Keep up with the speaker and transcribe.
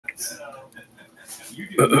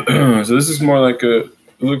So this is more like a. It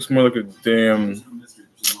looks more like a damn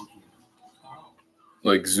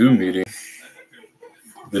like Zoom meeting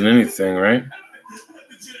than anything, right?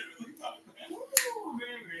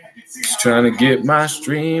 Just trying to get my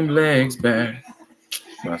stream legs back.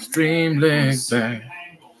 My stream legs back.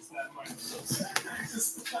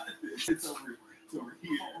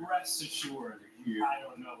 Rest assured, I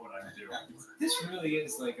don't know what I'm doing. This really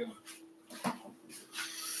is like a.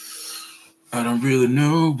 I don't really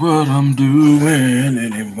know what I'm doing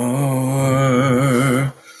anymore.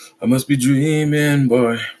 I must be dreaming,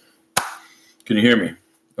 boy. Can you hear me?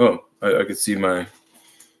 Oh, I could see my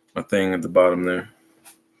thing at the bottom there.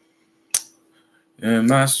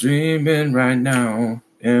 Am I streaming right now?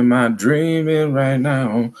 Am I dreaming right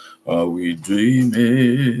now? Are we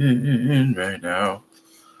dreaming right now?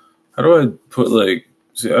 How do I put like?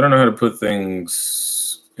 See, I don't know how to put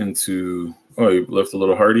things into. Oh, you left a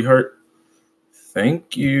little hearty heart.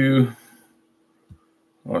 Thank you.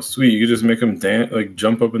 Oh, sweet. You could just make them dance, like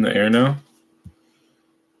jump up in the air now.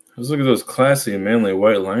 Let's look at those classy, manly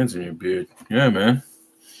white lines in your beard. Yeah, man.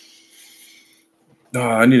 Oh,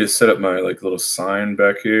 I need to set up my like little sign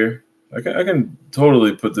back here. I can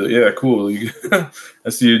totally put the, yeah, cool. I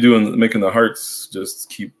see you making the hearts just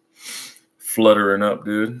keep fluttering up,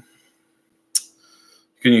 dude.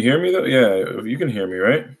 Can you hear me though? Yeah, you can hear me,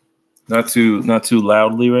 right? Not too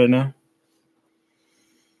loudly right now.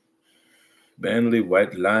 Manly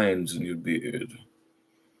white lines in your beard.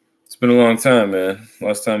 It's been a long time, man.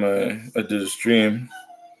 Last time I did a stream,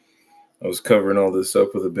 I was covering all this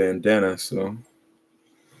up with a bandana, so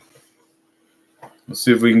let's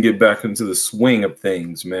see if we can get back into the swing of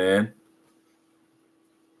things, man.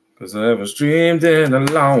 Because I haven't streamed in a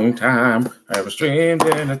long time. I haven't streamed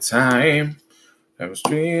in a time. I haven't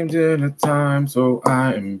streamed in a time, so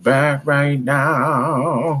I am back right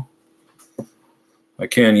now. I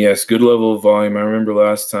can, yes, good level of volume. I remember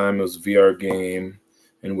last time it was a VR game.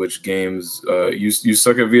 In which games you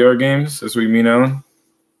suck at VR games? That's what you mean, Alan?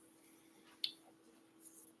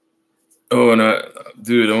 Oh, and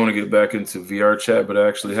dude, I want to get back into VR chat, but I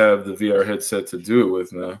actually have the VR headset to do it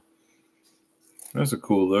with now. That's a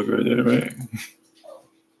cool look right there, right?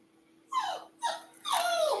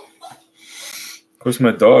 Of course,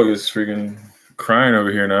 my dog is freaking crying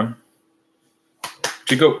over here now.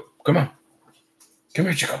 Chico, come on. Come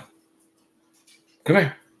here, Chico. Come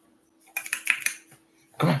here.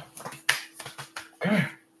 Come on. Come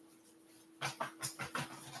here.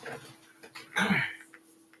 Come here.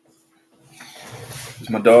 This is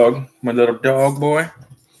my dog, my little dog boy.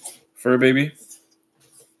 Fur baby.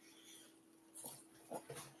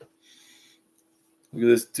 Look at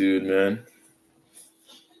this dude, man.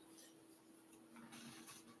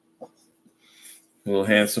 Little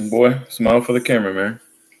handsome boy. Smile for the camera, man.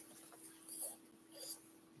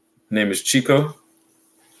 Name is Chico.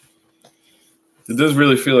 It does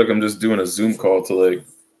really feel like I'm just doing a Zoom call to like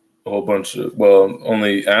a whole bunch of, well,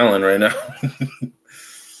 only Alan right now.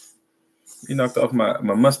 He knocked off my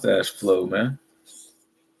mustache flow, man.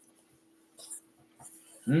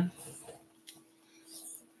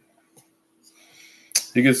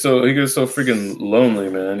 He gets so freaking lonely,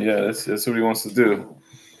 man. Yeah, that's what he wants to do.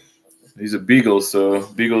 He's a beagle, so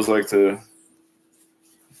beagles like to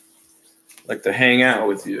hang out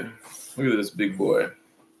with you. Look at this big boy.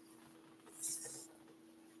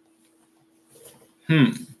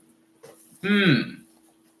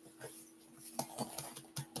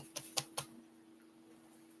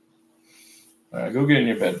 All right, go get in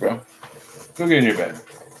your bed, bro. Go get in your bed.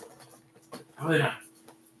 Lay down.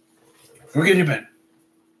 Go get in your bed.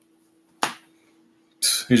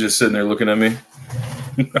 He's just sitting there looking at me.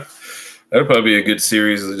 That'd probably be a good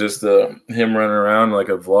series of just him running around like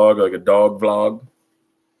a vlog, like a dog vlog.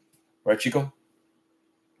 Right, Chico?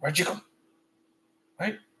 Right, Chico?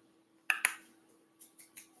 Right?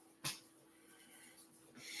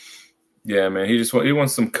 Yeah, man. He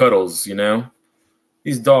wants some cuddles, you know?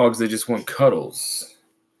 These dogs, they just want cuddles.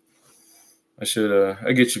 I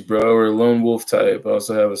get you, bro. We're a lone wolf type. I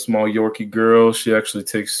also have a small Yorkie girl. She actually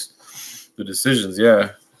takes the decisions.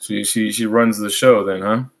 Yeah. She runs the show then,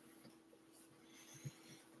 huh?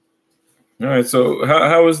 All right, so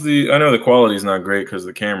how is I know the quality is not great because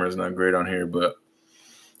the camera is not great on here, but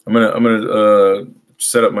I'm gonna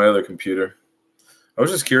set up my other computer. I was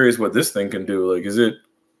just curious what this thing can do. Like, has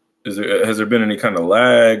there been any kind of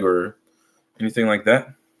lag or anything like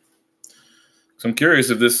that? So I'm curious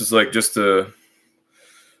if this is like just a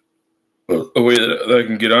way that I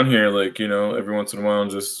can get on here, like, you know, every once in a while and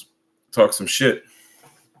just talk some shit.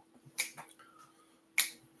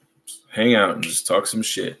 Hang out and just talk some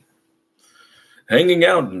shit. Hanging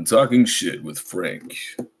out and talking shit with Frank.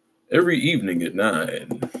 Every evening at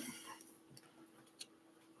 9.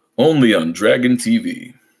 Only on Dragon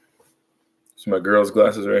TV. So my girl's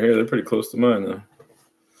glasses right here. They're pretty close to mine, though.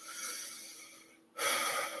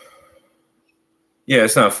 Yeah,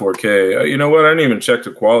 it's not 4K. You know what? I didn't even check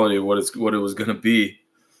the quality of what it was going to be.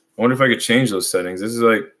 I wonder if I could change those settings. This is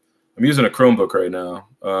like, I'm using a Chromebook right now,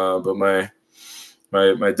 but my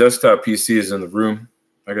desktop PC is in the room.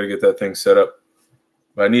 I got to get that thing set up.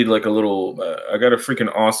 But I need like a little, I got a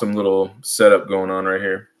freaking awesome little setup going on right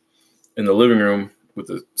here in the living room with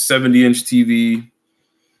a 70-inch TV.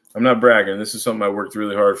 I'm not bragging. This is something I worked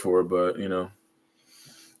really hard for, but you know,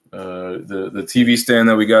 the TV stand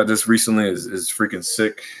that we got just recently is freaking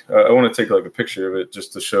sick. I want to take like a picture of it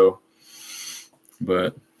just to show.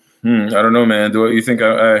 But I don't know, man. Do you think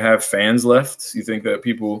I have fans left? You think that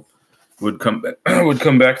people would come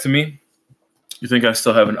back to me? You think I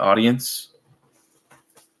still have an audience?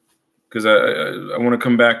 Because I want to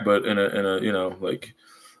come back, but in a you know, like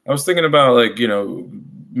I was thinking about like, you know,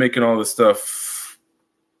 making all this stuff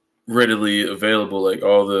readily available, like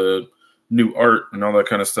all the new art and all that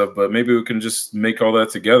kind of stuff. But maybe we can just make all that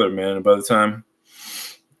together, man. And by the time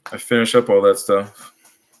I finish up all that stuff,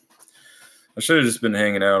 I should have just been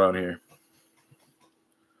hanging out on here.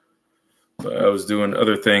 But I was doing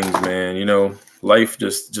other things, man. You know, life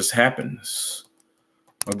just happens.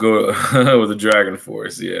 I'll go with the Dragon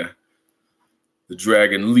Force, yeah. The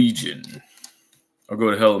Dragon Legion. I'll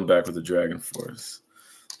go to hell and back with the Dragon Force.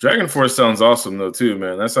 Dragon Force sounds awesome, though, too,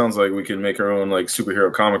 man. That sounds like we can make our own, like,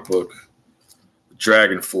 superhero comic book.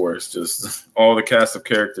 Dragon Force. Just all the cast of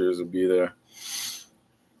characters will be there.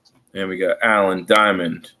 And we got Alan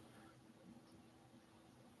Diamond.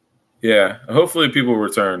 Yeah, hopefully people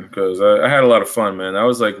return, because I had a lot of fun, man. That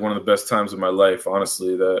was, like, one of the best times of my life,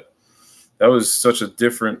 honestly. That was such a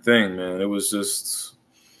different thing, man. It was just...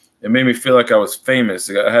 It made me feel like I was famous.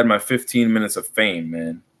 I had my 15 minutes of fame,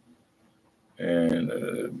 man.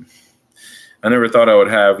 And I never thought I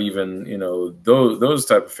would have even, you know, those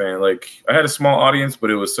type of fans. Like, I had a small audience,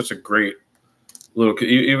 but it was such a great little,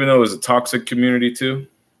 even though it was a toxic community too.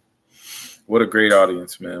 What a great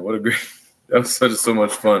audience, man. That was so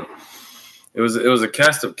much fun. It was a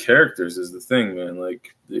cast of characters is the thing, man.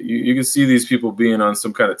 Like, you can see these people being on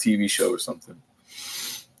some kind of TV show or something.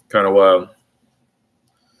 Kind of wild.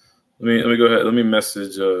 Let me go ahead. Let me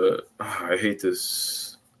message. I hate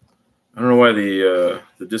this. I don't know why the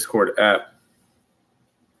Discord app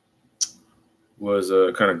was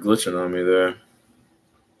kind of glitching on me there.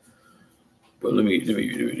 But let me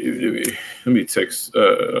text.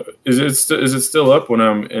 Is it still up when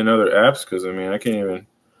I'm in other apps? Because I mean, I can't even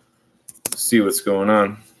see what's going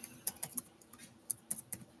on.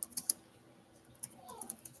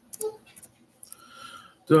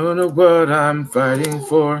 Don't know what I'm fighting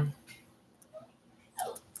for.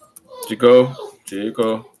 Chico.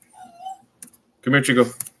 Come here, Chico.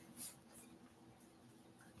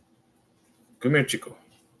 Come here, Chico.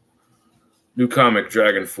 New comic,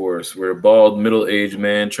 Dragon Force. We're a bald, middle-aged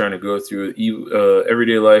man trying to go through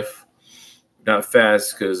everyday life. Not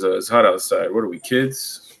fast because it's hot outside. What are we,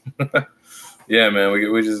 kids? Yeah, man,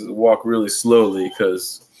 we just walk really slowly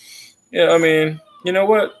because, yeah, I mean, you know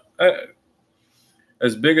what?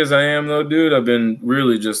 As big as I am, though, dude, I've been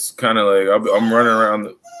really just kind of like, I'm running around.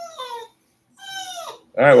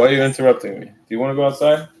 All right, why are you interrupting me? Do you want to go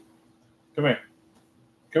outside? Come here.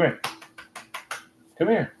 Come here. Come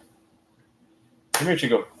here. Come here,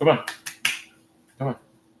 Chico. Come on. Come on.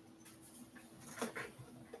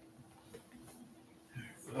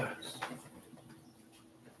 Relax.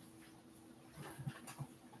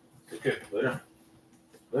 Okay, lay down.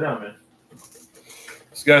 Lay down, man.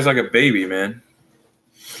 This guy's like a baby, man.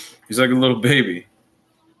 He's like a little baby.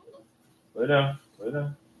 Lay down. Lay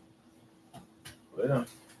down. Lay down.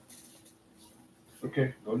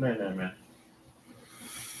 Okay, go night-night, man.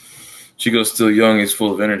 Chico's still young. He's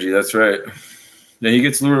full of energy. That's right. Yeah, he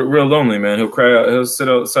gets real lonely, man. He'll cry out. He'll sit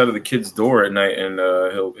outside of the kid's door at night and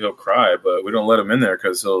he'll cry, but we don't let him in there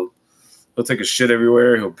because he'll take a shit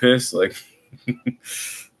everywhere. He'll piss. Like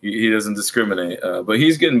he doesn't discriminate. But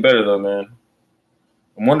he's getting better though, man.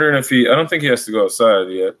 I'm wondering if I don't think he has to go outside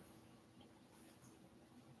yet.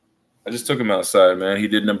 I just took him outside, man. He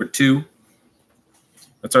did number 2.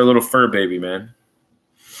 That's our little fur baby, man.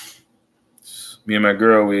 Me and my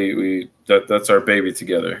girl, that's our baby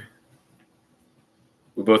together.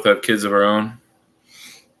 We both have kids of our own.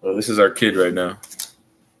 Well, this is our kid right now.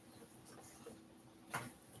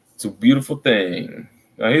 It's a beautiful thing.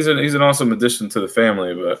 Now, he's an awesome addition to the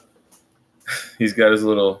family, but he's got his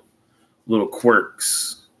little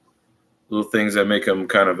quirks, little things that make them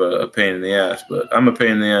kind of a pain in the ass. But I'm a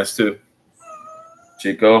pain in the ass too.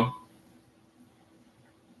 Chico.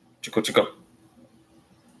 Chico.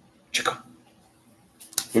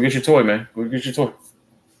 Go get your toy, man. Go get your toy.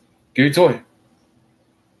 Give your toy.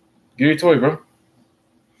 Give your toy, bro.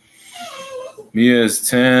 Mia is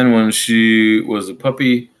 10. When she was a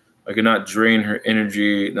puppy, I could not drain her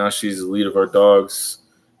energy. Now she's the lead of our dogs.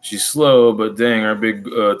 She's slow, but dang, our big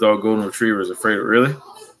dog golden retriever is afraid of it. Really?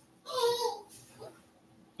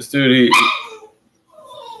 This dude,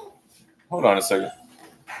 hold on a second.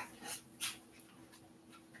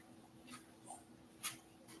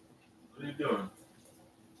 What are you doing?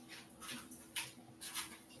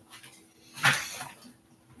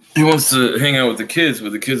 He wants to hang out with the kids,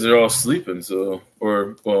 but the kids are all sleeping. So,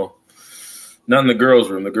 well, not in the girls'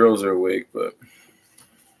 room. The girls are awake, but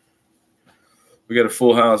we got a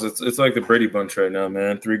full house. It's like the Brady Bunch right now,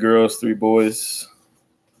 man. 3 girls, 3 boys.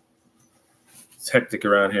 It's hectic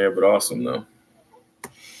around here, but awesome though.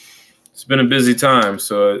 It's been a busy time,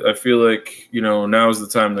 so I feel like now is the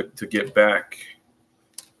time to get back.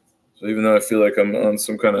 So even though I feel like I'm on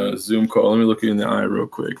some kind of Zoom call, let me look you in the eye real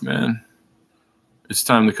quick, man. It's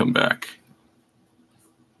time to come back.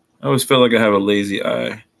 I always felt like I have a lazy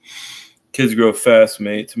eye. Kids grow fast,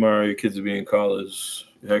 mate. Tomorrow your kids will be in college.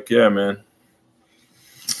 Heck yeah, man.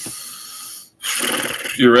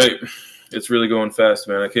 You're right. It's really going fast,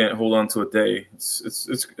 man. I can't hold on to a day.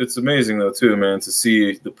 It's amazing though too, man, to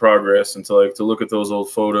see the progress and to look at those old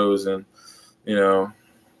photos and to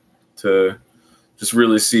just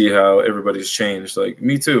really see how everybody's changed. Like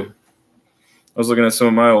me too. I was looking at some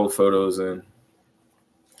of my old photos and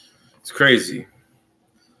it's crazy.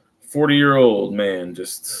 40-year-old man,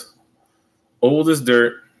 just old as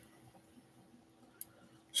dirt,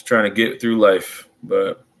 just trying to get through life.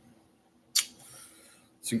 But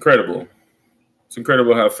it's incredible. It's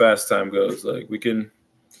incredible how fast time goes. Like I don't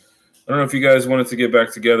know if you guys wanted to get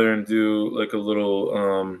back together and do like a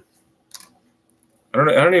little, I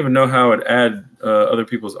don't even know how I'd add other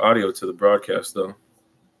people's audio to the broadcast though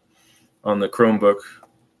on the Chromebook.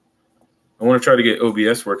 I want to try to get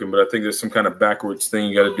OBS working, but I think there's some kind of backwards thing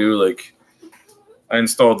you got to do. Like I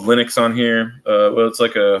installed Linux on here. Well, it's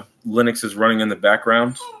like Linux is running in the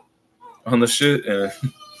background on the shit. And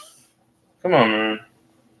come on, man.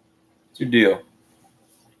 What's your deal?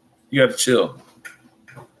 You got to chill.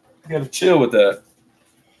 You got to chill with that.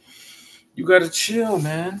 You got to chill,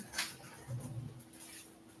 man.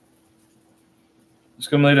 Just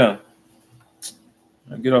come lay down.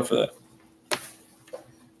 Now get off of that.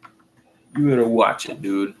 You better watch it,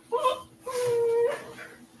 dude.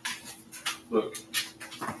 Look.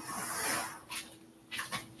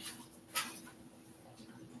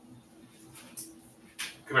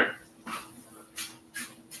 Come here.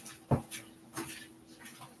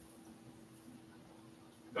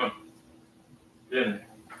 Come on. Get in there.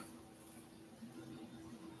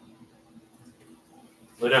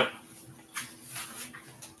 Lay down.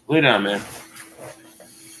 Lay down, man.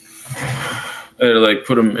 I had to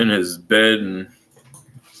put him in his bed and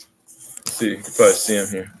see. You can probably see him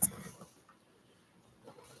here.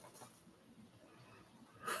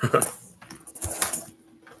 Let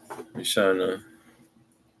me shine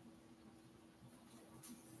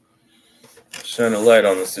a light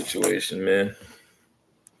on the situation, man.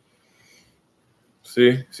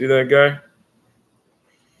 See that guy?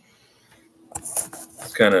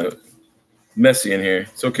 It's kind of messy in here.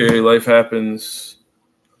 It's okay. Life happens.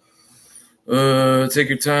 Take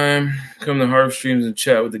your time. Come to Harvest Streams and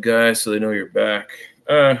chat with the guys so they know you're back.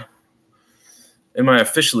 Am I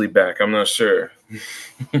officially back? I'm not sure.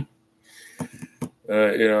 I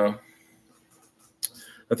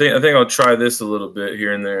think I'll try this a little bit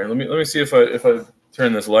here and there. Let me see if I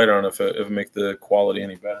turn this light on if it make the quality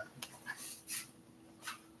any better.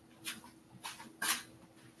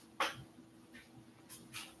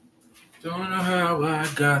 Don't know how I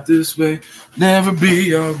got this way. Never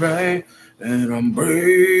be alright. And I'm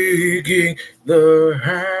breaking the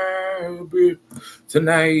habit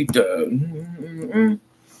tonight.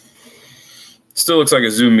 Still looks like a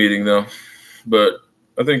Zoom meeting though, but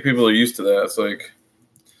I think people are used to that. It's like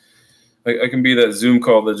I can be that Zoom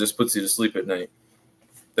call that just puts you to sleep at night.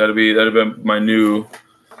 That'd be my new.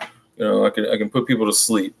 I can put people to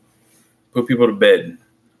sleep, put people to bed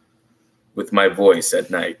with my voice at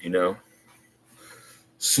night.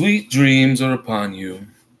 Sweet dreams are upon you.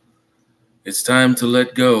 It's time to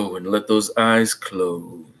let go and let those eyes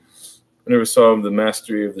close. I never saw the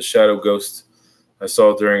mastery of the Shadow Ghost. I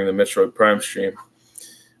saw during the Metroid Prime stream.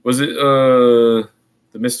 Was it the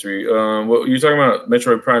mystery? What you're talking about?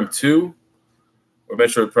 Metroid Prime 2 or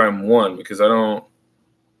Metroid Prime 1? Because I don't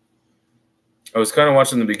I was kind of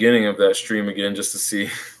watching the beginning of that stream again just to see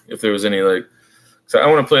if there was any like. So I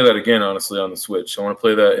want to play that again, honestly, on the Switch. I want to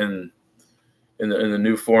play that in the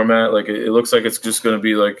new format. Like it looks like it's just going to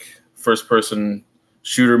be like first person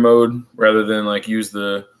shooter mode rather than like use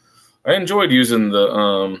the. I enjoyed using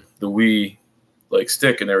the Wii like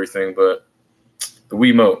stick and everything, but the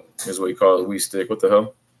Wiimote is what you call it, the Wii stick. What the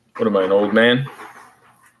hell? What am I, an old man?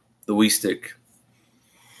 The Wii stick.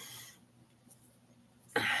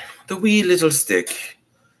 The wee little stick.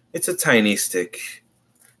 It's a tiny stick.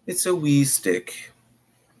 It's a Wii stick.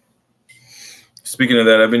 Speaking of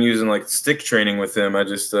that, I've been using like stick training with him. I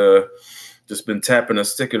just been tapping a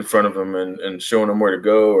stick in front of him and showing him where to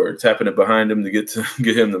go, or tapping it behind him to get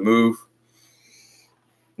him to move.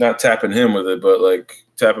 Not tapping him with it, but like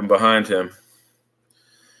tapping behind him.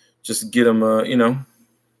 Just to get him, you know.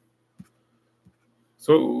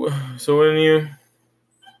 So when you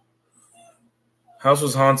house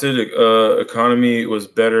was haunted, economy was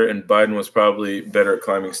better, and Biden was probably better at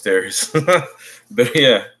climbing stairs. But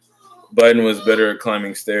yeah, Biden was better at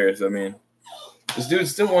climbing stairs. I mean, this dude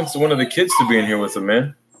still wants one of the kids to be in here with him,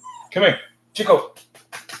 man. Come here, Chico.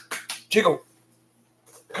 Chico.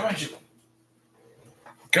 Come on, Chico.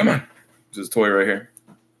 Come on. There's his toy right here.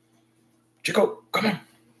 Chico, come on.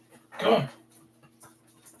 Come on.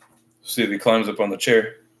 See if he climbs up on the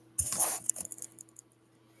chair.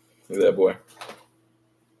 Look at that boy.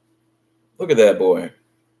 Look at that boy.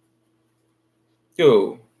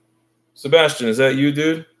 Yo, Sebastian, is that you,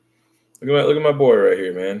 dude? Look at my boy right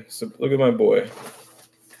here, man. Look at my boy.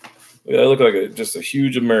 I look like just a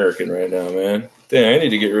huge American right now, man. Dang, I need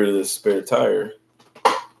to get rid of this spare tire.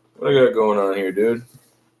 What I got going on here, dude?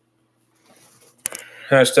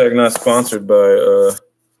 Hashtag not sponsored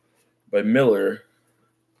by Miller.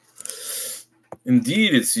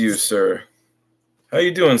 Indeed, it's you, sir. How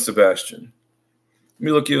you doing, Sebastian? Let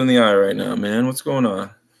me look you in the eye right now, man. What's going on?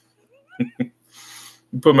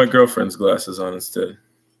 Put my girlfriend's glasses on instead.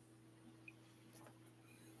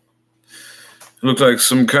 Look like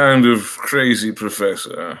some kind of crazy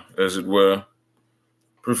professor, as it were.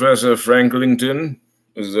 Professor Franklington,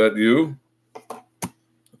 is that you?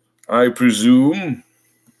 I presume.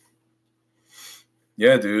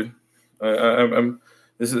 Yeah, dude. I'm.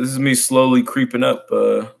 This is me slowly creeping up.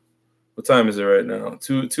 What time is it right now?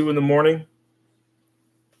 2 in the morning.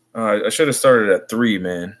 I should have started at 3,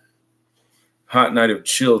 man. Hot night of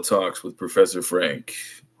chill talks with Professor Frank.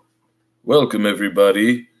 Welcome,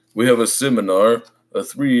 everybody. We have a seminar, a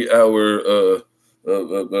 3-hour.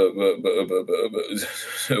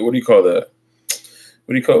 What do you call that?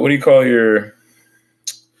 What do you call your?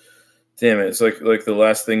 Damn it! It's like the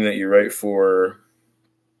last thing that you write for.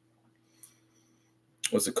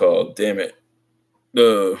 What's it called? Damn it!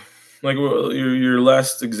 Like your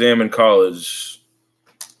last exam in college.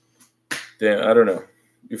 Damn, I don't know.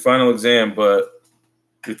 Your final exam, but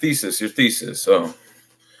your thesis. So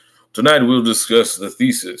tonight we'll discuss the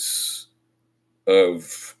thesis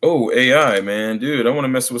of AI, man, dude. I want to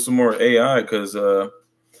mess with some more AI because I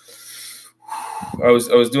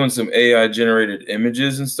was doing some AI generated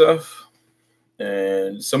images and stuff,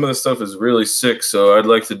 and some of the stuff is really sick. So I'd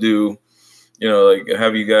like to do, like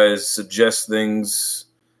have you guys suggest things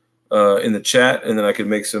in the chat, and then I could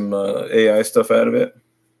make some AI stuff out of it.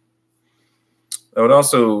 That would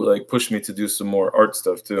also like push me to do some more art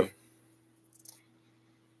stuff too.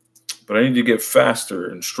 But I need to get faster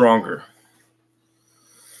and stronger.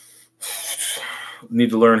 Need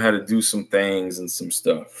to learn how to do some things and some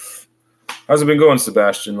stuff. How's it been going,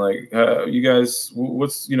 Sebastian? Like, you guys,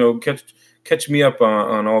 what's, catch me up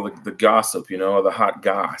on all the gossip, all the hot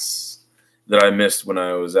goss that I missed when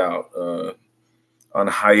I was out on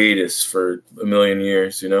hiatus for a million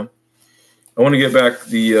years, I want to get back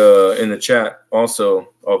in the chat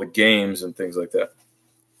also all the games and things like that.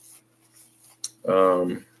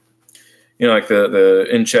 Like the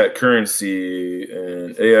in-chat currency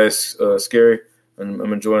and AI is scary. And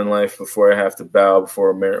I'm enjoying life before I have to bow before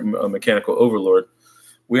a mechanical overlord.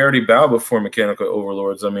 We already bow before mechanical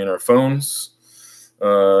overlords. I mean, our phones.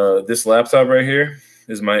 This laptop right here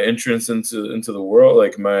is my entrance into the world,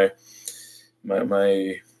 like my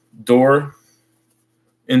door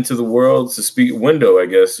into the world, to speak window, I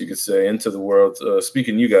guess you could say, into the world,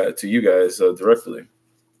 speaking to you guys directly.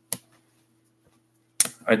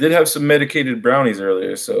 I did have some medicated brownies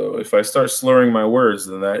earlier, so if I start slurring my words,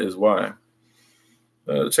 then that is why.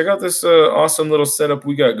 Check out this awesome little setup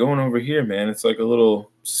we got going over here, man. It's like a little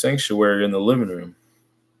sanctuary in the living room.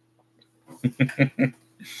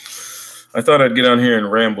 I thought I'd get on here and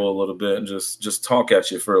ramble a little bit and just talk at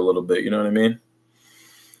you for a little bit, you know what I mean?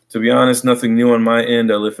 To be honest, nothing new on my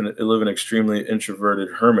end. I live an extremely introverted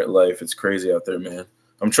hermit life. It's crazy out there, man.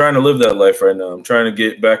 I'm trying to live that life right now. I'm trying to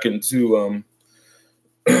get back into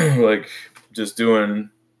like just doing.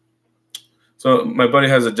 So my buddy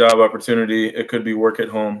has a job opportunity. It could be work at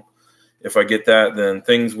home. If I get that, then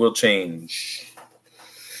things will change.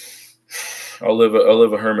 I'll live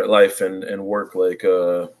a hermit life and work like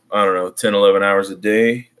I don't know, 10, 11 hours a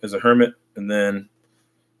day as a hermit, and then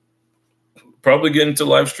probably get into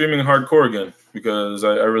live streaming hardcore again because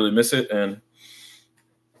I really miss it, and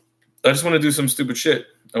I just want to do some stupid shit.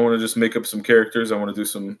 I want to just make up some characters. I want to do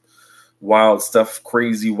some wild stuff,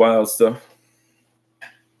 crazy wild stuff.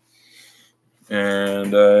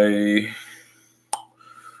 And I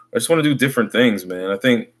just want to do different things, man. I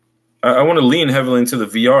think I want to lean heavily into the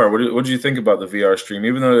VR. What did you think about the VR stream?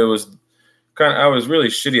 Even though it was I was really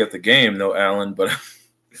shitty at the game, though, Alan. But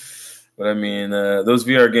I mean, those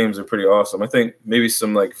VR games are pretty awesome. I think maybe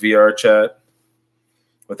some like VR chat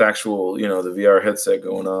with actual, the VR headset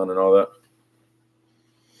going on and all that.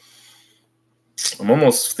 I'm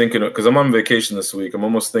almost thinking, because I'm on vacation this week, I'm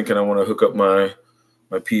almost thinking I want to hook up my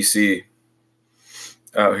PC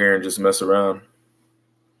out here and just mess around.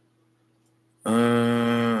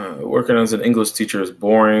 Working as an English teacher is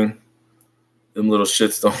boring. Them little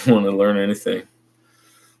shits don't want to learn anything.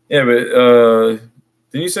 Yeah, but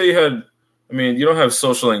didn't you say you had, you don't have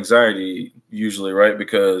social anxiety usually, right?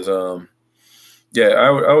 Because,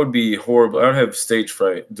 I would be horrible. I would have stage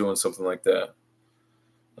fright doing something like that.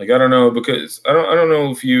 Like, I don't know, because I don't know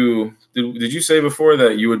if you, did you say before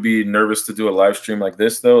that you would be nervous to do a live stream like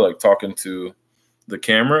this, though? Like talking to the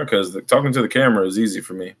camera? Because talking to the camera is easy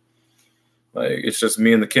for me. Like, it's just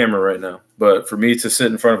me and the camera right now. But for me to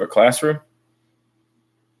sit in front of a classroom,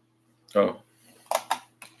 oh,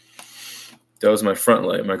 that was my front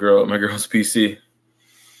light, my girl's PC.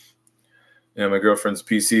 Yeah, my girlfriend's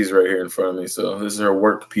PC is right here in front of me. So this is her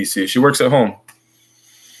work PC. She works at home.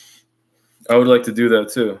 I would like to do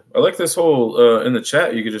that too. I like this whole in the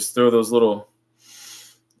chat. You could just throw those little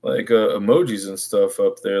like emojis and stuff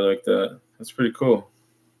up there like that. That's pretty cool.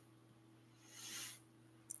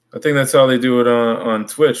 I think that's how they do it on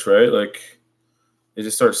Twitch, right? Like they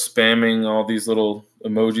just start spamming all these little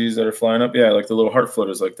emojis that are flying up. Yeah, like the little heart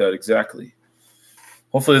flutters like that. Exactly.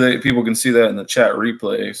 Hopefully people can see that in the chat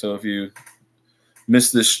replay. So if you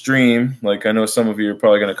missed this stream, like I know some of you are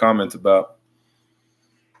probably going to comment about,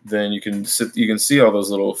 then you can see all those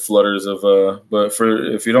little flutters of but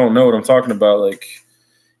if you don't know what I'm talking about, like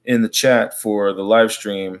in the chat for the live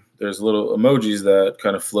stream, there's little emojis that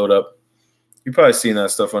kind of float up. You've probably seen that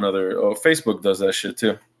stuff on Facebook does that shit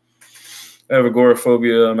too. I have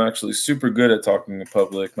agoraphobia. I'm actually super good at talking in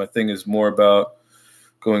public. My thing is more about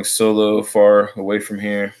going solo far away from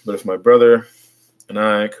here. But if my brother and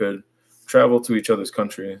I could travel to each other's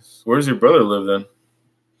countries. Where does your brother live then?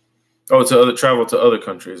 Oh, travel to other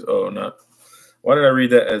countries. Oh, not. Why did I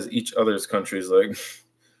read that as each other's countries? Like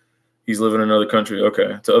he's living in another country.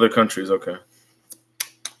 Okay. To other countries. Okay.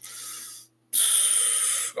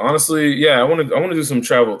 Honestly, yeah, I want to do some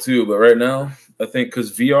travel too, but right now I think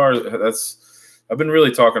because VR, I've been really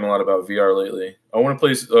talking a lot about VR lately. I want to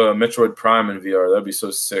play Metroid Prime in VR. That'd be so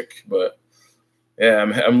sick. But yeah,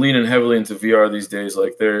 I'm leaning heavily into VR these days.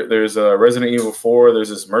 Like there's Resident Evil 4. There's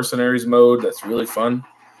this Mercenaries mode that's really fun.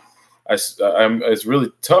 It's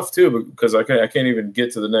really tough too because I can't even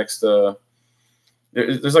get to the next.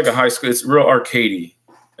 There's like a high school. It's real arcadey,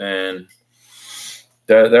 and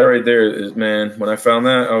that right there is, man. When I found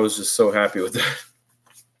that, I was just so happy with that.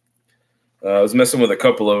 I was messing with a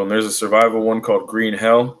couple of them. There's a survival one called Green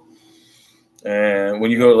Hell, and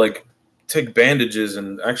when you go like take bandages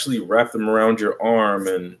and actually wrap them around your arm,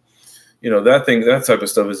 and that type of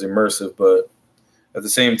stuff is immersive. But at the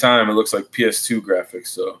same time, it looks like PS2 graphics.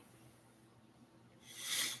 So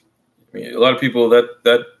a lot of people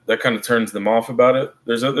that kind of turns them off about it.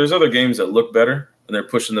 There's other games that look better and they're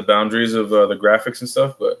pushing the boundaries of the graphics and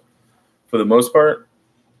stuff, but for the most part,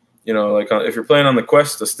 like if you're playing on the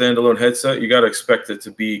Quest, a standalone headset, you got to expect it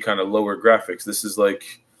to be kind of lower graphics. This is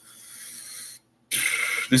like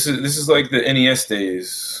the NES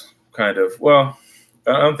days, kind of. Well,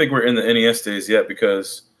 I don't think we're in the NES days yet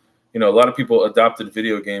because a lot of people adopted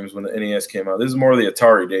video games when the NES came out. This is more of the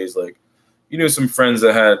Atari days, like. You knew some friends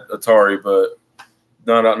that had Atari, but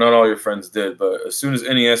not all your friends did. But as soon as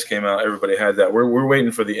NES came out, everybody had that. We're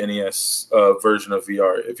waiting for the NES version of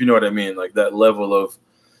VR, if you know what I mean, like that level of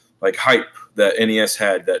like hype that NES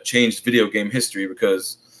had that changed video game history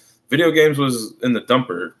because video games was in the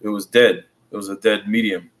dumper. It was dead. It was a dead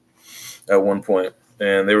medium at one point,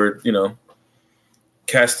 and they were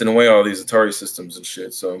casting away all these Atari systems and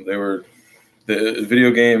shit. So they were The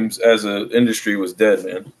video games as an industry was dead,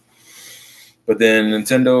 man. But then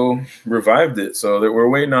Nintendo revived it, so that we're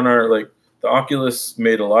waiting on our the Oculus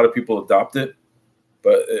made a lot of people adopt it,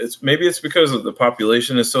 but maybe it's because of the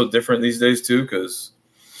population is so different these days too. Because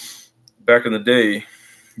back in the day,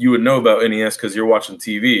 you would know about NES because you're watching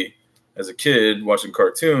TV as a kid, watching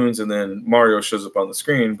cartoons, and then Mario shows up on the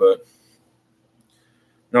screen. But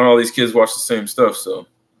not all these kids watch the same stuff, so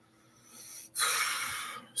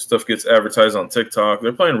stuff gets advertised on TikTok.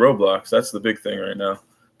 They're playing Roblox. That's the big thing right now.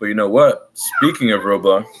 But you know what? Speaking of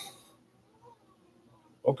Roblox,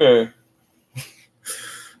 okay.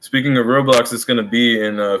 Speaking of Roblox, it's going to be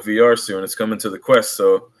in VR soon. It's coming to the Quest,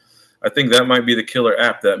 so I think that might be the killer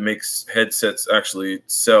app that makes headsets actually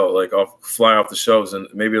sell, fly off the shelves, and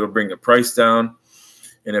maybe it'll bring the price down.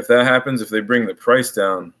 And if that happens, if they bring the price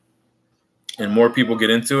down and more people get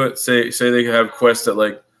into it, say they have Quest at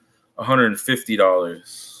like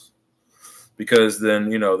 $150, because then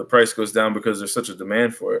the price goes down because there's such a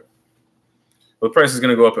demand for it. Well, the price is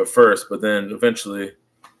going to go up at first, but then eventually,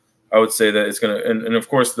 I would say that it's going to, and of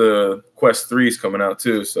course the Quest 3 is coming out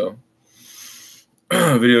too, so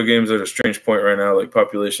video games are at a strange point right now. Like,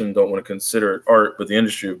 population don't want to consider it art, but the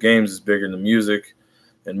industry of games is bigger than music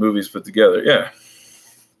and movies put together. Yeah.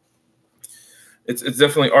 It's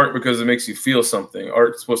definitely art because it makes you feel something.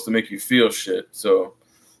 Art's supposed to make you feel shit. So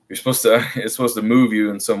it's supposed to move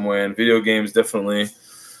you in some way. And video games definitely,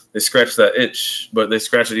 they scratch that itch, but they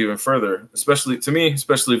scratch it even further, especially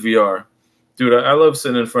VR. Dude, I love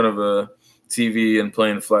sitting in front of a TV and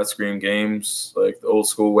playing flat screen games like the old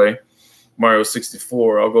school way. Mario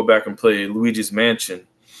 64, I'll go back and play Luigi's Mansion.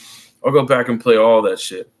 I'll go back and play all that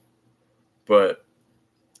shit. But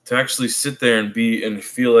to actually sit there and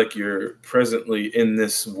feel like you're presently in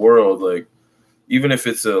this world, like even if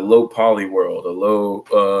it's a low poly world, a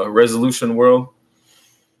low resolution world,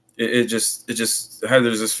 there's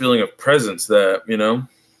this feeling of presence that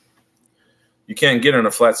you can't get in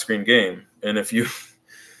a flat screen game. And a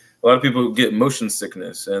lot of people get motion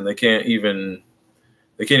sickness and they can't even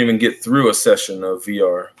get through a session of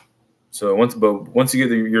VR. So once you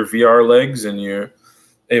get your VR legs and you're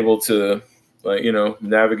able to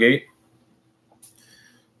navigate.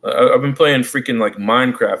 I've been playing freaking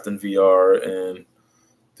Minecraft in VR and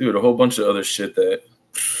dude, a whole bunch of other shit that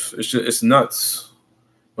it's nuts.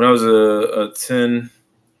 When I was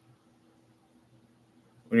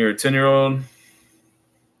when you're a 10-year-old,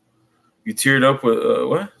 you teared up with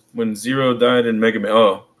what? When Zero died in Mega Man.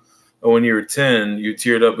 Oh, when you were 10, you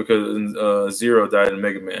teared up because Zero died in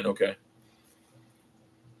Mega Man. Okay.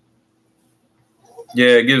 Yeah,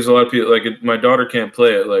 it gives a lot of people my daughter can't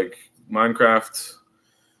play it. Like Minecraft,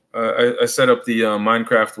 I set up the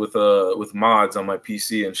Minecraft with mods on my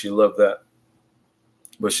PC, and she loved that.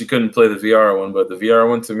 But she couldn't play the VR one. But the VR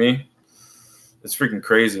one, to me, it's freaking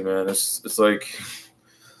crazy, man. It's like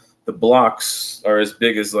the blocks are as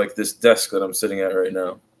big as this desk that I'm sitting at right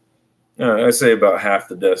now. Yeah, I say about half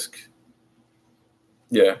the desk.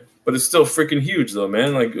 Yeah, but it's still freaking huge though,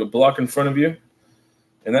 man. Like a block in front of you.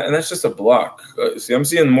 And that's just a block. See, I'm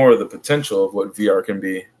seeing more of the potential of what VR can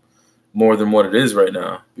be, more than what it is right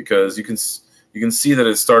now, because you can see that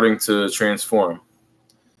it's starting to transform.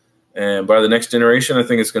 And by the next generation, I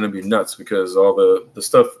think it's going to be nuts because all the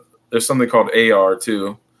stuff. There's something called AR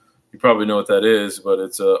too. You probably know what that is, but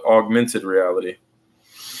it's augmented reality.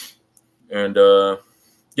 And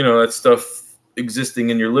that stuff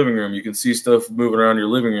existing in your living room. You can see stuff moving around your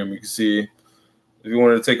living room. You can see. If you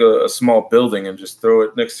wanted to take a small building and just throw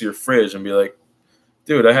it next to your fridge and be like,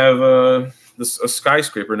 dude, I have a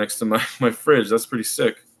skyscraper next to my fridge. That's pretty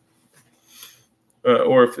sick.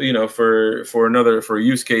 Or if, for a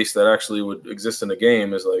use case that actually would exist in a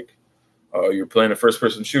game is you're playing a first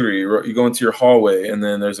person shooter. You go into your hallway and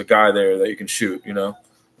then there's a guy there that you can shoot, and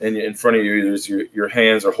in front of you, there's your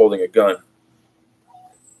hands are holding a gun.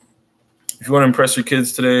 If you want to impress your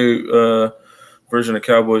kids today, version of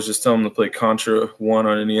Cowboys, just tell them to play Contra 1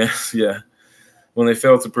 on NES. Yeah. When they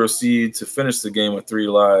fail to proceed to finish the game with 3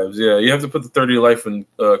 lives. Yeah, you have to put the 30 life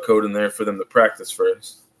code in there for them to practice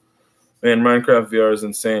first. Man, Minecraft VR is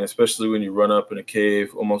insane, especially when you run up in a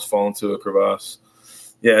cave, almost fall into a crevasse.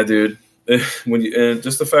 Yeah, dude. And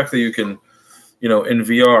just the fact that you can, in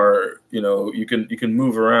VR, you can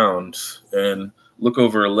move around and look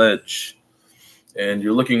over a ledge. And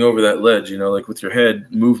you're looking over that ledge, with your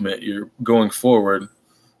head movement, you're going forward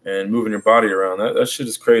and moving your body around. That shit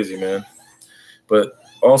is crazy, man. But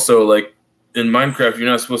also, in Minecraft, you're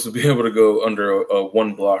not supposed to be able to go under a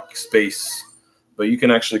 1 block space, but you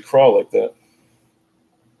can actually crawl like that.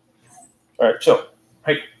 All right, chill.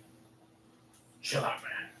 Hey. Chill out,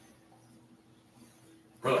 man.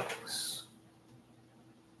 Relax.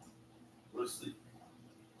 Go to sleep.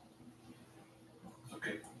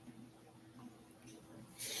 Okay.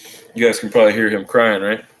 You guys can probably hear him crying,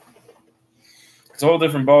 right? It's a whole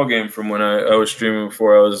different ball game from when I was streaming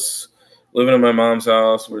before. I was living in my mom's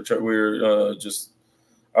house. I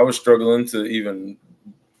was struggling to even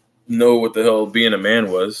know what the hell being a man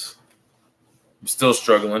was. I'm still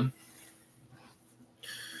struggling.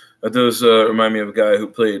 That does remind me of a guy who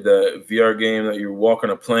played that VR game that you're walking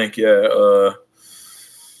a plank. Yeah,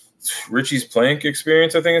 Richie's Plank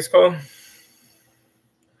Experience, I think it's called.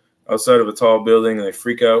 Outside of a tall building, and they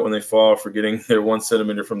freak out when they fall, forgetting they're 1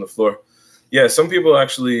 centimeter from the floor. Yeah, some people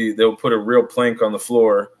actually, they'll put a real plank on the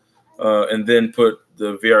floor and then put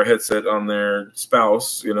the VR headset on their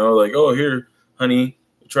spouse, like, oh, here, honey,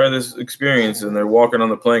 try this experience. And they're walking on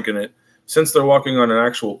the plank, and since they're walking on an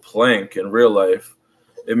actual plank in real life,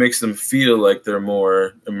 it makes them feel like they're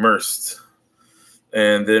more immersed.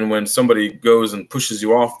 And then when somebody goes and pushes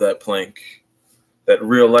you off that plank, that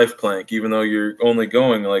real life plank, even though you're only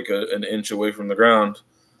going like an inch away from the ground,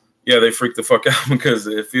 yeah, they freak the fuck out because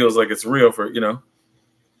it feels like it's real for, okay,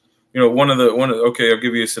 I'll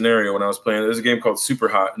give you a scenario. When I was playing, there's a game called Super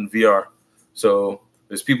Hot in VR. So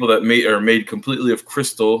there's people that are made completely of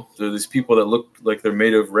crystal. There are these people that look like they're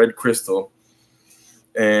made of red crystal,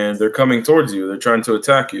 and they're coming towards you. They're trying to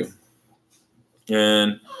attack you.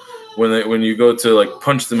 And when you go to like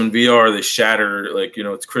punch them in VR, they shatter, like,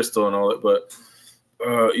 it's crystal and all that. But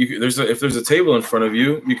if there's a table in front of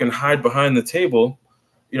you, you can hide behind the table,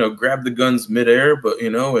 grab the guns midair, but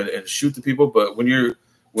and shoot the people. But when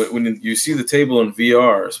you see the table in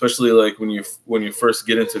VR, especially like when you first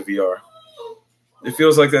get into VR, it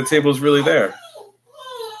feels like that table is really there.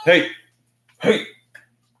 Hey,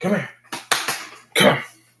 come here. Come.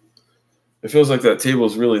 It feels like that table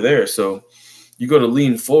is really there. So you go to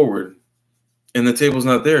lean forward, and the table's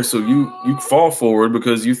not there. So you fall forward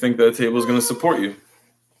because you think that table is going to support you.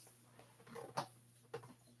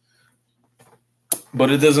 But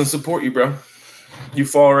it doesn't support you, bro. You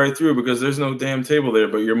fall right through because there's no damn table there.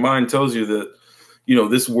 But your mind tells you that,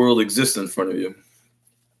 this world exists in front of you.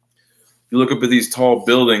 You look up at these tall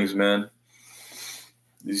buildings, man.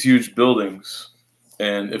 These huge buildings.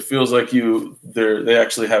 And it feels like they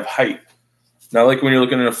actually have height. Not like when you're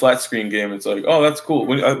looking at a flat screen game, it's like, oh, that's cool.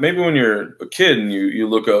 Maybe when you're a kid and you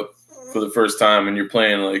look up for the first time and you're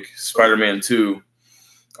playing like Spider-Man 2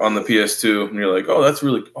 on the PS2, and you're like, oh, that's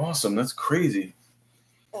really awesome. That's crazy.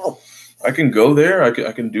 I can go there. I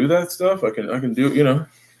can do that stuff. I can do,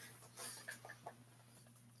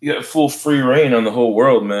 you got full free reign on the whole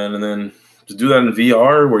world, man. And then to do that in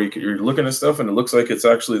VR where you're looking at stuff and it looks like it's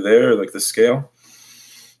actually there, like the scale.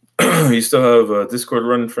 You still have Discord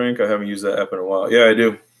running, Frank? I haven't used that app in a while. Yeah, I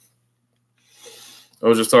do. I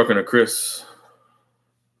was just talking to Chris.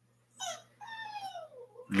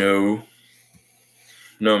 No,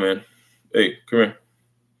 man. Hey, come here.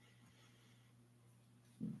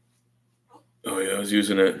 Oh, yeah, I was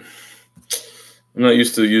using it. I'm not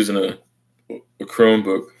used to using a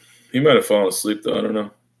Chromebook. He might have fallen asleep, though. I don't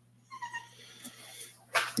know.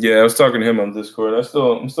 Yeah, I was talking to him on Discord.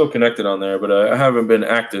 I'm still connected on there, but I haven't been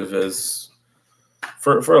active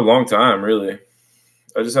for a long time, really.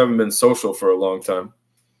 I just haven't been social for a long time.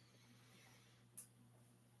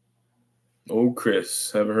 Oh,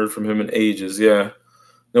 Chris, haven't heard from him in ages. Yeah,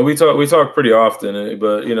 no, we talk pretty often,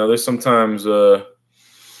 but there's sometimes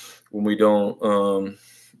when we don't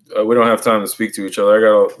have time to speak to each other. I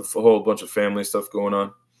got a whole bunch of family stuff going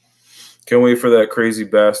on. Can't wait for that crazy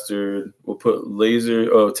bastard. We'll put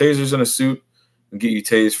tasers in a suit and get you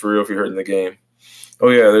tased for real if you're hurting the game. Oh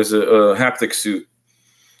yeah, there's a haptic suit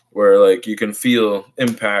where like you can feel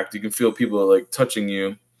impact. You can feel people like touching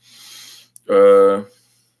you. I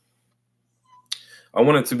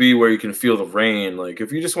want it to be where you can feel the rain. Like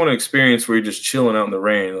if you just want to experience where you're just chilling out in the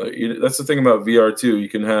rain, like that's the thing about VR too. You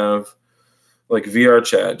can have like VR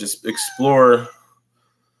chat, just explore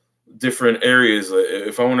different areas.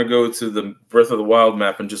 If I want to go to the Breath of the Wild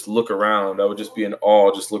map and just look around, I would just be in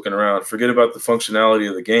awe just looking around. Forget about the functionality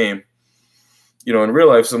of the game. In real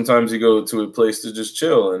life, sometimes you go to a place to just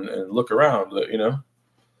chill and look around, or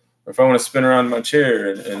if I want to spin around in my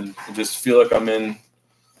chair and just feel like I'm in,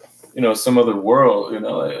 some other world,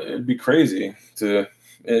 it'd be crazy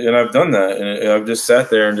and I've done that. And I've just sat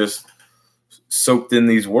there and just soaked in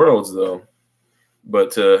these worlds though.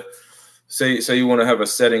 But say you want to have a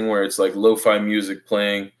setting where it's like lo-fi music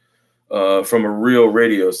playing from a real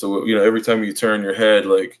radio. So, every time you turn your head,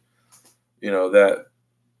 like, that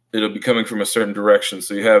it'll be coming from a certain direction.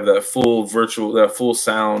 So you have that full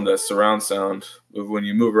sound, that surround sound of when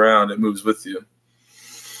you move around, it moves with you.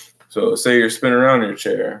 So say you're spinning around in your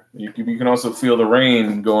chair. You can also feel the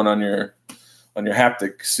rain going on your on your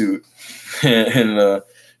haptic suit, and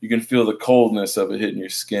you can feel the coldness of it hitting your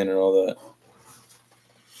skin and all that.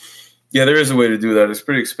 Yeah, there is a way to do that. It's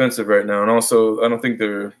pretty expensive right now, and also I don't think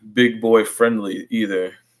they're big boy friendly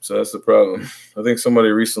either. So that's the problem. I think somebody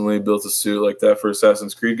recently built a suit like that for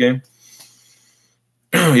Assassin's Creed game.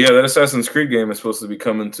 Yeah, that Assassin's Creed game is supposed to be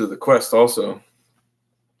coming to the Quest also.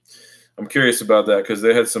 I'm curious about that because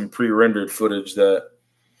they had some pre-rendered footage that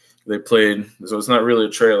they played, so it's not really a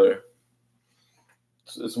trailer.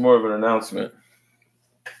 It's more of an announcement.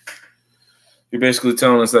 You're basically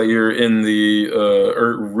telling us that you're in the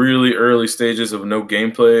really early stages of no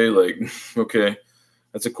gameplay. Like, okay,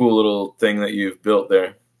 that's a cool little thing that you've built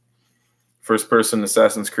there. First-person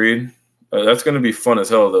Assassin's Creed. That's going to be fun as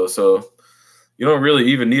hell, though. So you don't really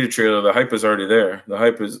even need a trailer. The hype is already there. The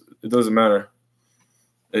hype is, it doesn't matter.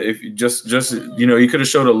 If you just you could have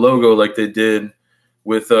showed a logo like they did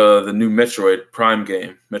with the new Metroid Prime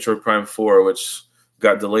game, Metroid Prime 4, which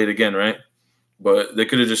got delayed again, right? But they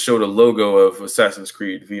could have just showed a logo of Assassin's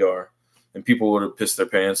Creed VR, and people would have pissed their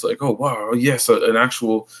pants like, oh, wow, yes, an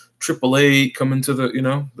actual AAA coming to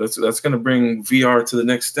the, that's going to bring VR to the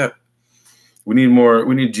next step. We need more.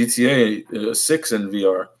 We need GTA 6 in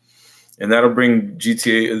VR, and that'll bring bring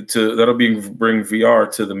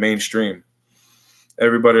VR to the mainstream.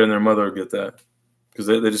 Everybody and their mother will get that because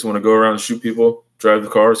they just want to go around and shoot people, drive the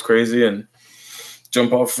cars crazy, and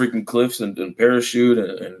jump off freaking cliffs and parachute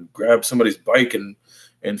and grab somebody's bike and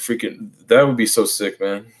freaking, that would be so sick,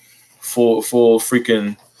 man. Full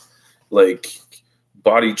freaking like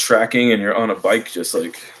body tracking, and you're on a bike just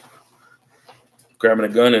like grabbing a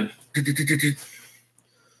gun and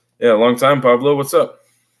yeah, long time, Pablo. What's up?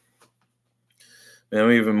 Man,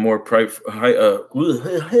 I'm even more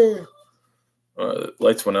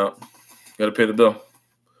lights went out. Got to pay the bill.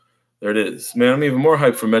 There it is. Man, I'm even more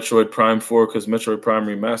hyped for Metroid Prime 4 because Metroid Prime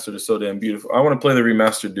Remastered is so damn beautiful. I want to play the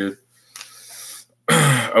remastered, dude.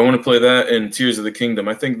 I want to play that and Tears of the Kingdom.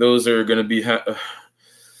 I think those are going to be...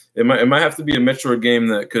 it might have to be a Metroid game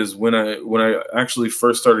that... Because when I actually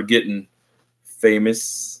first started getting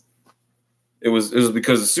famous, it was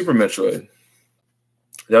because of Super Metroid.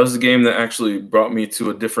 That was the game that actually brought me to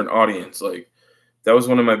a different audience. Like, that was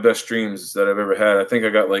one of my best streams that I've ever had. I think I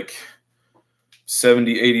got like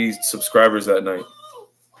 70, 80 subscribers that night.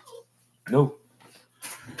 Nope.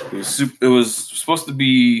 It was supposed to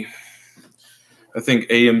be, I think,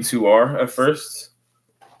 AM2R at first.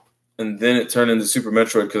 And then it turned into Super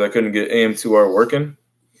Metroid because I couldn't get AM2R working.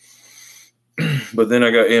 But then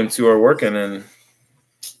I got AM2R working, and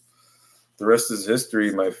the rest is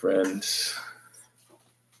history, my friend.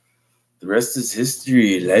 The rest is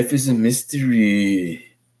history. Life is a mystery.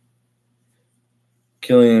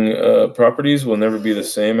 Killing properties will never be the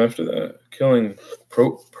same after that. Killing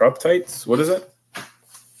proptites? What is that?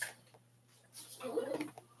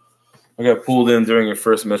 I got pulled in during your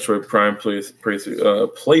first Metroid Prime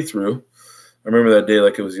playthrough. I remember that day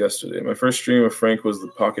like it was yesterday. My first stream with Frank was the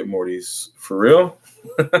Pocket Mortys. For real?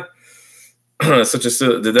 Is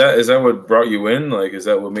that what brought you in? Like, is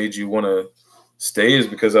that what made you want to stay? Is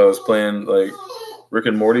because I was playing like Rick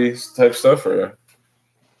and Morty type stuff, or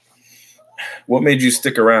what made you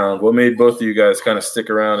stick around? What made both of you guys kind of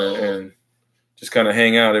stick around and just kind of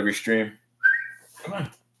hang out every stream? Come on.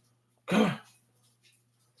 Come on.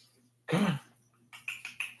 Come on.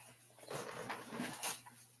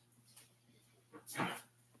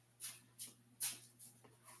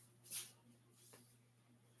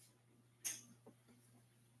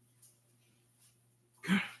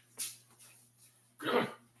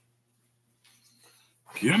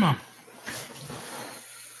 Get him up.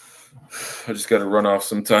 I just got to run off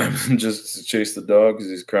sometimes and just chase the dog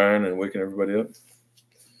because he's crying and waking everybody up.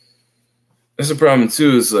 That's the problem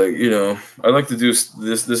too. Is like, I like to do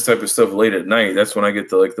this type of stuff late at night. That's when I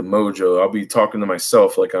get the mojo. I'll be talking to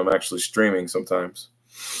myself like I'm actually streaming sometimes,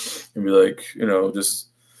 and be like, just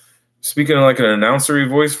speaking in like an announcery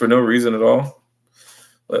voice for no reason at all.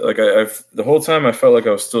 Like the whole time I felt like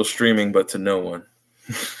I was still streaming, but to no one.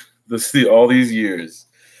 All these years.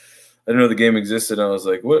 I didn't know the game existed. And I was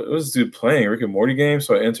like, what was this dude playing? Rick and Morty game?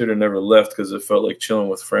 So I entered and never left because it felt like chilling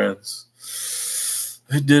with friends.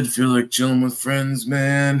 It did feel like chilling with friends,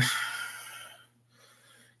 man.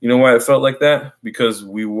 You know why it felt like that? Because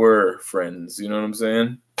we were friends. You know what I'm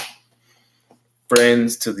saying?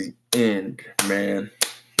 Friends to the end, man.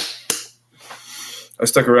 I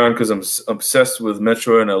stuck around because I'm obsessed with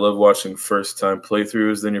Metroid and I love watching first-time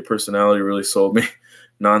playthroughs. Then your personality really sold me.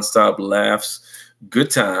 Non-stop laughs. Good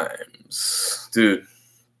times. Dude.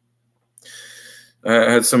 I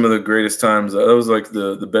had some of the greatest times. That was like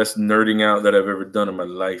the best nerding out that I've ever done in my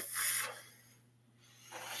life.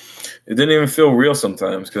 it didn't even feel real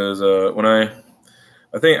sometimes because when I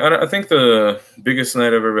think the biggest night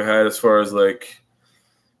I've ever had as far as like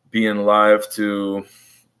being live to,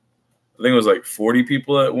 I think it was like 40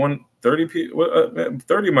 people at 30 people.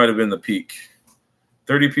 30 might have been the peak.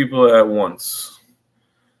 30 people at once.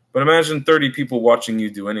 But imagine 30 people watching you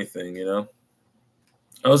do anything, you know?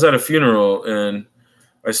 I was at a funeral and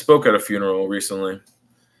I spoke at a funeral recently. And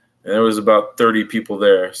there was about 30 people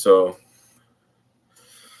there. So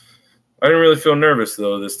I didn't really feel nervous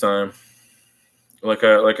though this time. Like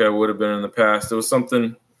I would have been in the past. It was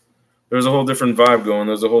something, there was a whole different vibe going.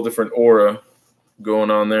 There was a whole different aura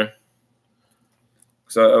going on there.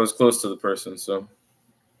 Because I was close to the person, so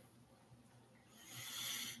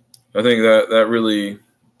I think that really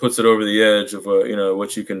puts it over the edge of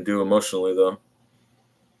what you can do emotionally, though.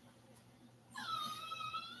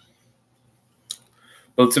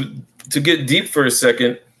 But to get deep for a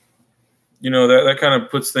second, that kind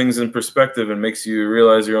of puts things in perspective and makes you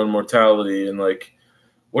realize your own mortality and like,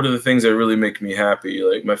 what are the things that really make me happy?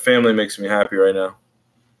 Like my family makes me happy right now.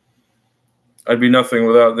 I'd be nothing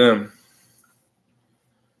without them.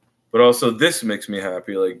 But also this makes me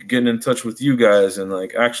happy, like getting in touch with you guys and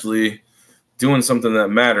like actually doing something that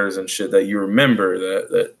matters and shit that you remember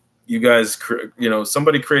that you guys,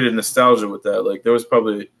 somebody created nostalgia with that. Like there was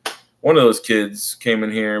probably one of those kids came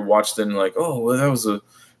in here, watched it and like, oh, well, that was a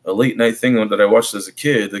late night thing that I watched as a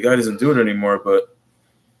kid. The guy doesn't do it anymore, but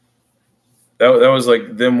that was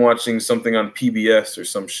like them watching something on PBS or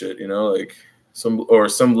some shit, like some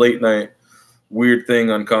late night weird thing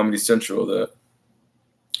on Comedy Central that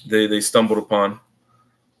they stumbled upon.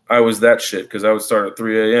 I was that shit because I would start at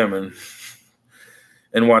 3 a.m.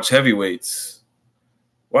 and watch heavyweights.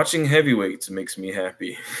 Watching heavyweights makes me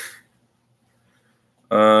happy.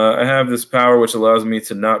 I have this power which allows me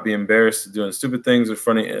to not be embarrassed of doing stupid things in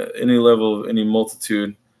front of any level of any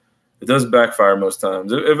multitude. It does backfire most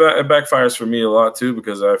times. It backfires for me a lot too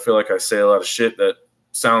because I feel like I say a lot of shit that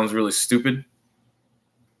sounds really stupid.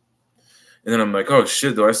 And then I'm like, oh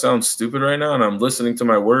shit, do I sound stupid right now? And I'm listening to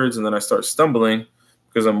my words and then I start stumbling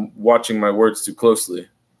because I'm watching my words too closely.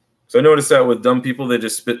 So I noticed that with dumb people, they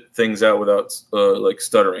just spit things out without like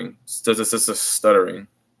stuttering. Stuttering.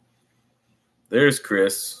 There's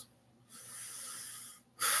Chris.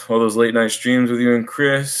 All those late night streams with you and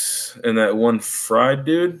Chris and that one fried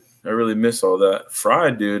dude. I really miss all that.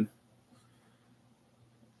 Fried dude?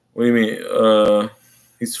 What do you mean?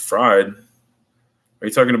 He's fried. Are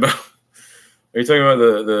you talking about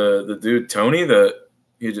the dude Tony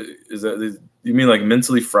you mean like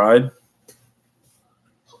mentally fried?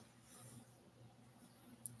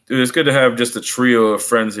 Dude, it's good to have just a trio of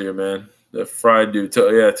friends here, man. The fried dude.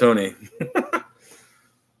 Yeah, Tony.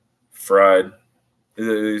 Fried.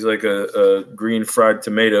 He's like a green fried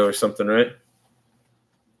tomato or something, right?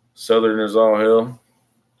 Southerners all hell.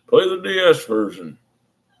 Play the DS version.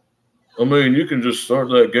 I mean, you can just start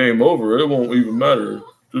that game over. It won't even matter.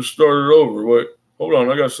 Just start it over. Wait, hold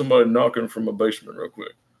on. I got somebody knocking from my basement real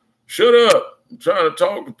quick. Shut up. I'm trying to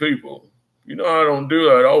talk to people. You know I don't do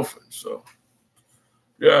that often, so.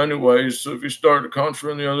 Yeah, anyways, so if you start the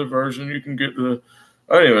Contra in the other version, you can get the...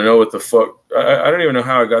 I don't even know what the fuck... I don't even know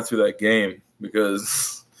how I got through that game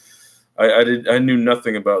because I knew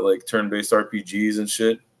nothing about, like, turn-based RPGs and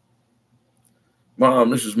shit.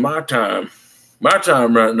 Mom, this is my time. My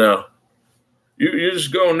time right now. You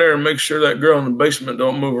just go in there and make sure that girl in the basement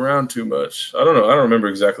don't move around too much. I don't know. I don't remember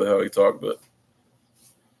exactly how he talked, but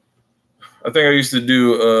I think I used to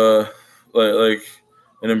do like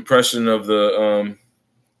an impression of the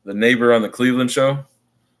neighbor on the Cleveland show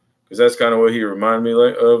because that's kind of what he reminded me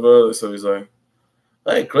of. So he's like,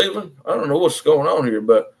 "Hey, Cleveland, I don't know what's going on here,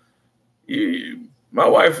 but my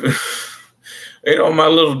wife ate all my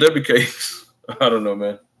little Debbie cakes." I don't know,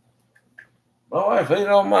 man. My wife ate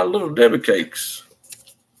all my little Debbie cakes.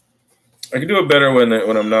 I can do it better when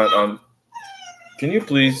I'm not on. Can you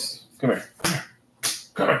please come here?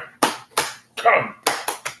 Come here.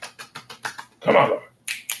 Come on, Lord.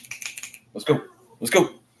 Let's go. Let's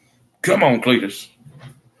go. Come on, Cletus.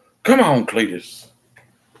 Come on, Cletus.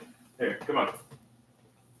 Here, come on.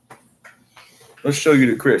 Let's show you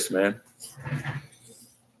the Chris, man.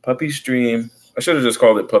 Puppy stream. I should have just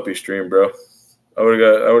called it puppy stream, bro. I would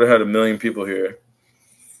have had 1 million people here.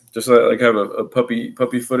 Just like have a puppy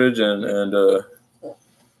footage and you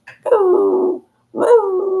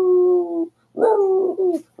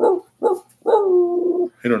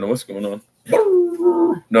don't know what's going on.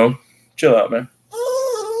 No, chill out, man.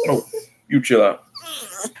 Oh, you chill out.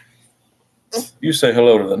 You say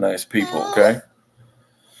hello to the nice people, okay?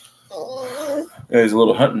 Yeah, he's a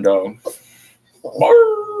little hunting dog.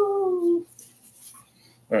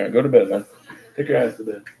 All right, go to bed, man. Take your ass to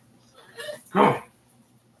bed. I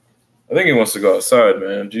think he wants to go outside,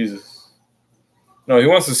 man. Jesus. No, he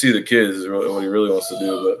wants to see the kids is really what he really wants to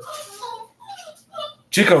do, but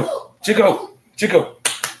Chico,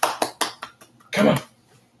 come on.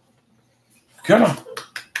 Come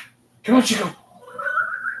on, Chico.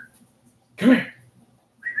 Come here.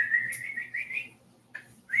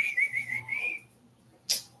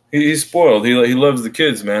 He's spoiled. He loves the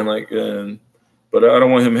kids, man. But I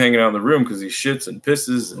don't want him hanging out in the room because he shits and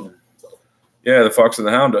pisses and yeah, the fox and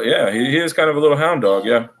the hound dog. Yeah, he is kind of a little hound dog.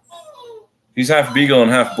 Yeah, he's half beagle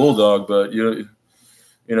and half bulldog, but you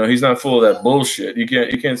know he's not full of that bullshit. You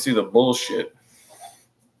can't see the bullshit.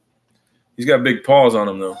 He's got big paws on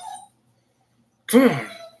him though. Come on.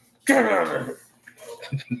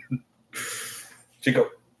 Chico.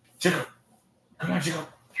 Come on, Chico.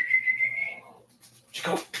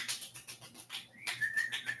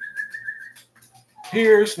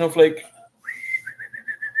 Here, Snowflake.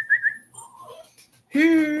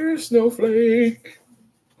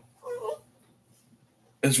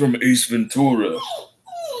 It's from Ace Ventura.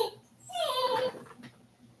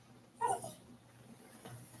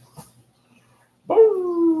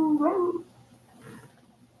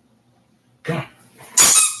 Come on.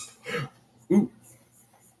 Ooh.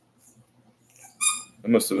 That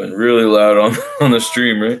must have been really loud on the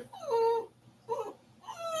stream, right?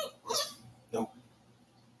 No.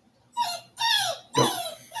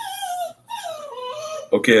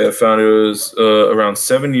 Okay, I found it was around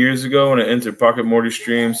 7 years ago when I entered Pocket Morty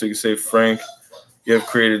stream. So you can say, Frank, you have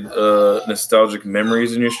created nostalgic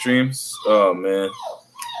memories in your streams. Oh, man.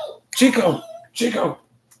 Chico. Come on,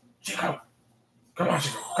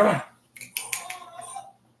 Chico. Come on.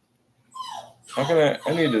 How can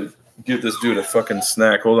I need to give this dude a fucking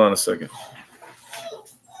snack. Hold on a second.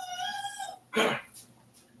 Come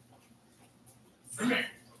here.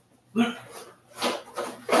 Look.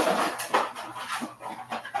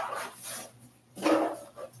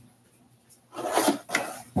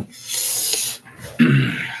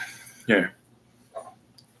 Here.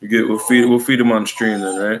 We'll feed him on stream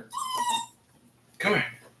then, right? Come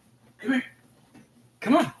here.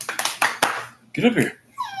 Come on. Get up here.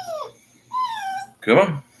 Come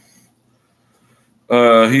on.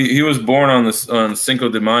 He was born on Cinco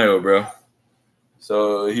de Mayo, bro.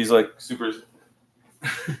 So he's like super.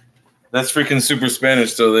 That's freaking super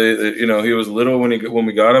Spanish. So they he was little when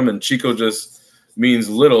we got him, and Chico just means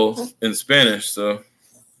little in Spanish. So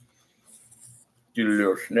get a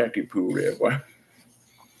little snacky poo there, boy.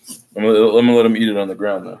 I'm gonna let him eat it on the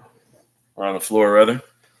ground though, or on the floor rather.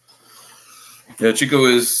 Yeah, Chico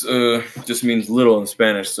is just means little in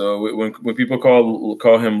Spanish. So when people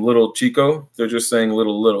call him Little Chico, they're just saying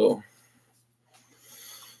little.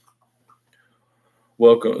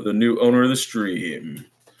 Welcome, the new owner of the stream.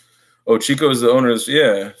 Oh, Chico is the owner of this.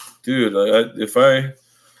 Yeah, dude. If I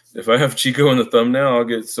have Chico in the thumbnail, I'll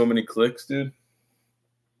get so many clicks, dude.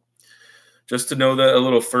 Just to know that a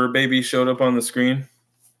little fur baby showed up on the screen,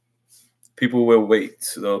 people will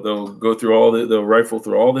wait. They'll go through they'll rifle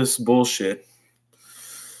through all this bullshit.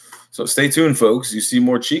 So stay tuned, folks. You see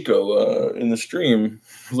more Chico in the stream,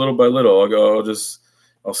 little by little.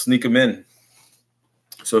 I'll sneak him in.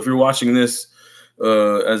 So if you're watching this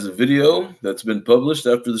as a video that's been published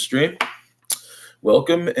after the stream,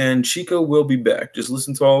 welcome, and Chico will be back. Just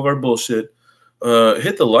listen to all of our bullshit.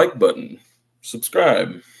 Hit the like button,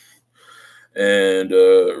 subscribe, and I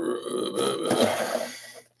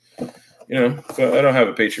don't have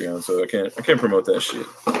a Patreon, so I can't promote that shit.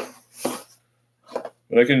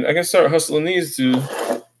 But I can start hustling these to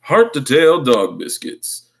Heart to Tail dog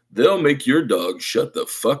biscuits. They'll make your dog shut the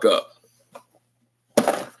fuck up.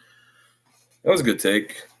 That was a good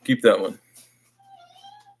take. Keep that one.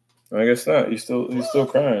 I guess not. He's still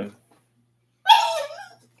crying.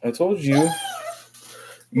 I told you.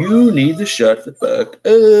 You need to shut the fuck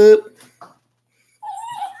up.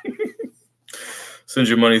 Send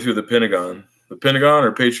your money through the Pentagon. The Pentagon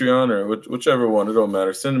or Patreon or whichever one. It don't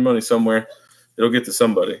matter. Send the money somewhere. It'll get to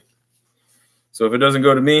somebody. So if it doesn't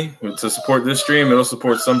go to me to support this stream, it'll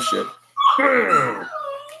support some shit.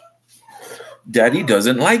 Daddy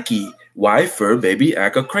doesn't like ye. Why fur baby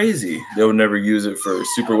act a crazy? They'll never use it for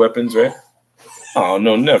super weapons, right? Oh,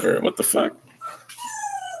 no, never. What the fuck?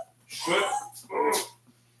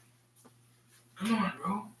 Come on,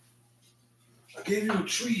 bro. I gave you a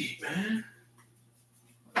treat, man.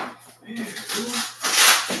 Here, bro.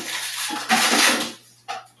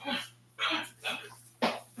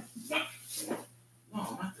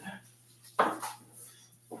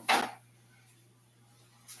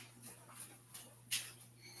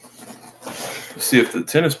 See if the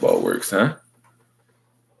tennis ball works, huh?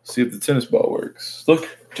 See if the tennis ball works. Look,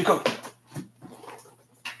 Chico.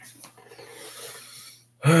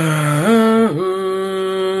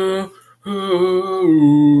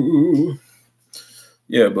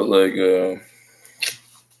 Yeah, but like,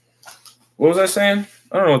 what was I saying?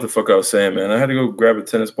 I don't know what the fuck I was saying, man. I had to go grab a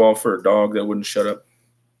tennis ball for a dog that wouldn't shut up.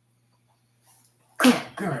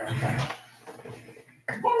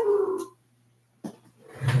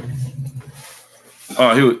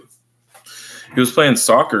 Oh, he was playing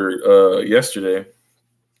soccer yesterday.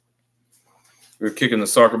 We were kicking the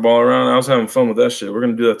soccer ball around. I was having fun with that shit. We're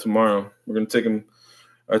gonna do that tomorrow. We're gonna take him.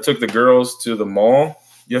 I took the girls to the mall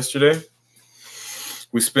yesterday.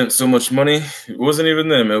 We spent so much money. It wasn't even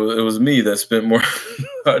them. It was me that spent more.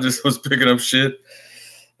 I just was picking up shit.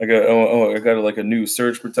 I got like a new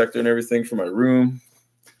surge protector and everything for my room.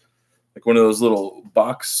 Like one of those little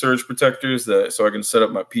box surge protectors so I can set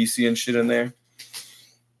up my PC and shit in there.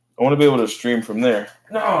 I want to be able to stream from there.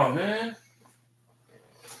 No, man.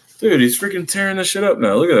 Dude, he's freaking tearing that shit up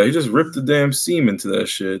now. Look at that. He just ripped the damn seam into that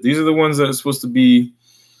shit. These are the ones that are supposed to be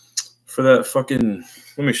for that fucking...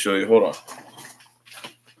 Let me show you. Hold on.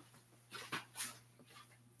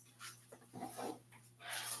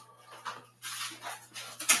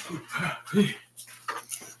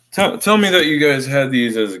 Tell me that you guys had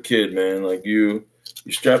these as a kid, man. Like you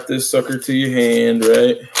strap this sucker to your hand,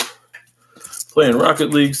 right? Playing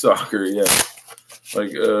Rocket League soccer, yeah.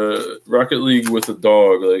 Like Rocket League with a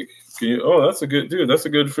dog. Like, that's a good dude. That's a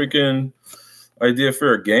good freaking idea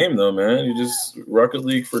for a game, though, man. You just Rocket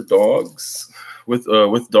League for dogs with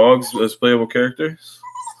dogs as playable characters.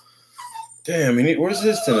 Damn, where's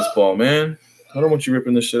his tennis ball, man? I don't want you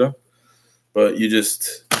ripping this shit up, but you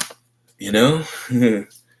just, you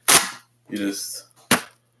just.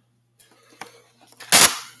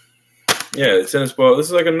 Yeah, the tennis ball. This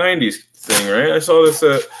is like a 90s thing, right? I saw this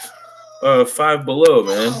at Five Below,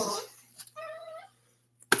 man.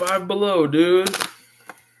 Five Below, dude.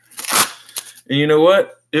 And you know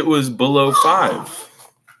what? It was below 5.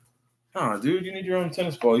 Oh, dude, you need your own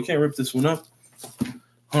tennis ball. You can't rip this one up.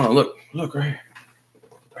 Hold on, look right here.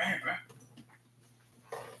 Right here.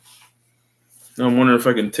 Now I'm wondering if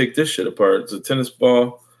I can take this shit apart. It's a tennis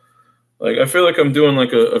ball. Like, I feel like I'm doing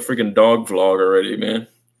like a freaking dog vlog already, man.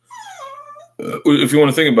 If you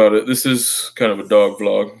want to think about it, this is kind of a dog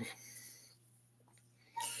vlog.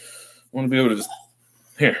 I want to be able to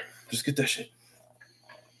just get that shit.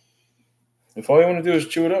 If all you want to do is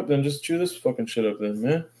chew it up, then just chew this fucking shit up then,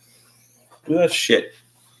 man. Do that shit.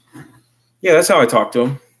 Yeah, that's how I talk to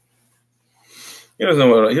him. He doesn't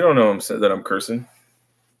know he don't know that I'm cursing.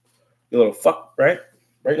 You little fuck, right?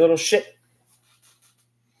 Right, you little shit.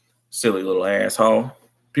 Silly little asshole.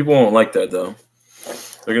 People won't like that, though.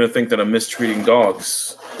 They're going to think that I'm mistreating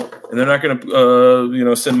dogs. And they're not going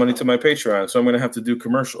to, send money to my Patreon. So I'm going to have to do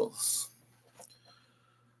commercials.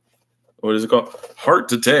 What is it called? Heart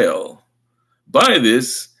to Tail. Buy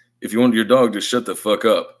this if you want your dog to shut the fuck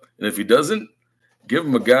up. And if he doesn't, give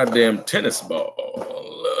him a goddamn tennis ball.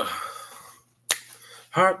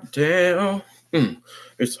 Heart to tail.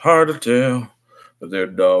 It's hard to tell. But they're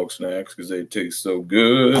dog snacks because they taste so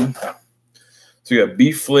good. So you got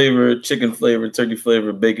beef flavor, chicken flavor, turkey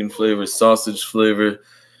flavor, bacon flavor, sausage flavor.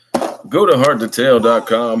 Go to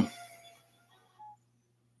hearttotale.com.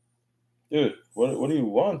 Dude, what do you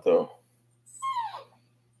want, though?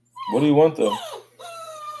 What do you want, though?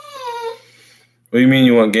 What do you mean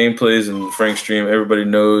you want gameplays and Frank Stream? Everybody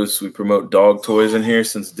knows we promote dog toys in here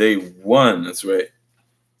since day one. That's right.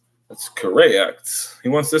 That's correct. He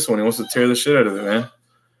wants this one. He wants to tear the shit out of it, man.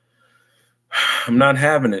 I'm not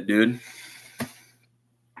having it, dude.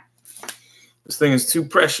 This thing is too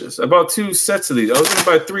precious. I bought 2 sets of these. I was going to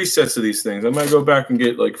buy 3 sets of these things. I might go back and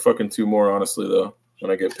get like fucking 2 more, honestly, though, when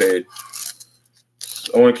I get paid.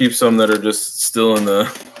 I want to keep some that are just still in the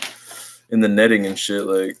netting and shit.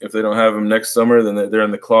 Like, if they don't have them next summer, then they're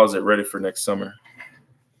in the closet ready for next summer.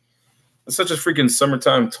 It's such a freaking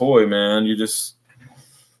summertime toy, man. You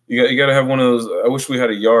got to have one of those. I wish we had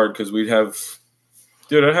a yard because we'd have,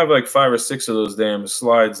 dude, I'd have like 5 or 6 of those damn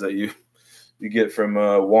slides that you get from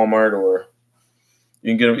Walmart, or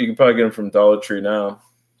you can probably get them from Dollar Tree now,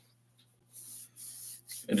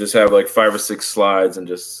 and just have like 5 or 6 slides and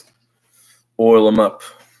just oil them up.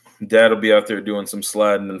 Dad will be out there doing some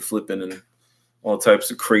sliding and flipping and all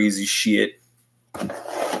types of crazy shit.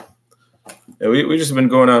 Yeah, we just been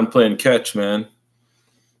going out and playing catch, man.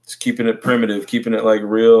 Just keeping it primitive, keeping it like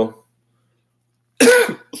real.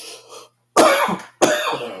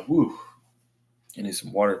 Woo. I need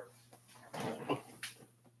some water.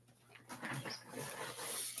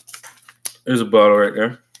 There's a bottle right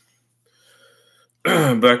there.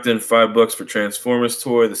 Back then, $5 for Transformers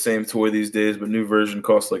toy, the same toy these days, but new version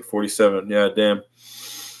costs like 47. Yeah, damn.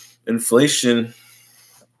 Inflation.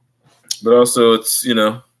 But also, it's, you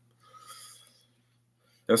know,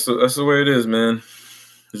 that's the way it is, man.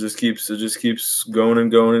 It just keeps going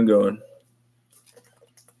and going and going.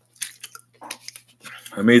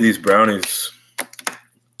 I made these brownies.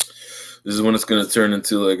 This is when it's gonna turn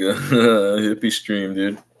into like a hippie stream,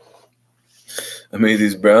 dude. I made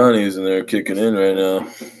these brownies and they're kicking in right now.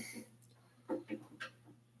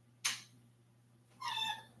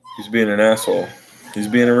 He's being an asshole. He's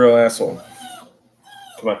being a real asshole.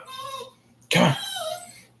 Come on. Come on.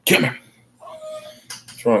 Come here.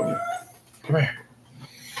 What's wrong with you? Come here.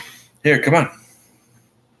 Here, come on.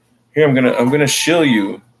 Here, I'm gonna shill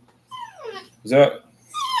you. Is that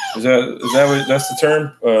what that's the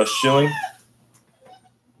term? Shilling?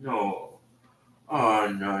 No. Oh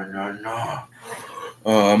no.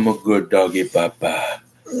 Oh, I'm a good doggy papa.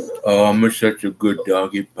 Oh, I'm such a good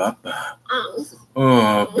doggy papa.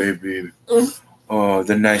 Oh, baby. Oh,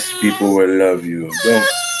 the nice people will love you.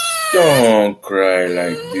 Don't cry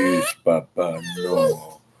like this, papa.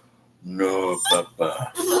 No,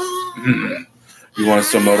 papa. You want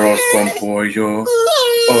some arroz con pollo?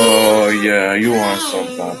 Oh, yeah, you want some,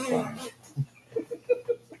 papa.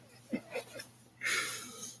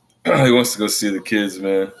 He wants to go see the kids,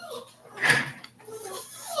 man.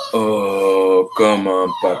 Oh, come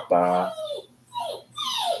on, papa.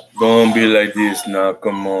 Don't be like this now.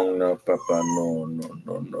 Come on now, papa. No.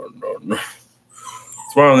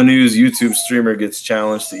 Tomorrow on the news, YouTube streamer gets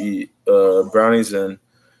challenged to eat brownies and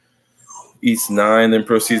eats 9, then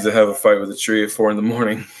proceeds to have a fight with a tree at 4 in the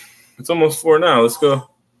morning. It's almost 4 now. Let's go.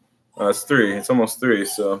 It's 3. It's almost 3,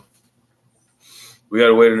 so we got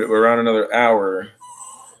to wait around another hour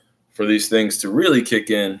for these things to really kick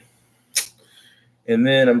in. And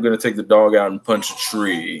then I'm going to take the dog out and punch a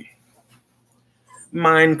tree.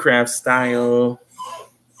 Minecraft style.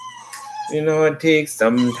 You know, it takes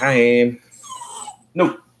some time.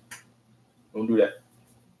 No. Don't do that.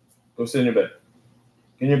 Go sit in your bed.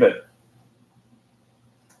 Get in your bed.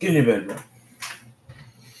 Get in your bed, bro.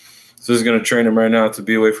 So he's going to train him right now to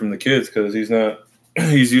be away from the kids because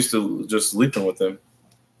he's used to just sleeping with them.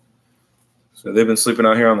 So they've been sleeping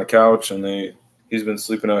out here on the couch and he's been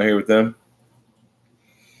sleeping out here with them.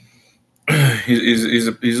 He's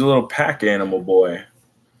a little pack animal boy.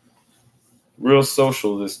 Real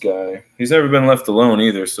social, this guy. He's never been left alone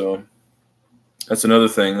either, so that's another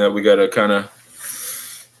thing that we got to kind of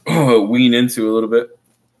wean into a little bit.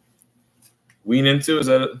 Wean into, is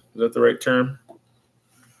that the right term?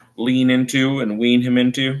 Lean into and wean him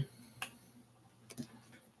into.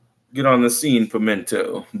 Get on the scene,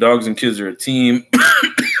 Pimento. Dogs and kids are a team.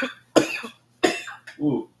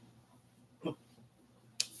 Ooh.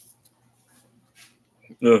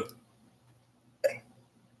 Ooh.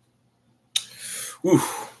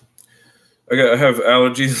 I have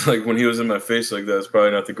allergies. Like when he was in my face like that, it's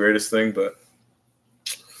probably not the greatest thing, but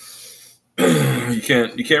you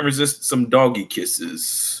can't resist some doggy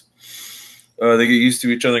kisses. They get used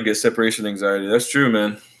to each other and get separation anxiety. That's true,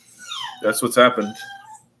 man. That's what's happened.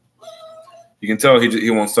 You can tell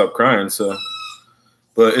he won't stop crying. So,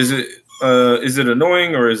 but is it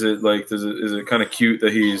annoying or is it like is it kind of cute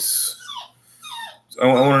that he's? I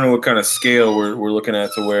want to know what kind of scale we're looking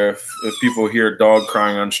at to where if people hear a dog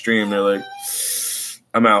crying on stream, they're like,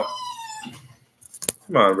 I'm out.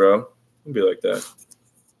 Come on, bro. Don't be like that.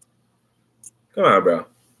 Come on, bro.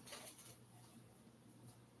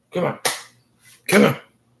 Come on. Come on.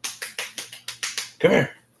 Come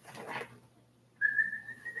here.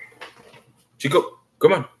 Chico,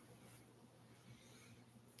 come on.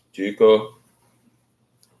 Chico.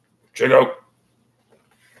 Come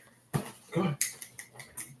on.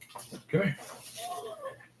 Come here.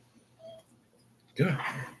 Come on.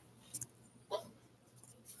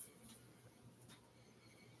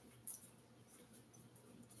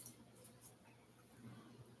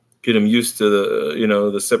 Get him used to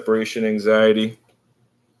the separation anxiety.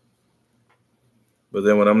 But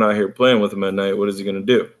then when I'm not here playing with him at night, what is he going to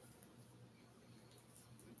do?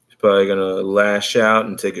 He's probably going to lash out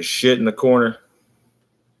and take a shit in the corner.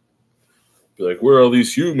 Be like, where are all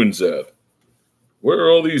these humans at? Where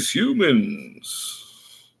are all these humans?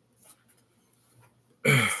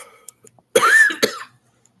 Oh,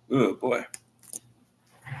 boy.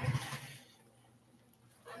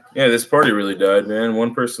 Yeah, this party really died, man.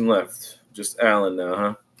 One person left. Just Alan now,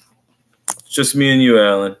 huh? It's just me and you,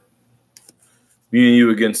 Alan. Me and you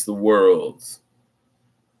against the world.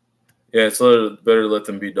 Yeah, it's better to let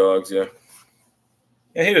them be dogs, yeah.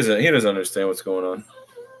 Yeah, he doesn't understand what's going on.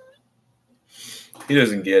 He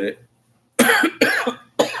doesn't get it.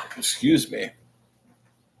 Excuse me.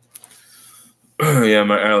 Yeah,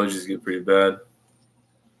 my allergies get pretty bad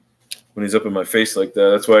when he's up in my face like that.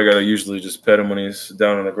 That's why I gotta usually just pet him when he's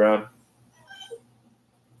down on the ground.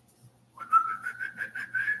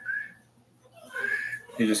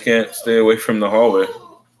 He just can't stay away from the hallway.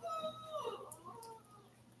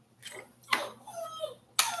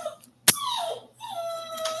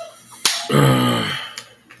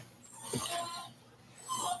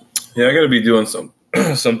 Yeah, I gotta be doing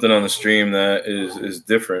something on the stream that is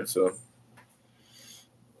different. So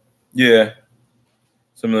yeah,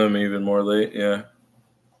 some of them even more late. Yeah,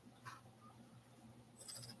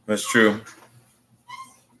 that's true.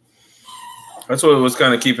 That's what was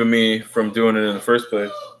kind of keeping me from doing it in the first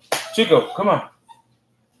place. Chico, come on.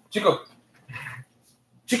 Chico.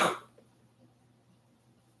 Chico.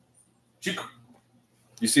 Chico.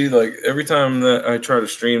 You see, like every time that I try to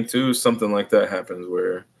stream too, something like that happens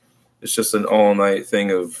where it's just an all-night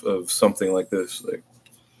thing of something like this. Like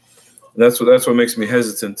that's what makes me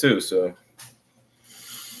hesitant too. So,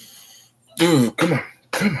 dude, come on.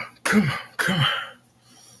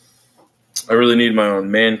 I really need my own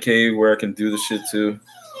man cave where I can do the shit too.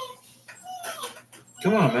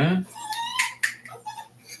 Come on, man.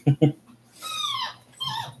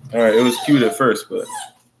 All right, it was cute at first, but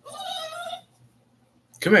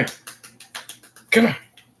come here. Come on.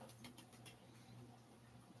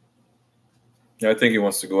 Yeah, I think he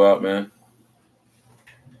wants to go out, man.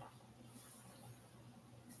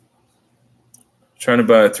 Trying to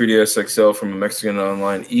buy a 3DS XL from a Mexican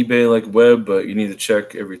online eBay-like web, but you need to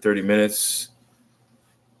check every 30 minutes.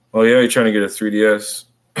 Oh, yeah, you're trying to get a 3DS.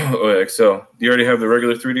 Oh, yeah, XL. Do you already have the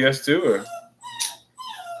regular 3DS too? Or?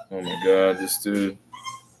 Oh, my God, this dude.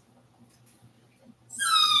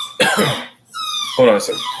 Hold on a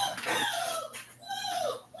second.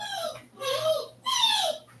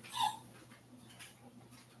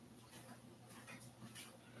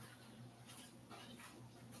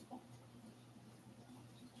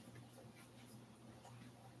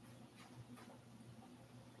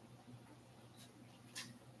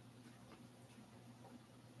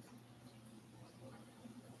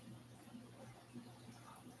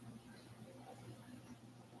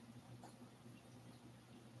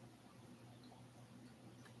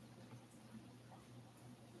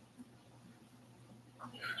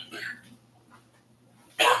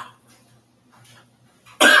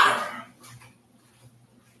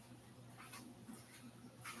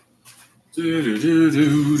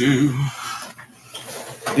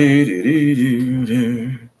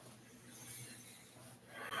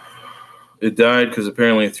 It died because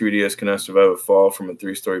apparently a 3DS cannot survive a fall from a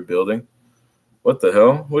 3-story building. What the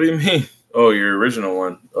hell? What do you mean? Oh, your original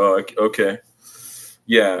one. Oh, okay.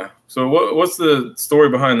 Yeah. So what's the story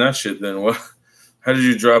behind that shit then? What? How did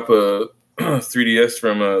you drop a 3DS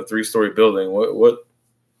from a 3-story building? What?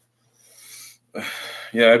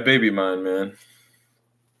 Yeah, I baby mine, man.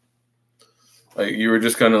 Like you were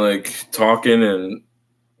just kind of like talking and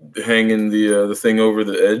hanging the thing over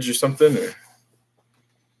the edge or something. Or?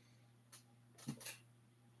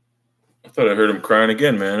 I thought I heard him crying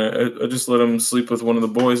again, man. I just let him sleep with one of the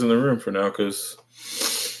boys in the room for now because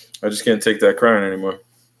I just can't take that crying anymore.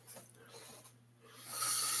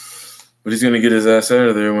 But he's gonna get his ass out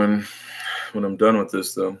of there when I'm done with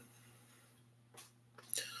this, though.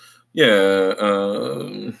 Yeah,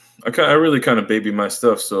 I really kind of baby my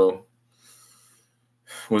stuff. So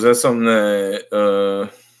was that something that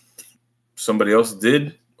somebody else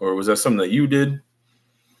did, or was that something that you did?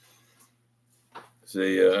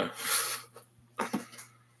 Say,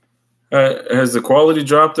 has the quality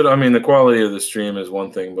dropped? I mean, the quality of the stream is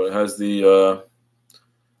one thing, but has the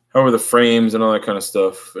how are the frames and all that kind of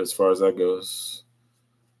stuff as far as that goes?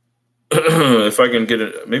 If I can get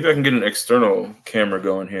it, maybe I can get an external camera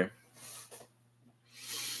going here.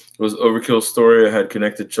 It was Overkill story. I had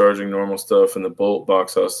connected charging normal stuff, and the bolt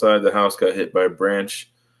box outside the house got hit by a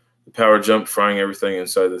branch. The power jumped, frying everything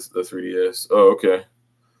inside the 3DS. Oh, okay.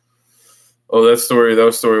 Oh, that story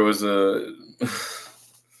was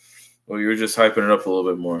well, you were just hyping it up a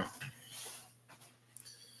little bit more.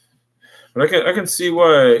 But I can see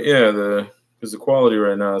why, yeah, because the quality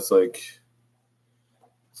right now it's a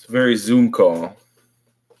very Zoom call.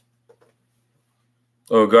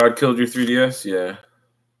 Oh, God killed your 3DS? Yeah.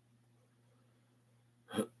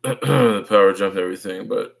 The power jumped everything,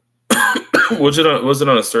 but was it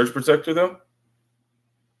on a surge protector though?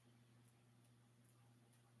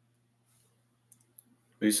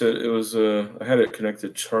 You said it was I had it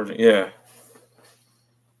connected charging. Yeah.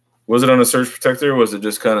 Was it on a surge protector or was it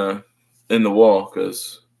just kind of in the wall?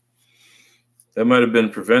 Because that might have been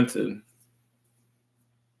prevented.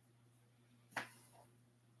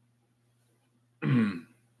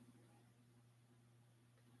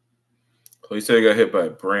 Well, you said I got hit by a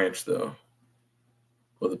branch though.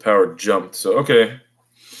 Well, the power jumped. So okay.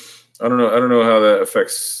 I don't know how that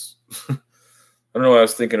affects. I don't know why I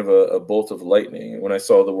was thinking of a bolt of lightning when I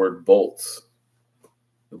saw the word bolt.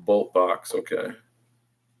 The bolt box. Okay.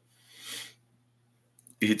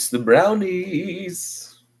 It's the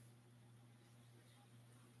brownies.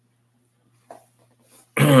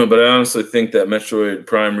 But I honestly think that Metroid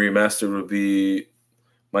Prime Remastered would be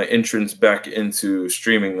my entrance back into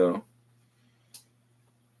streaming, though.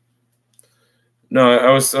 No,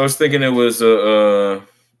 I was thinking it was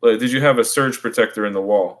like, did you have a surge protector in the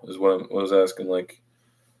wall? Is what I was asking. Like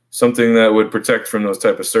something that would protect from those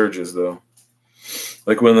type of surges, though.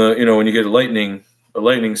 Like when when you get a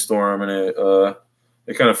lightning storm and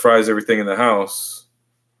it kind of fries everything in the house.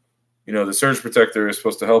 The surge protector is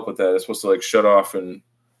supposed to help with that. It's supposed to like shut off and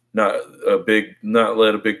not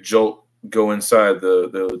let a big jolt go inside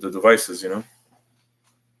the devices.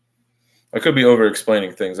 I could be over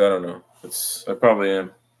explaining things. I don't know. I probably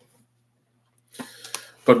am.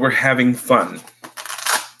 But we're having fun.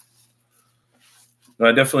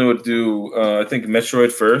 I definitely would do, I think,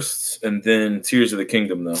 Metroid first, and then Tears of the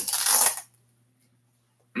Kingdom, though.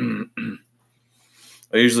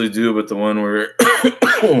 I usually do, but the one where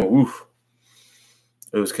it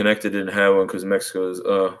was connected didn't have one because Mexico is...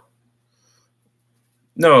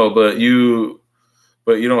 No, but you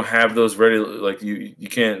don't have those ready. Like, you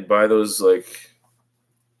can't buy those, like,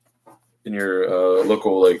 in your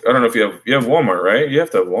local, like... I don't know if you have Walmart, right? You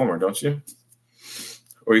have to have Walmart, don't you?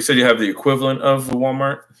 Or you said you have the equivalent of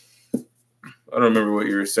Walmart? I don't remember what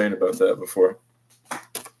you were saying about that before.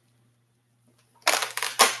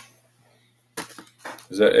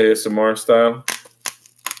 Is that ASMR style?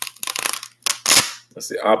 That's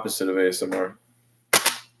the opposite of ASMR.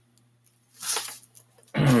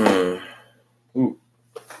 Ooh.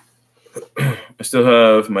 I still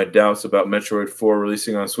have my doubts about Metroid 4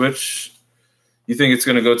 releasing on Switch. You think it's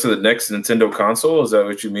going to go to the next Nintendo console? Is that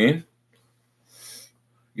what you mean?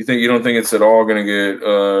 You don't think it's at all going to get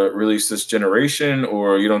released this generation,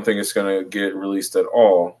 or you don't think it's going to get released at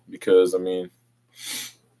all? Because, I mean...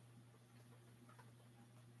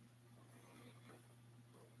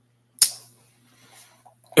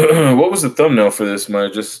 What was the thumbnail for this?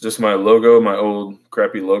 Just my logo, my old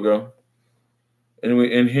crappy logo. And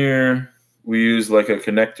in here we use like a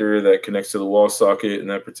connector that connects to the wall socket, and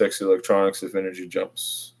that protects the electronics if energy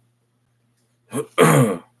jumps.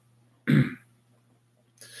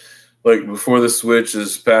 Like before the Switch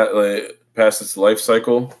is past its life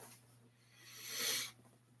cycle.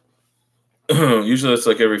 Usually it's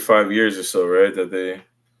like every 5 years or so, right? That they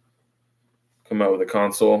come out with a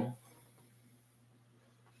console.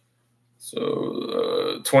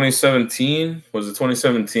 So 2017, was it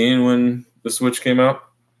 2017 when the Switch came out?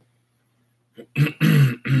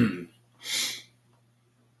 I'm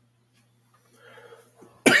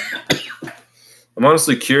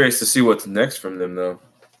honestly curious to see what's next from them, though.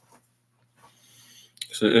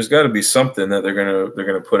 So there's got to be something that they're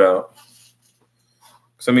gonna put out.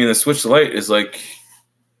 Because I mean, the Switch Lite is like,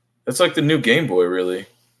 it's like the new Game Boy, really.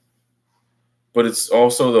 But it's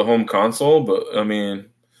also the home console. But I mean,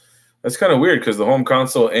 that's kind of weird because the home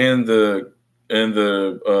console and the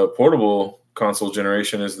portable console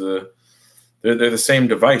generation is they're the same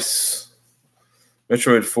device.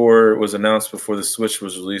 Metroid 4 was announced before the Switch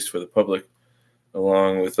was released for the public,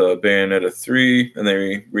 along with Bayonetta 3, and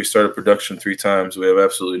they restarted production 3 times. We have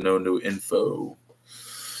absolutely no new info.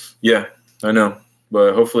 Yeah, I know,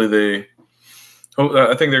 but hopefully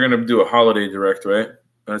I think they're going to do a holiday direct, right?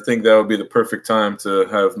 And I think that would be the perfect time to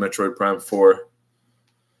have Metroid Prime 4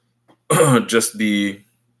 just be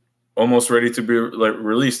almost ready to be like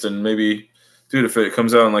released. And maybe, dude, if it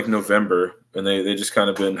comes out in like November, and they just kind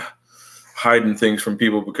of been hiding things from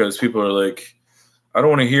people because people are like, I don't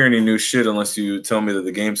want to hear any new shit unless you tell me that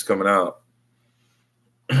the game's coming out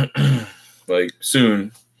like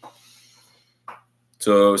soon.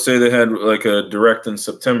 So say they had like a direct in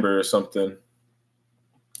September or something,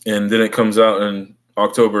 and then it comes out in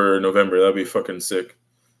October or November. That'd be fucking sick.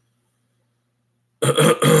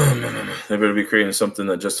 They better be creating something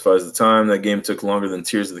that justifies the time. That game took longer than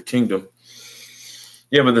Tears of the Kingdom.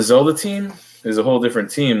 Yeah, but the Zelda team is a whole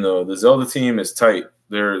different team, though. The Zelda team is tight.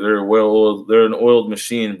 They're well-oiled. They're an oiled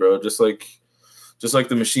machine, bro. Just like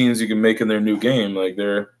the machines you can make in their new game. Like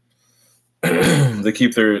they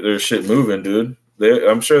keep their shit moving, dude.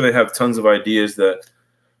 I'm sure they have tons of ideas that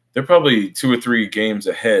they're probably 2 or 3 games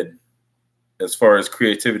ahead as far as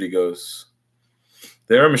creativity goes.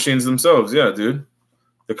 They are machines themselves, yeah, dude.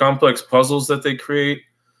 The complex puzzles that they create,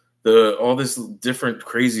 all this different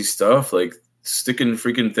crazy stuff, like sticking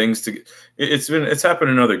freaking things to. It's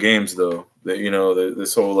happened in other games though. That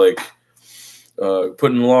this whole like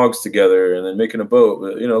putting logs together and then making a boat.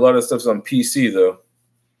 But a lot of stuff's on PC though.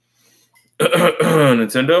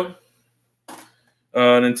 Nintendo.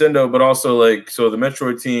 Nintendo, but also like so the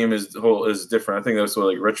Metroid team is different. I think that's what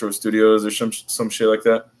like Retro Studios or some shit like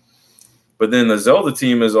that. But then the Zelda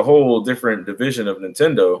team is a whole different division of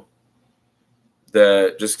Nintendo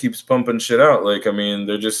that just keeps pumping shit out. Like, I mean,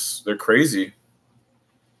 they're crazy.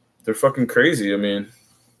 They're fucking crazy. I mean,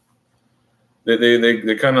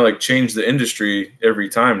 they kind of like change the industry every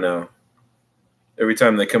time now. Every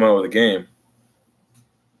time they come out with a game.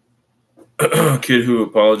 Kid who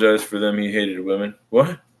apologized for them, he hated women.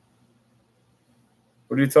 What?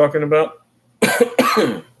 What are you talking about?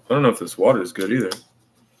 I don't know if this water is good either.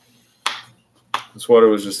 This water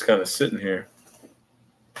was just kind of sitting here.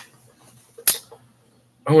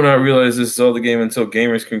 I will not realize this is all the game until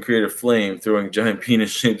gamers can create a flame throwing giant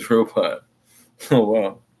penis-shaped robot. Oh,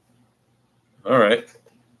 wow. All right.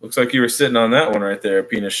 Looks like you were sitting on that one right there,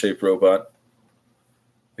 penis-shaped robot.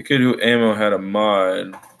 The kid who ammo had a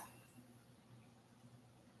mod.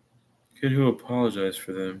 Kid who apologized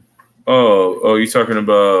for them. Oh, you talking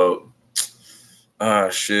about?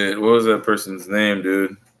 Shit. What was that person's name,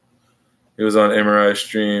 dude? He was on MRI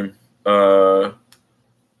stream. He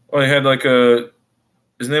had like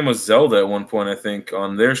his name was Zelda at one point, I think,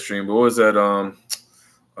 on their stream. But what was that? On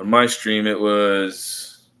my stream, it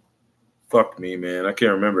was. Fuck me, man. I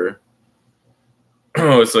can't remember.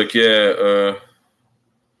 Oh, it's like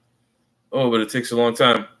but it takes a long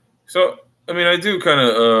time. So, I mean, I do kind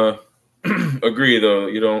of agree, though.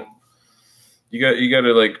 You got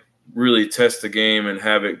to like really test the game and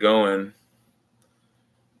have it going.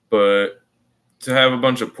 But to have a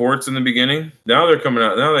bunch of ports in the beginning, now they're coming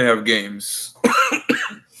out. Now they have games.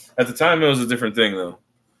 At the time, it was a different thing, though.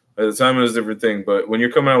 But when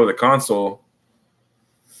you're coming out with a console,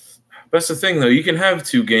 that's the thing, though. You can have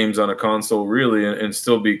 2 games on a console, really, and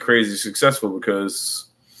still be crazy successful because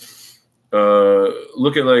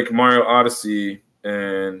look at, like, Mario Odyssey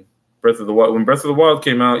and Breath of the Wild. When Breath of the Wild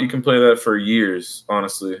came out, you can play that for years,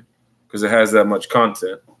 honestly, because it has that much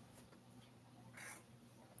content.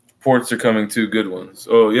 Ports are coming too, good ones.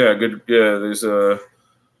 Oh, yeah, good. Yeah, there's a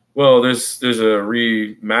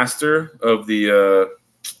remaster of the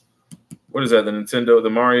what is that? The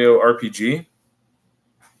Mario RPG.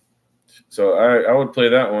 So I would play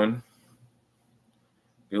that one.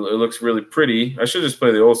 It looks really pretty. I should just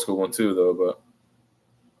play the old school one too, though.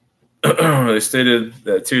 But they stated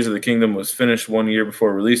that Tears of the Kingdom was finished 1 year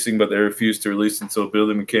before releasing, but they refused to release until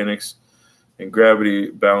building mechanics and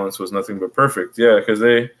gravity balance was nothing but perfect. Yeah, because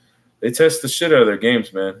they test the shit out of their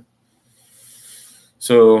games, man.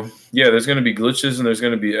 So, yeah, there's going to be glitches and there's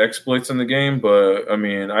going to be exploits in the game. But, I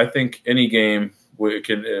mean, I think any game you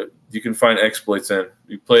can find exploits in.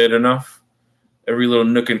 You play it enough, every little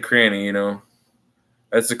nook and cranny,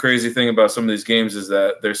 That's the crazy thing about some of these games is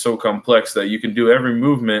that they're so complex that you can do every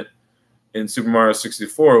movement in Super Mario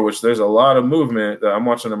 64, which there's a lot of movement. I'm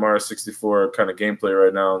watching the Mario 64 kind of gameplay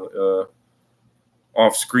right now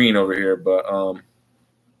off screen over here. But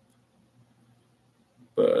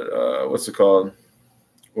what's it called?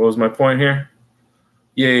 What was my point here?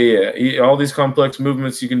 Yeah. All these complex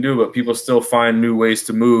movements you can do, but people still find new ways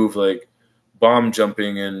to move, like bomb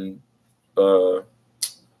jumping and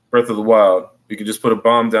Breath of the Wild. You can just put a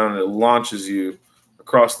bomb down and it launches you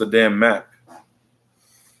across the damn map.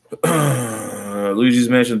 Luigi's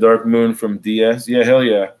Mansion Dark Moon from DS. Yeah, hell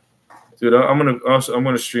yeah. Dude, I'm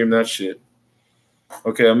gonna stream that shit.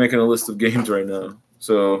 Okay, I'm making a list of games right now.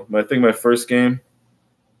 So I think my first game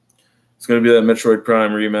is gonna be that Metroid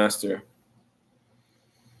Prime remaster.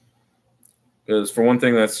 Because for one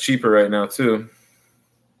thing, that's cheaper right now too.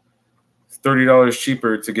 It's $30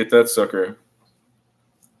 cheaper to get that sucker.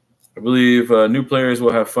 I believe new players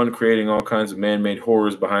will have fun creating all kinds of man-made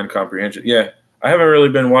horrors behind comprehension. Yeah, I haven't really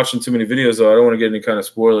been watching too many videos, though. I don't want to get any kind of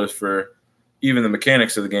spoilers for even the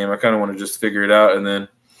mechanics of the game. I kind of want to just figure it out, and then,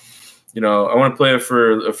 I want to play it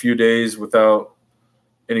for a few days without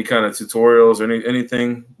any kind of tutorials or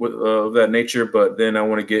anything of that nature, but then I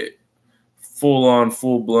want to get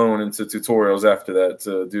full-blown into tutorials after that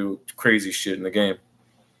to do crazy shit in the game.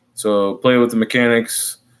 So play with the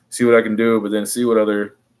mechanics, see what I can do, but then see what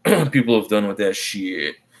other people have done with that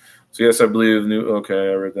shit. So yes, I believe okay,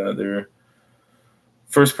 I read that there.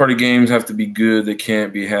 First party games have to be good. They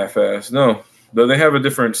can't be half-assed. No, though they have a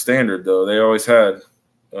different standard though. They always had.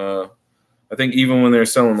 I think even when they're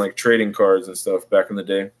selling like trading cards and stuff back in the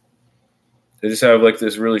day, they just have like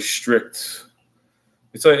this really strict.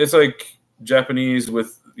 It's like Japanese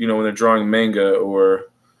with when they're drawing manga or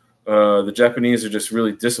The Japanese are just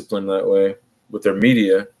really disciplined that way with their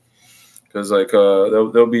media, because like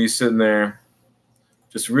they'll be sitting there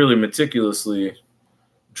just really meticulously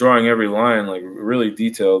drawing every line, like really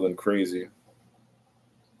detailed and crazy.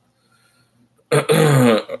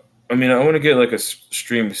 I mean, I want to get like a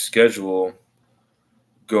stream schedule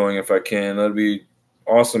going if I can. That'd be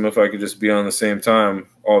awesome if I could just be on the same time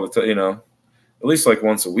all the time, you know, at least like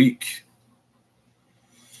once a week.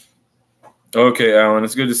 Okay, Alan,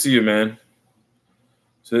 it's good to see you, man.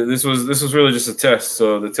 So this was really just a test.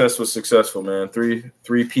 So the test was successful, man. Three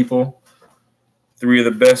people, three of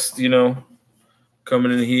the best, you know,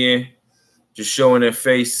 coming in here, just showing their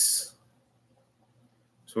face.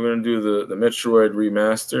 So we're gonna do the Metroid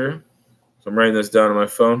remaster. So I'm writing this down on my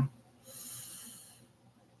phone.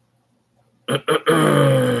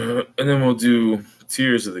 And then we'll do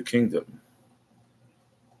Tears of the Kingdom.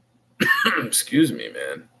 Excuse me,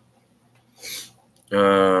 man.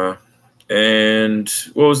 And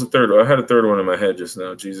what was the third one? I had a third one in my head just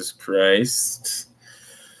now. Jesus Christ.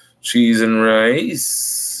 Cheese and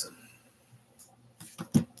rice.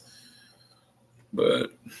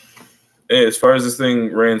 But hey, as far as this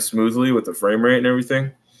thing ran smoothly with the frame rate and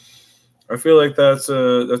everything, I feel like that's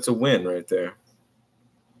a win right there.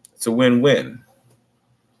 It's a win-win.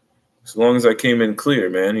 As long as I came in clear,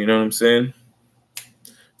 man. You know what I'm saying?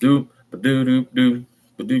 Doop, ba-doo, doop, doop.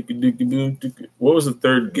 What was the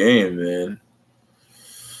third game, man?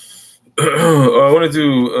 I want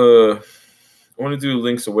to do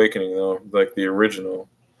Link's Awakening though, like the original,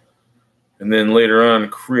 and then later on,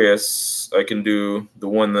 Chris, I can do the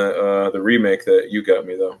one that the remake that you got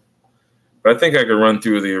me though. But I think I could run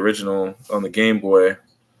through the original on the Game Boy,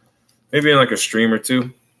 maybe in like a stream or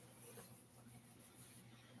two.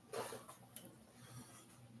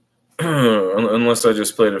 Unless I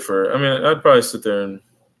just played it for. I mean, I'd probably sit there and.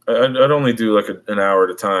 I'd only do like an hour at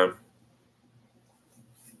a time.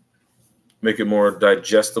 Make it more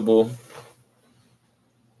digestible.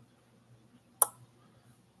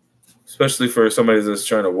 Especially for somebody that's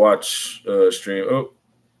trying to watch stream. Oh,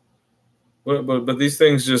 but these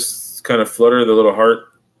things just kind of flutter the little heart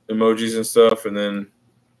emojis and stuff, and then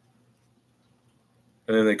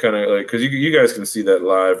they kind of like, because you guys can see that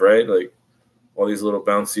live, right? Like all these little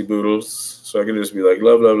bouncy boodles. So I can just be like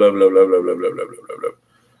love, love, love, love, love, love, love, love, love, love, love, love.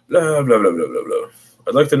 Blah, blah, blah, blah, blah, blah.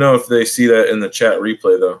 I'd like to know if they see that in the chat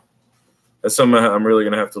replay, though. That's something I'm really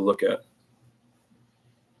going to have to look at.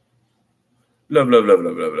 Blah, blah, blah,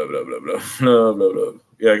 blah, blah, blah, blah, blah, blah, blah, blah, blah.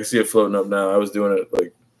 Yeah, I can see it floating up now. I was doing it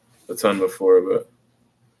like a ton before, but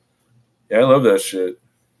yeah, I love that shit.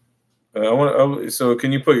 So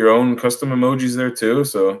can you put your own custom emojis there too?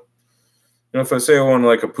 So, you know, if I say I want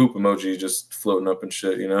like a poop emoji just floating up and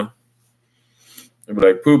shit, you know, I'd be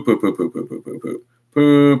like poop, poop, poop, poop, poop, poop, poop, poop.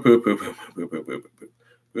 Poop, poop, poop, poop, poop, poop, poop, poop,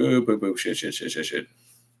 poop, poop, poop, shit, shit, shit, shit, shit.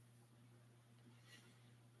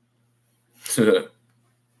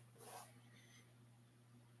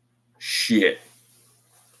 Shit.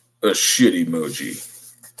 A shit emoji.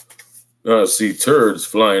 I see turds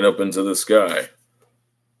flying up into the sky.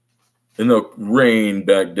 And they'll rain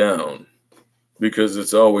back down. Because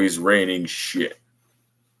it's always raining shit.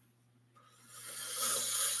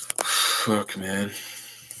 Fuck, man.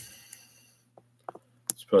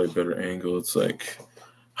 Probably a better angle. It's like,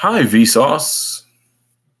 hi, Vsauce.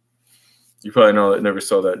 You probably know that never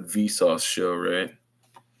saw that Vsauce show, right?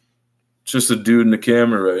 Just a dude in the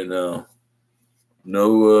camera right now.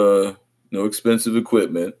 No expensive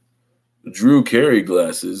equipment. Drew Carey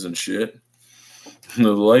glasses and shit.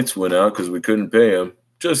 The lights went out because we couldn't pay him.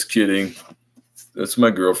 Just kidding. That's my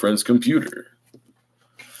girlfriend's computer.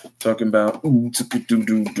 Talking about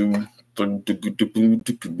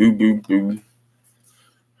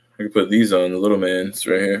I can put these on, the little man's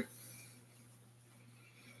right here.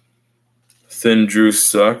 Thin Drew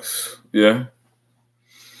sucks. Yeah.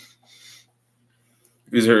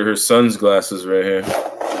 These are her son's glasses right here.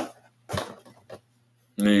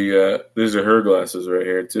 And these are her glasses right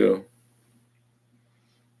here too.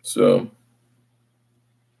 So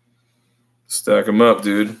stack them up,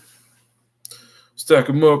 dude. Stack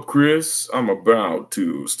them up, Chris. I'm about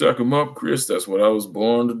to. Stack them up, Chris. That's what I was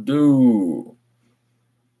born to do.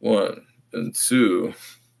 1 and 2.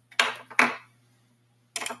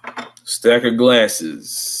 Stack of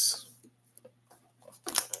glasses.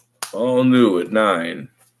 All new at 9.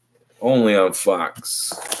 Only on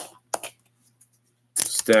Fox.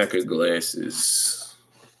 Stack of glasses.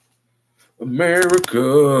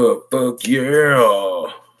 America, fuck yeah.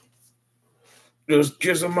 Just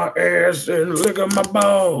kissing my ass and licking my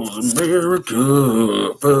balls.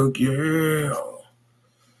 America, fuck yeah.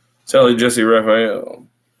 Sally Jesse Raphael.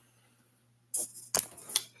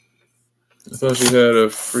 I thought she had a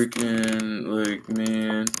freaking, like,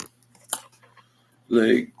 man,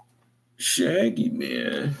 like, Shaggy,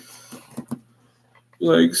 man.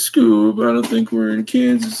 Like, Scoob, I don't think we're in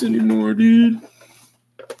Kansas anymore, dude.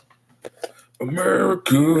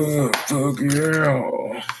 America, fuck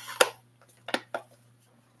yeah.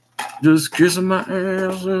 Just kissing my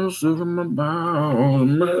ass and sucking my balls.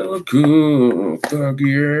 America, fuck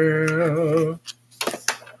yeah.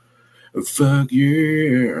 Fuck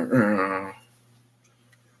yeah.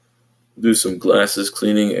 Do some glasses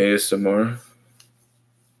cleaning ASMR.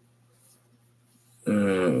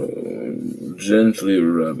 Gently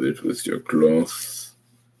rub it with your cloth.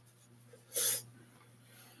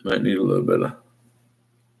 Might need a little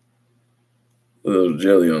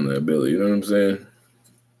jelly on that Billy, you know what I'm saying?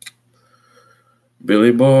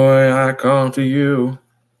 Billy boy, I come to you.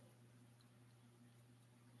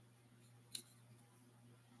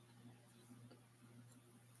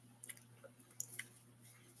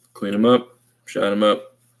 Clean them up, shine them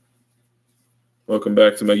up. Welcome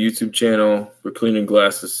back to my YouTube channel. We're cleaning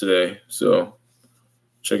glasses today, so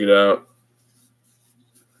check it out.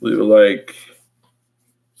 Leave a like,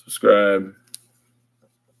 subscribe,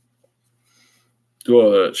 do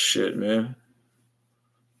all that shit, man.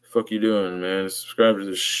 The fuck you doing, man? Subscribe to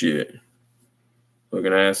this shit.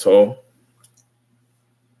 Fucking asshole.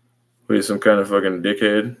 What are you, some kind of fucking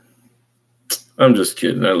dickhead? I'm just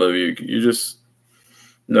kidding. I love you. You just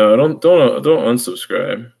don't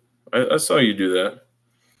unsubscribe. I saw you do that.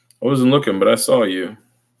 I wasn't looking, but I saw you.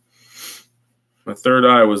 My third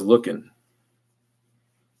eye was looking.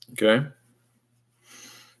 Okay.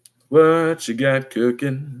 What you got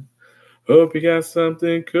cooking? Hope you got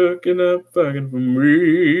something cooking up fucking for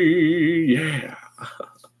me. Yeah.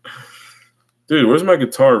 Dude, where's my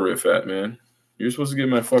guitar riff at, man? You're supposed to get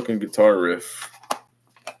my fucking guitar riff.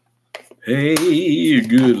 Hey, you're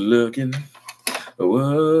good looking.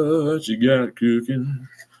 What you got cooking?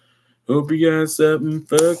 Hope you got something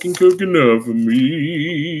fucking cooking up for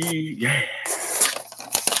me. Yeah.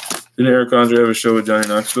 Didn't Eric Andre have a show with Johnny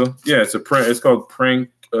Knoxville? Yeah, it's a prank. It's called Prank.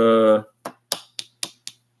 I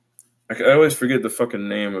always forget the fucking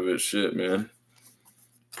name of it. Shit, man.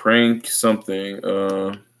 Prank something.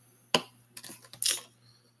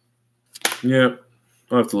 Yeah,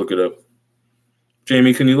 I'll have to look it up.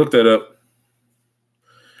 Jamie, can you look that up?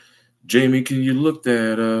 Jamie, can you look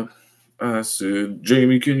that up? I said,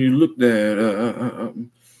 Jamie, can you look that up?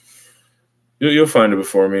 You'll find it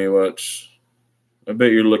before me. Watch. I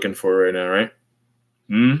bet you're looking for it right now, right?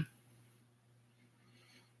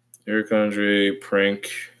 Eric Andre,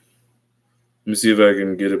 prank. Let me see if I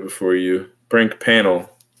can get it before you. Prank panel.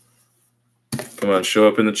 Come on, show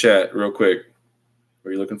up in the chat real quick.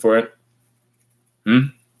 Were you looking for it?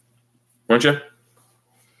 Weren't you?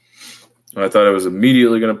 I thought it was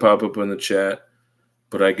immediately going to pop up in the chat,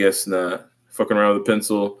 but I guess not. Fucking around with a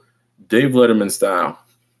pencil. Dave Letterman style.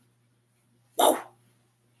 I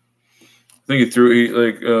think he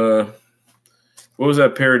threw, what was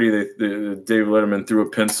that parody that Dave Letterman threw a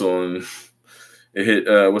pencil and it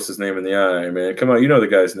hit, what's his name in the eye, man? Come on, you know the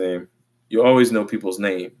guy's name. You always know people's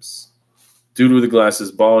names. Dude with the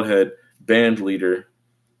glasses, bald head, band leader,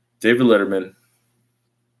 David Letterman,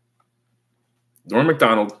 Norm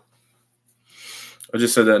Macdonald. I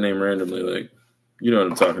just said that name randomly, like, you know what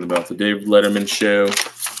I'm talking about. The Dave Letterman show.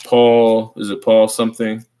 Paul, is it Paul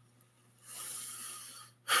something?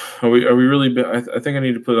 Are we really? I think I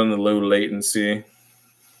need to put on the low latency.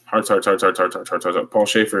 Heart. Paul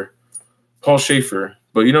Schaefer.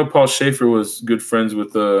 But you know, Paul Schaefer was good friends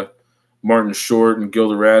with Martin Short and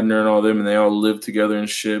Gilda Radner and all them, and they all lived together and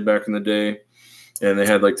shit back in the day. And they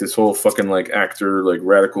had like this whole fucking like actor, like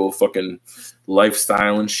radical fucking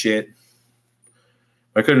lifestyle and shit.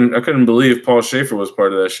 I couldn't believe Paul Schaefer was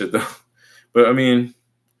part of that shit though. But I mean,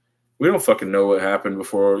 we don't fucking know what happened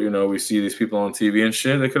before, you know, we see these people on TV and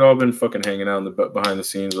shit. They could all been fucking hanging out in the behind the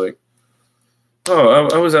scenes, like, oh,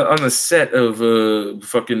 I was on the set of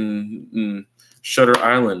fucking Shutter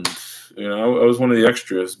Island. You know, I was one of the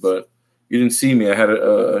extras, but you didn't see me. I had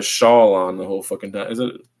a shawl on the whole fucking time. Is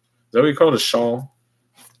that what you call it, a shawl?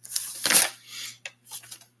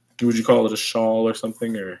 Would you call it a shawl or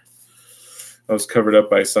something? Or I was covered up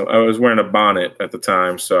by I was wearing a bonnet at the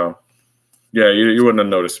time, so yeah, you wouldn't have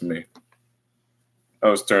noticed me. I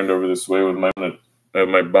was turned over this way with my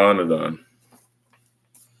bonnet on.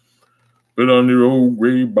 Put on your old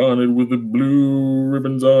gray bonnet with the blue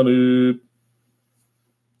ribbons on it.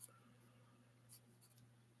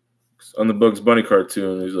 On the Bugs Bunny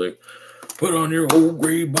cartoon, he's like, put on your old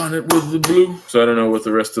gray bonnet with the blue. So I don't know what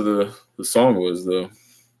the rest of the song was, though.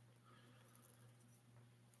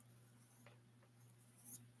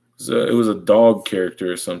 It was a dog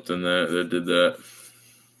character or something that did that.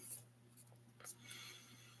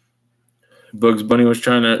 Bugs Bunny was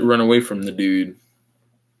trying to run away from the dude.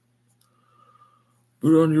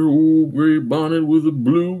 Put on your old gray bonnet with a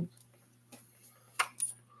blue.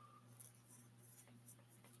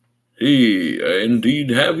 Hey, I indeed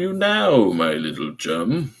have you now, my little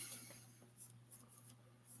chum.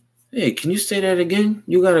 Hey, can you say that again?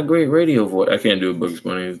 You got a great radio voice. I can't do a Bugs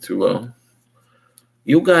Bunny too well.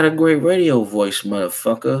 You got a great radio voice,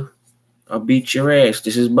 motherfucker. I'll beat your ass.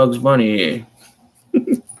 This is Bugs Bunny here.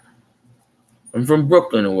 I'm from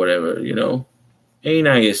Brooklyn or whatever, you know. Ain't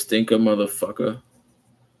I a stinker, motherfucker?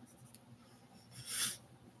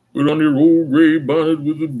 Put on your old gray bonnet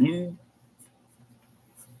with the blue.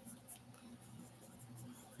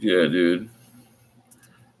 Yeah, dude.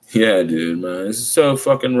 Yeah, dude, man. This is so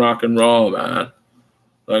fucking rock and roll, man.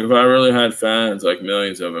 Like, if I really had fans, like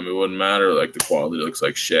millions of them, it wouldn't matter. Like, the quality looks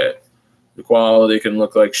like shit. The quality can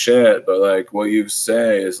look like shit, but, like, what you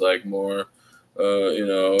say is, like, more,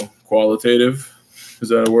 qualitative. Is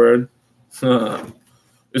that a word?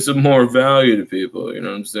 It's of more value to people, you know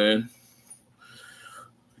what I'm saying?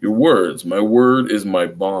 Your words. My word is my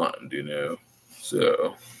bond, you know?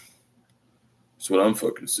 So, that's what I'm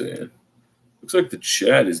fucking saying. Looks like the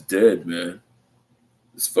chat is dead, man.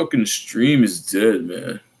 This fucking stream is dead,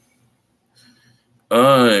 man.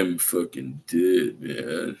 I'm fucking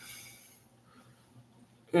dead,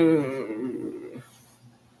 man.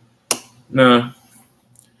 Nah.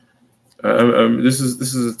 This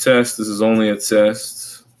is a test. This is only a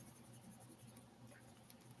test.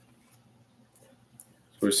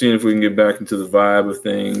 We're seeing if we can get back into the vibe of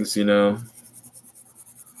things, you know.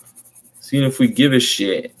 Seeing if we give a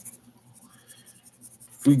shit.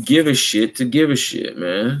 If we give a shit to give a shit,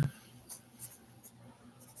 man.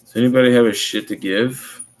 Does anybody have a shit to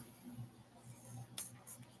give?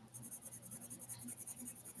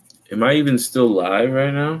 Am I even still live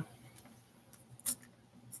right now?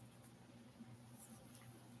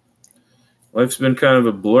 Life's been kind of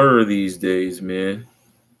a blur these days, man.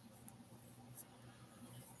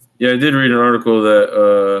 Yeah, I did read an article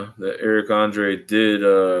that Eric Andre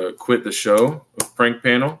did quit the show of Prank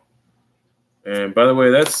Panel. And by the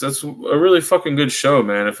way, that's a really fucking good show,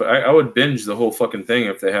 man. If I would binge the whole fucking thing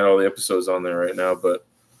if they had all the episodes on there right now. But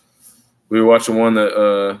we were watching one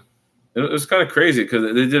that it was kind of crazy because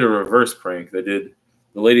they did a reverse prank. The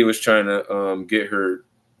lady was trying to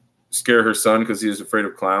scare her son because he was afraid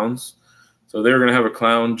of clowns. So they were gonna have a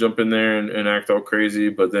clown jump in there and act all crazy,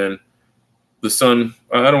 but then the son.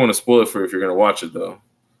 I don't want to spoil it for you if you're gonna watch it though.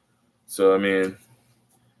 So I mean,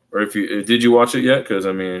 or if you did you watch it yet? Because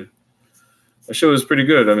I mean. That show was pretty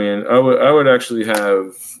good. I mean, I would actually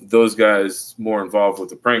have those guys more involved with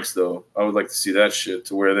the pranks, though. I would like to see that shit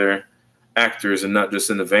to where they're actors and not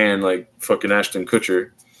just in the van like fucking Ashton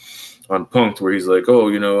Kutcher on Punk'd, where he's like, oh,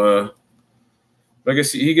 you know, I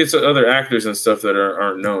guess he gets other actors and stuff that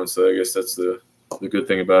aren't known. So I guess that's the good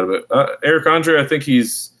thing about it. But Eric Andre, I think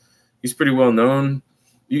he's pretty well known.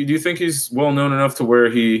 Do you think he's well known enough to where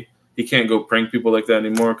he can't go prank people like that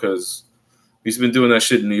anymore? Because he's been doing that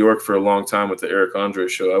shit in New York for a long time with the Eric Andre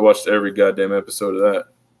show. I watched every goddamn episode of that.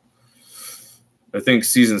 I think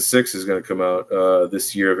season 6 is going to come out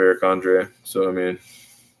this year of Eric Andre. So, I mean,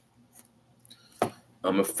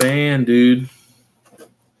 I'm a fan, dude.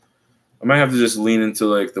 I might have to just lean into,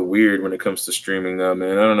 like, the weird when it comes to streaming now,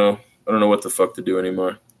 man. I don't know what the fuck to do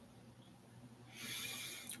anymore.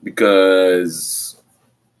 Because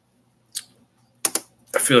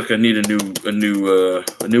I feel like I need a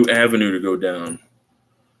new avenue to go down,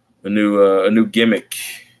 a new gimmick.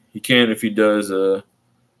 He can if he does an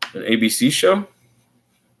ABC show.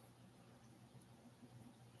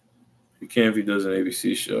 He can if he does an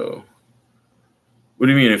ABC show. What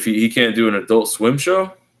do you mean if he can't do an Adult Swim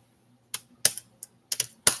show?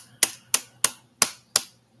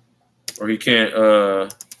 Or he can't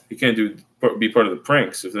be part of the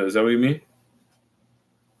pranks? Is that what you mean?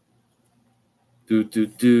 Do do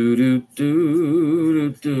do do do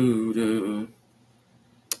do do.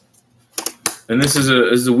 And this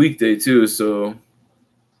is a weekday too, so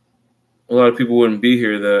a lot of people wouldn't be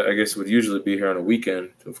here that I guess would usually be here on a weekend,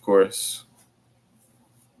 of course.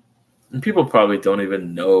 And people probably don't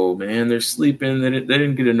even know, man. They're sleeping. They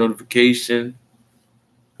didn't get a notification.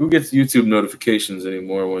 Who gets YouTube notifications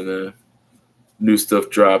anymore when the new stuff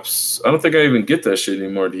drops? I don't think I even get that shit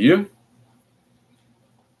anymore. Do you?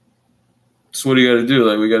 So what do you got to do?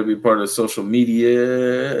 Like, we got to be part of social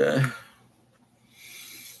media.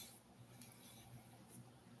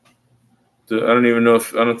 I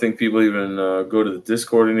don't think people even go to the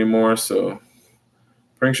Discord anymore. So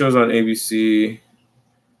prank shows on ABC.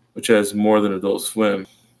 which has more than Adult Swim.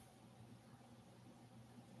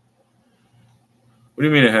 What do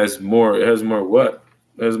you mean it has more? It has more what?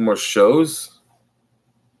 It has more shows?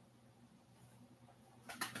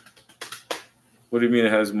 What do you mean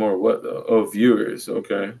it has more what though? Oh, viewers.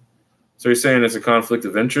 Okay. So you're saying it's a conflict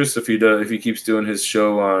of interest if he keeps doing his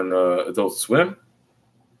show on Adult Swim?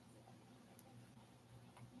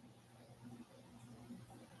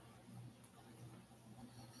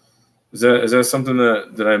 Is that something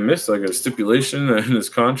that I missed, like a stipulation in his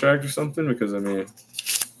contract or something? Because I mean,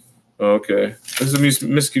 okay, there's a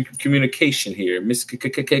miscommunication here.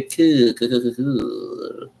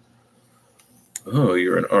 Oh,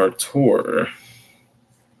 you're an auteur.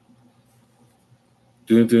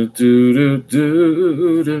 Do do do do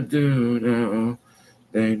do do do now.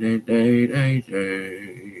 Day day day day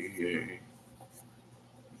day.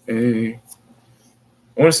 Hey.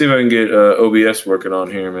 I want to see if I can get OBS working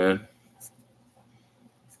on here, man.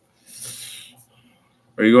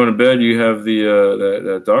 Are you going to bed? You have the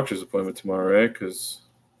that doctor's appointment tomorrow, right? Because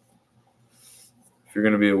if you're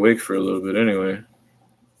going to be awake for a little bit anyway,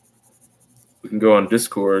 we can go on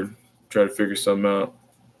Discord, try to figure something out.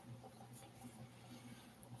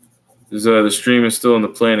 The stream is still in the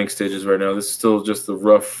planning stages right now. This is still just the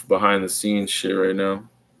rough behind the scenes shit right now.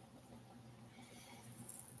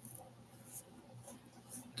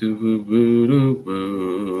 The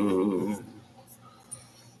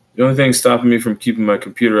only thing stopping me from keeping my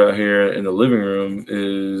computer out here in the living room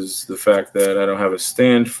is the fact that I don't have a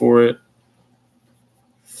stand for it.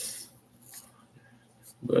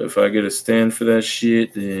 But if I get a stand for that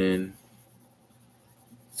shit, then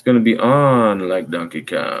it's going to be on like Donkey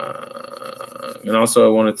Kong. And also I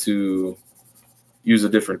wanted to use a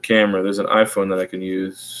different camera. There's an iPhone that I can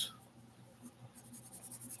use.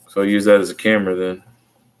 So I'll use that as a camera then.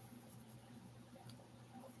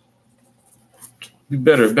 Be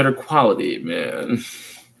better quality, man.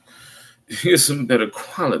 Get some better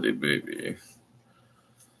quality, baby.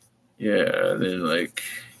 Yeah, then like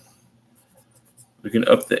we can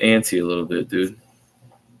up the ante a little bit, dude.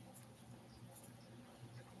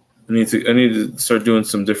 I need to start doing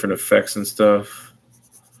some different effects and stuff.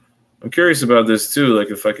 I'm curious about this too, like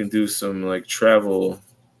if I can do some like travel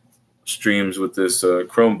streams with this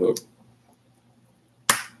Chromebook.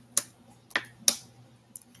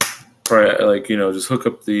 Probably like, you know, just hook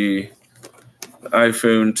up the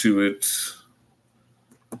iPhone to it.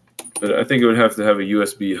 But I think it would have to have a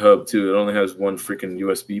USB hub too. It only has one freaking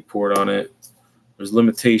USB port on it. There's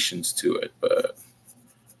limitations to it, but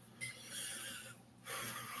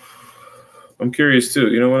I'm curious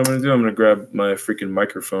too. You know what I'm going to do? I'm going to grab my freaking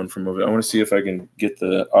microphone from over there. I want to see if I can get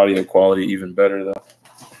the audio quality even better though.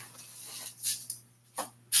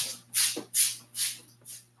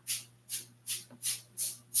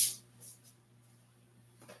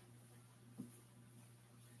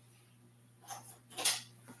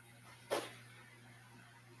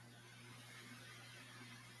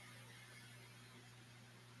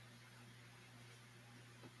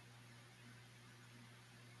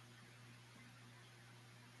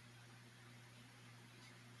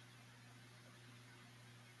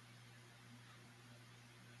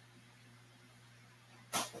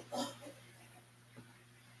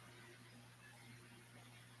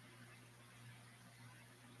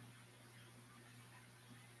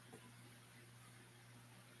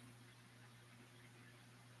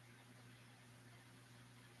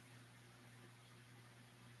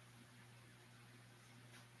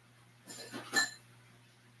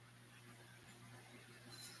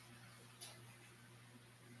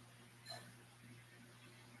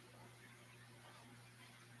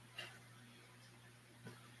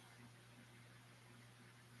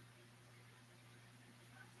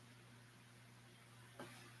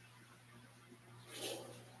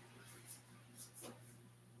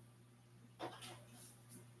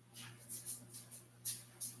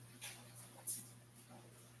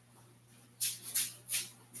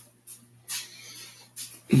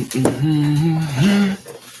 If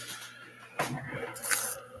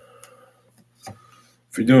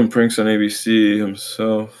you're doing pranks on ABC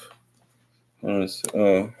himself, oh. Let's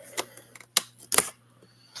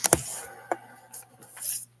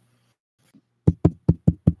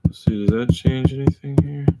see, does that change anything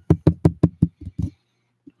here? I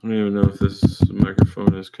don't even know if this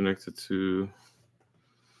microphone is connected to.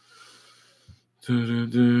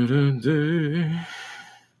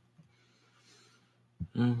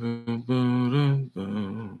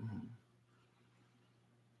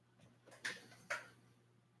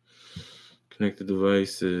 Connected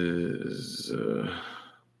devices.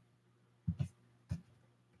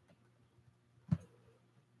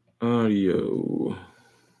 Audio.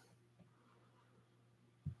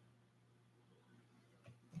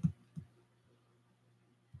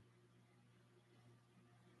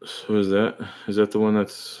 What is that? Is that the one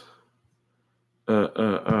that's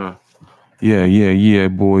Yeah,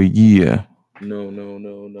 boy, yeah. No.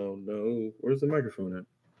 Where's the microphone at?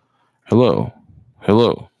 Hello.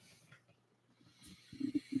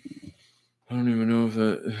 I don't even know if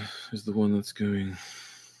that is the one that's going.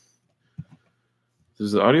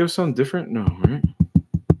 Does the audio sound different? No, right?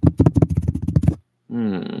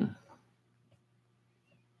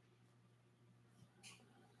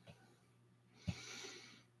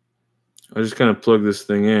 I just kind of plug this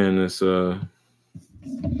thing in, this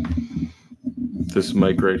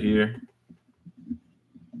mic right here.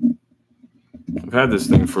 I've had this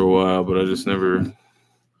thing for a while, but I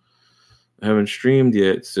haven't streamed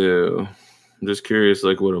yet, so I'm just curious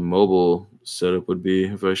like what a mobile setup would be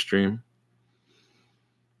if I stream.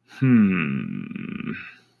 Do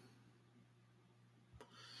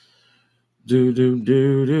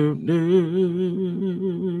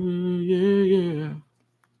yeah.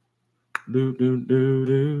 Do da da da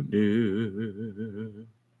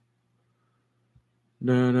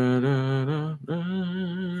da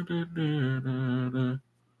da da.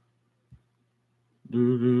 Do.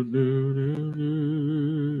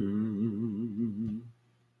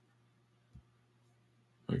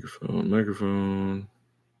 Microphone.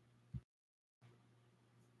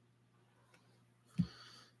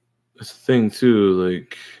 That's the thing too,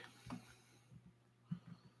 like, can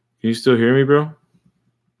you still hear me, bro?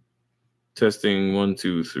 Testing 1,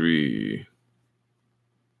 2, 3.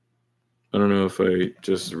 I don't know if I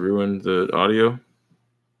just ruined the audio.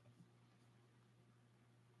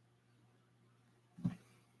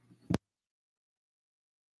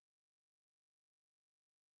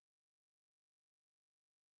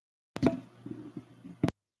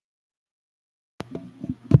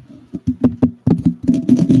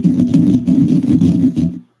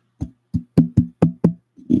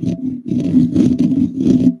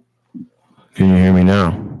 Can you hear me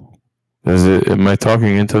now? Am I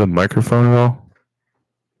talking into the microphone at all?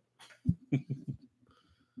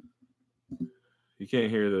 You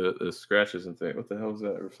can't hear the scratches and things. What the hell is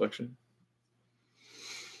that? Reflection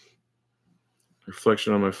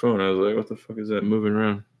on my phone. I was like, what the fuck is that moving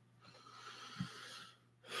around?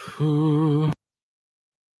 Ooh.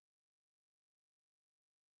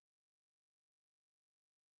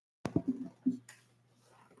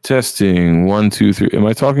 Testing 1, 2, 3. Am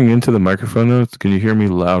I talking into the microphone notes? Can you hear me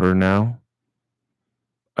louder now?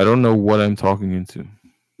 I don't know what I'm talking into.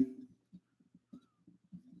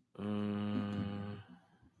 I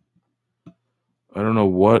don't know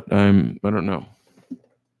what I don't know.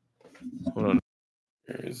 Hold on.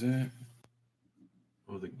 Where is it?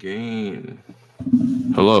 Oh, the gain.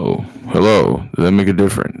 Hello. Does that make a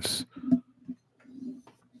difference?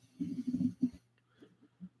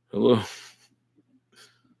 Hello.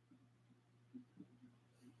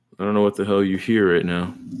 I don't know what the hell you hear right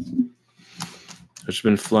now. I've just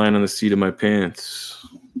been flying on the seat of my pants.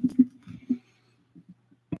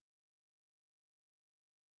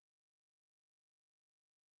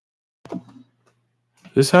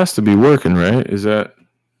 This has to be working, right? Is that...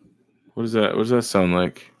 What is that? What does that sound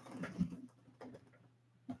like?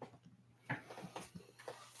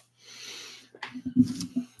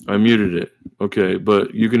 I muted it. Okay,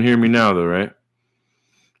 but you can hear me now, though, right?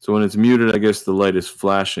 So when it's muted, I guess the light is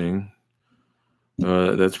flashing.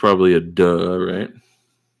 That's probably a duh, right?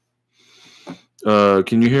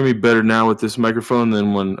 Can you hear me better now with this microphone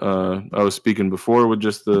than when I was speaking before with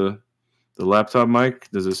just the laptop mic?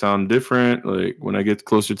 Does it sound different? Like when I get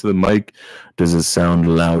closer to the mic, does it sound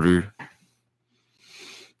louder?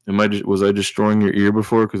 Was I destroying your ear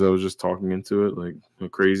before because I was just talking into it like a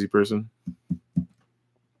crazy person?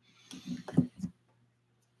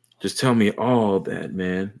 Just tell me all that,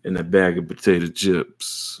 man, in a bag of potato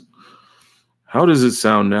chips. How does it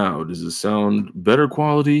sound now? Does it sound better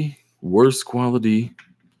quality? Worse quality?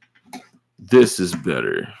 This is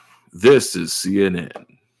better. This is CNN.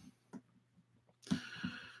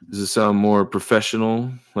 Does it sound more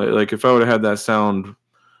professional? Like if I would have had that sound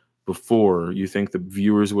before, you think the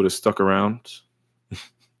viewers would have stuck around?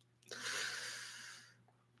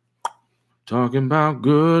 Talking about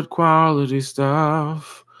good quality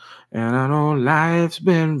stuff. And I know life's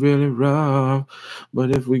been really rough, but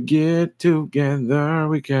if we get together,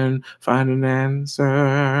 we can find an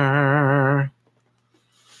answer.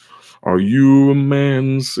 Are you a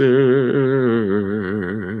man, sir?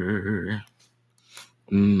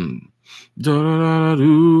 Do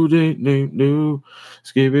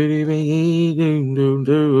skibbity bee do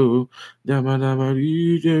do dabba dabba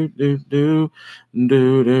do.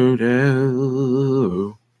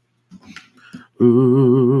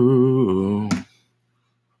 Ooh.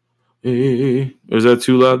 Hey, is that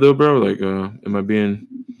too loud though, bro? Like, am I being?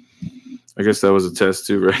 I guess that was a test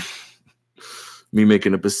too, right? Me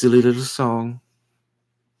making up a silly little song.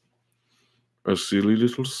 A silly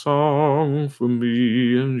little song for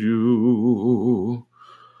me and you.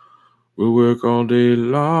 We'll work all day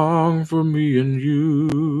long for me and you.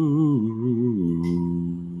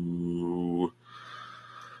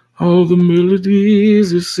 All the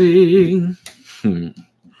melodies you sing, and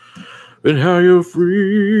how your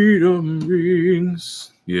freedom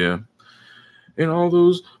rings. Yeah. And all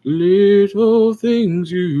those little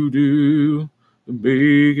things you do to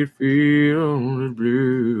make it feel the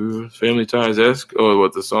blues. Family Ties-esque? Oh,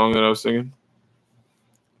 what, the song that I was singing?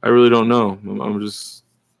 I really don't know. I'm just,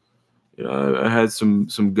 you know, I had some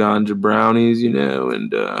ganja brownies, you know,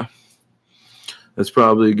 and that's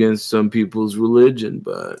probably against some people's religion,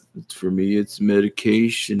 but for me, it's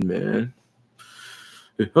medication, man.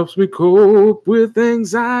 It helps me cope with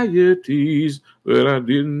anxieties that I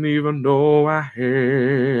didn't even know I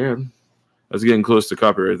had. I was getting close to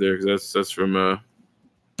copyright there because that's from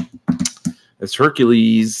that's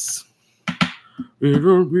Hercules.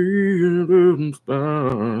 It'll be in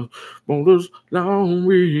stars, won't as long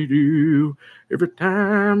we do. Every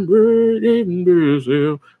time we're in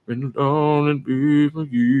Brazil, when the dawn and be for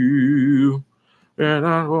you. And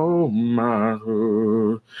I hold my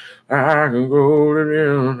heart, I can go to the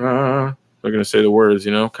end. I'm not gonna say the words,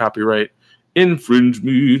 you know, copyright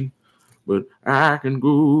infringement. But I can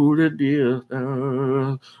go the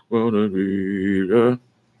distance.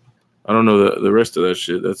 I don't know the rest of that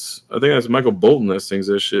shit. I think that's Michael Bolton that sings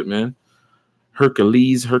that shit, man.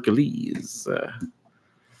 Hercules. I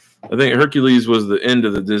think Hercules was the end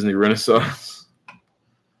of the Disney Renaissance.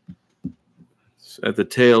 At the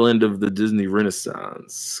tail end of the Disney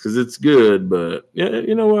Renaissance, because it's good, but yeah,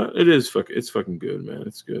 you know what? It's fucking good, man.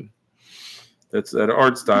 It's good. That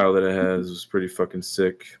art style that it has was pretty fucking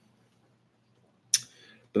sick.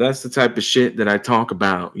 But that's the type of shit that I talk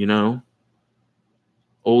about, you know?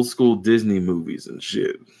 Old school Disney movies and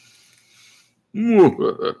shit. I'm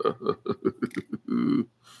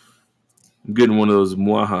getting one of those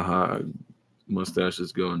mwahaha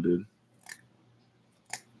mustaches going, dude.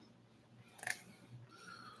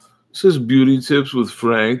 This is Beauty Tips with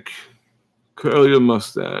Frank. Curl your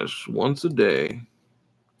mustache once a day.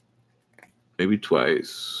 Maybe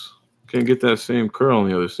twice. Can't get that same curl on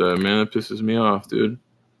the other side, man. That pisses me off, dude.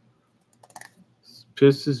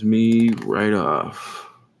 Pisses me right off.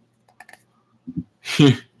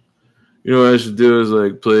 You know what I should do is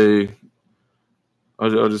like play.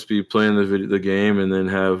 I'll just be playing the game and then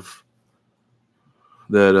have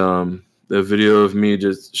that video of me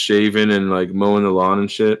just shaving and like mowing the lawn and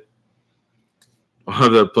shit. I'll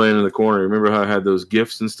have that playing in the corner. Remember how I had those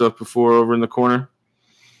GIFs and stuff before over in the corner?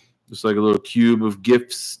 Just like a little cube of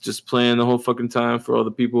GIFs just playing the whole fucking time for all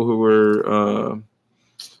the people who were.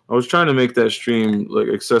 I was trying to make that stream like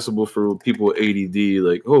accessible for people with ADD.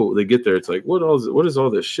 Like, oh, they get there, it's like, what is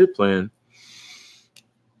all this shit playing?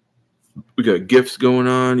 We got GIFs going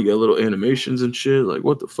on. You got little animations and shit. Like,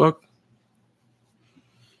 what the fuck?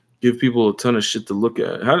 Give people a ton of shit to look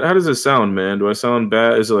at. How does it sound, man? Do I sound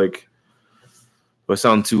bad? Is it like, do I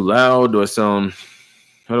sound too loud? How do I sound?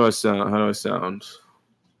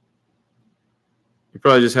 You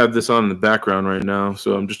probably just have this on in the background right now.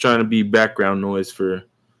 So I'm just trying to be background noise for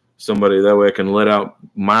somebody. That way I can let out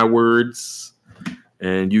my words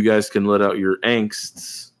and you guys can let out your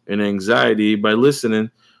angst and anxiety by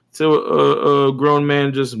listening to a grown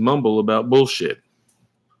man just mumble about bullshit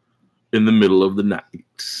in the middle of the night.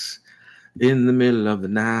 In the middle of the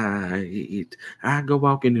night, I go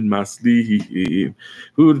walking in my sleep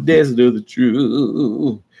through the desert of the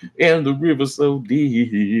truth and the river so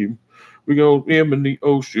deep. We're going to swim in the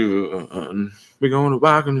ocean. We're going to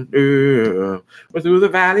walk in the earth. We're through the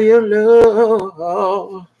valley of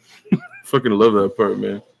love. Fucking love that part,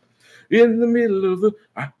 man. In the middle of the,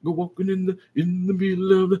 I go walking in the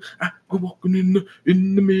middle of the, I go walking in the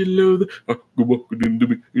middle of the, I go walking in the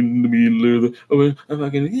middle of the, oh, I'm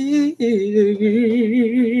fucking,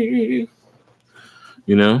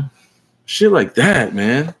 you know, shit like that,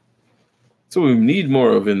 man. That's what we need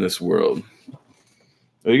more of in this world.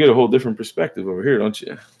 Oh, you get a whole different perspective over here, don't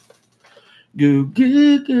you? Go,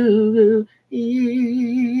 go, go, go.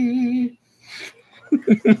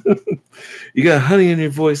 You got honey in your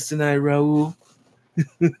voice tonight, Raul.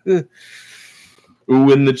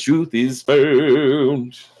 When the truth is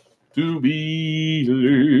found to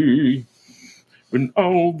be, when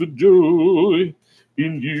all the joy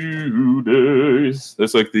in you dies.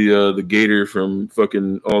 That's like the gator from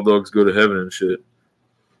fucking All Dogs Go to Heaven and shit.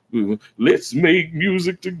 Let's make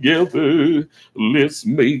music together. Let's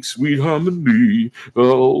make sweet harmony.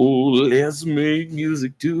 Oh, let's make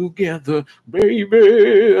music together,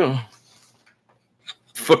 baby.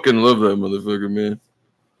 Fucking love that motherfucker, man.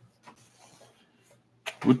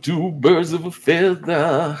 With two birds of a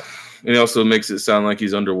feather. And he also makes it sound like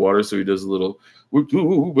he's underwater, so he does a little with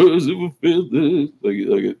two birds of a feather.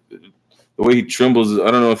 The way he trembles,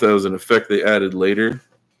 I don't know if that was an effect they added later.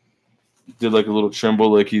 Did like a little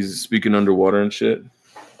tremble, like he's speaking underwater and shit.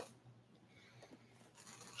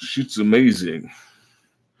 Shit's amazing.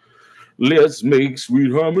 Let's make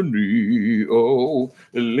sweet harmony. Oh,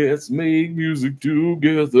 let's make music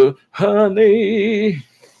together, honey.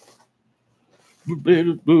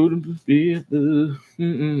 Let's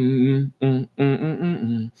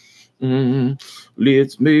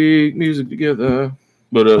make music together.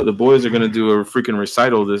 But the boys are gonna do a freaking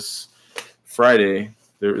recital this Friday.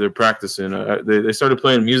 They're practicing. They started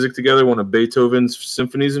playing music together, one of Beethoven's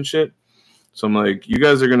symphonies and shit. So I'm like, you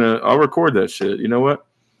guys are gonna. I'll record that shit. You know what?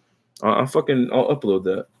 I'll upload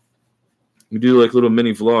that. We do like little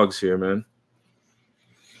mini vlogs here, man.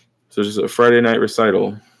 So just a Friday night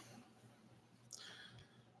recital.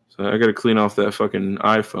 So I gotta clean off that fucking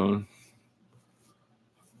iPhone.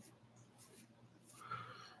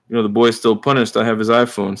 You know, the boy's still punished. I have his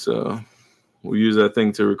iPhone, so we'll use that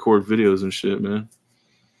thing to record videos and shit, man.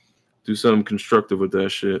 Do something constructive with that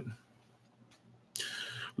shit.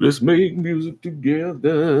 Let's make music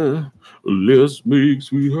together. Let's make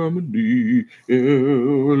sweet harmony.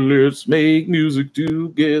 Yeah, let's make music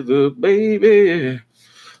together, baby.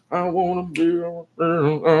 I wanna be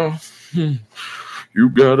you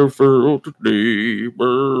got a furl today,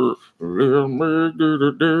 brr.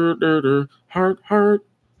 Heart, heart, heart,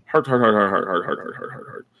 heart, heart, heart, heart, heart, heart, heart, heart,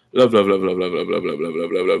 heart. Love, love, love, love, love, love, love, love, love,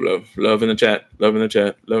 love, love, love, love. Love in the chat, love in the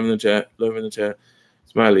chat, love in the chat, love in the chat.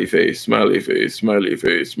 Smiley face, smiley face, smiley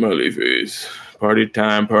face, smiley face. Party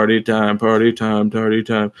time, party time, party time, party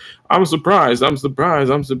time. I'm surprised, I'm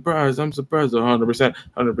surprised, I'm surprised, I'm surprised. 100%,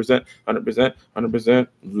 100%, 100%, 100%.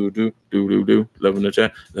 Do, do, do, do, do. Love in the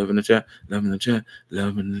chat, love in the chat, love in the chat,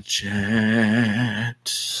 love in the chat.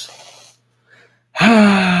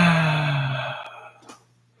 I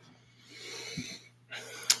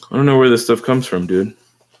don't know where this stuff comes from, dude.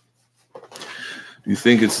 Do you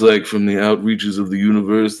think it's like from the outreaches of the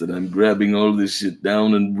universe that I'm grabbing all this shit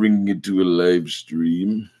down and bringing it to a live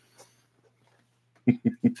stream? You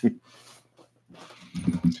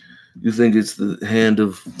think it's the hand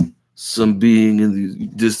of some being in the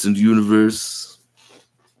distant universe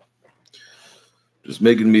just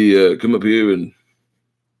making me come up here and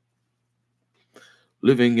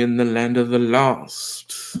living in the land of the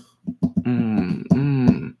lost?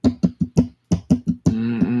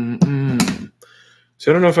 So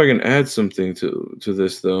I don't know if I can add something to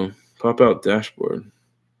this, though. Pop out dashboard.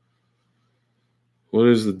 What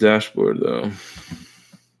is the dashboard, though?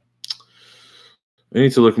 I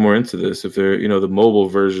need to look more into this. If they're, the mobile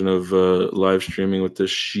version of live streaming with this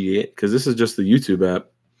shit. Because this is just the YouTube app.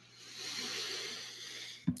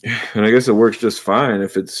 And I guess it works just fine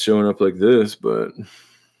if it's showing up like this, but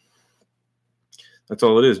that's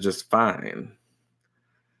all it is, just fine.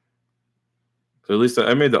 So at least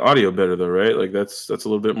I made the audio better though, right? Like that's a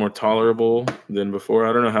little bit more tolerable than before.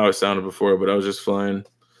 I don't know how it sounded before, but I was just flying.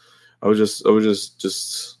 I was just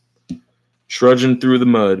trudging through the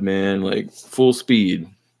mud, man, like full speed,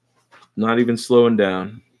 not even slowing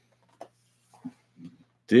down.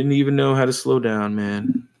 Didn't even know how to slow down,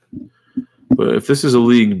 man. But if this is a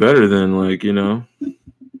league better than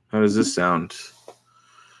how does this sound?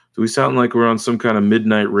 Do we sound like we're on some kind of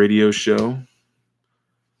midnight radio show?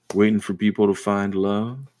 Waiting for people to find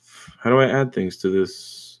love. How do I add things to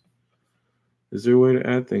this? Is there a way to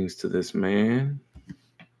add things to this, man?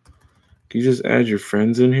 Can you just add your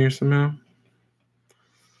friends in here somehow?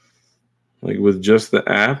 Like with just the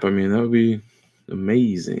app? I mean, that would be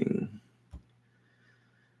amazing.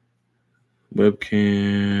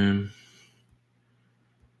 Webcam.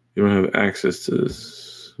 You don't have access to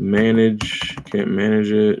this. Manage. Can't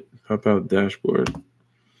manage it. Pop out dashboard.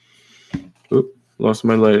 Oop. Lost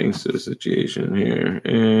my lighting situation here.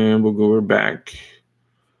 And we're back.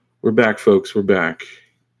 We're back, folks. We're back.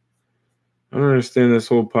 I don't understand this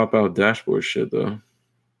whole pop-out dashboard shit, though.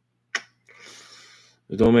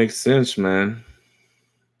 It don't make sense, man.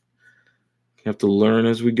 You have to learn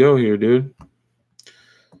as we go here, dude.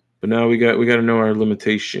 But now we got to know our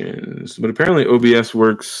limitations. But apparently OBS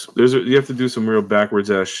works. You have to do some real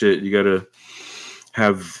backwards ass shit. You got to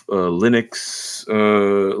have Linux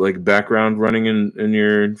like background running in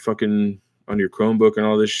your fucking on your Chromebook and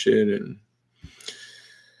all this shit, and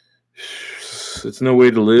It's no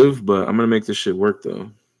way to live, but I'm gonna make this shit work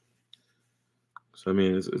though. So I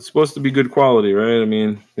mean, it's supposed to be good quality, right? I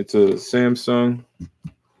mean, it's a Samsung.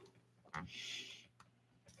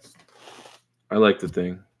 I like the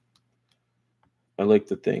thing. I like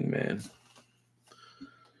the thing, man.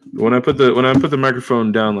 When I put the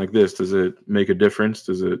microphone down like this, does it make a difference?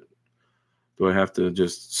 Do I have to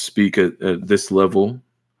just speak at this level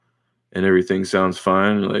and everything sounds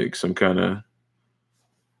fine? Like some kind of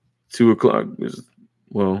 2 o'clock is,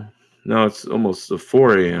 well, now it's almost a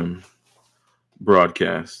 4 a.m.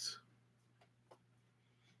 broadcast.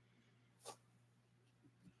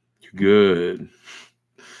 Good.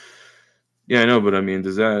 Yeah, I know, but I mean,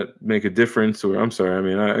 does that make a difference? Or I'm sorry, I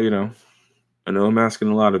mean, I know I'm asking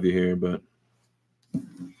a lot of you here, but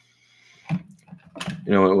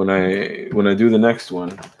when I do the next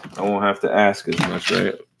one, I won't have to ask as much,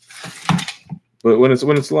 right? But when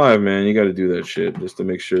it's live, man, you got to do that shit just to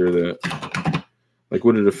make sure that, like,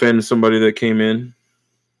 would it offend somebody that came in?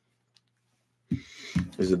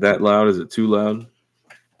 Is it that loud? Is it too loud?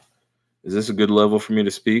 Is this a good level for me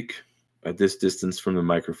to speak at this distance from the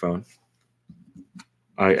microphone?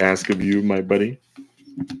 I ask of you, my buddy.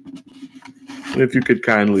 If you could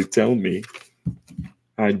kindly tell me,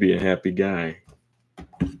 I'd be a happy guy.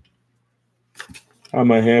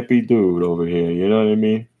 I'm a happy dude over here, you know what I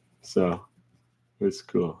mean? So, it's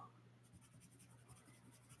cool.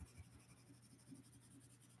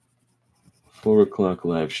 4 o'clock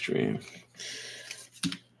live stream.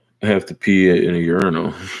 I have to pee in a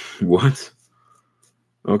urinal. What?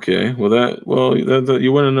 Okay, well that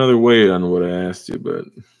you went another way on what I asked you, but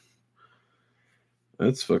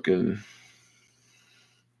that's fucking,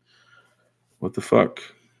 what the fuck?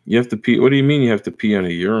 You have to pee? What do you mean you have to pee on a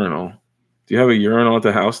urinal? Do you have a urinal at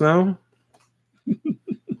the house now?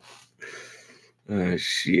 Ah,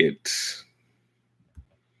 shit.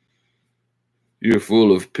 You're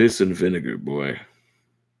full of piss and vinegar, boy.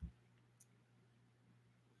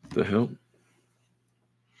 What the hell?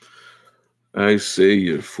 I say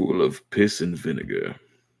you're full of piss and vinegar.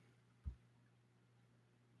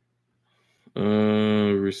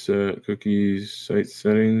 Reset cookies, site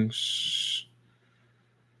settings.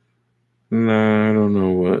 Nah, I don't know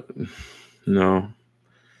what. No.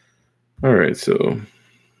 All right, so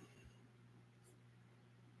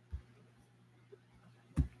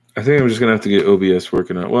I think I'm just gonna have to get OBS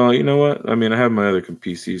working out. Well, you know what? I mean, I have my other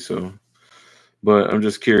PC, so, but I'm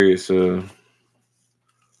just curious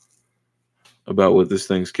about what this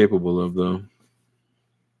thing's capable of, though.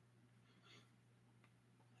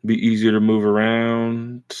 Be easier to move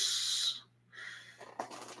around.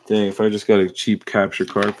 Dang, if I just got a cheap capture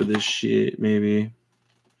card for this shit, maybe.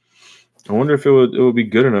 I wonder if it would be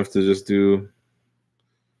good enough to just do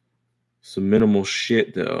some minimal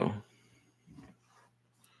shit, though.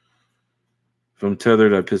 If I'm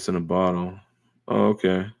tethered, I piss in a bottle. Oh,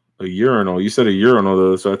 okay. A urinal. You said a urinal,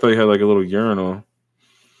 though, so I thought you had like a little urinal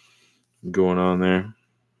going on there.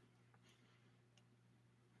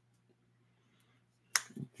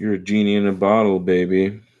 You're a genie in a bottle,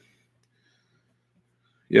 baby.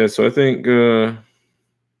 Yeah, so I think you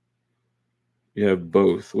have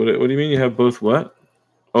both. What do you mean you have both what?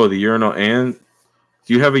 Oh, the urinal and...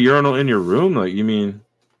 Do you have a urinal in your room? Like, you mean...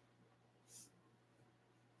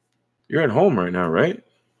 You're at home right now, right?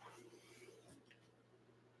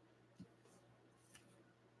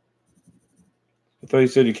 I thought you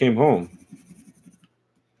said you came home.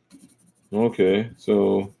 Okay,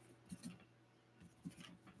 so...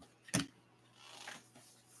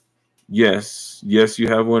 Yes, you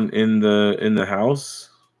have one in the house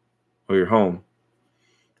or your home.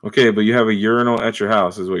 Okay, but you have a urinal at your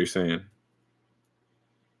house, is what you're saying.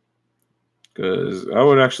 Because that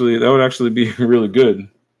would actually be really good.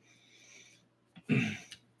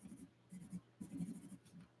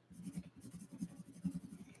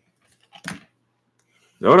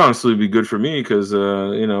 That would honestly be good for me because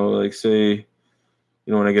like say,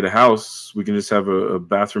 when I get a house, we can just have a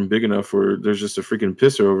bathroom big enough where there's just a freaking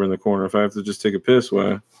pisser over in the corner. If I have to just take a piss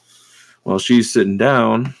while she's sitting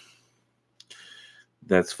down,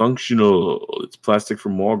 that's functional. It's plastic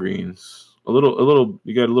from Walgreens.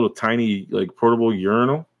 You got a little tiny like portable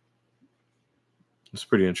urinal. It's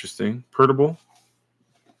pretty interesting. Portable.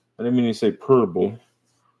 I didn't mean to say portable.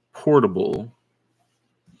 Portable.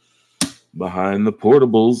 Behind the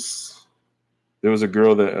portables. There was a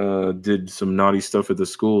girl that did some naughty stuff at the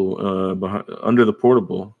school under the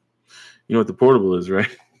portable. You know what the portable is, right?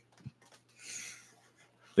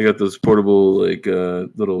 They got those portable like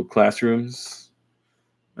little classrooms.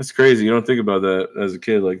 That's crazy. You don't think about that as a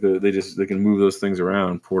kid. Like they can move those things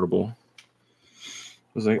around. Portable.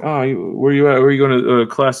 was like, oh, where you at? Where are you going to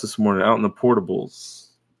class this morning? Out in the portables.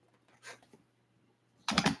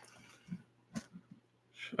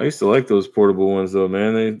 I used to like those portable ones though,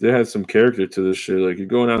 man. They had some character to this shit. Like you're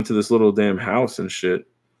going out to this little damn house and shit.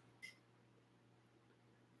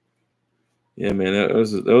 Yeah, man, that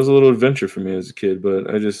was a little adventure for me as a kid, but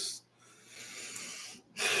I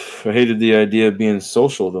hated the idea of being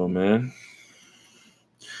social though, man.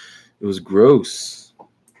 It was gross. It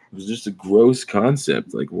was just a gross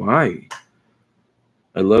concept. Like, why?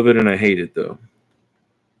 I love it and I hate it though.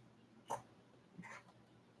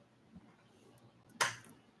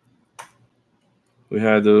 We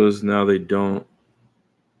had those, now they don't.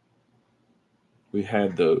 We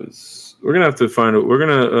had those. We're gonna have to find it. We're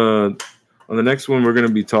gonna on the next one we're gonna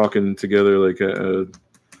be talking together like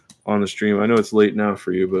on the stream. I know it's late now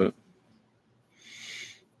for you,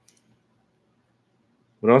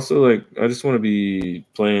 but also like I just want to be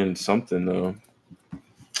playing something though. I'm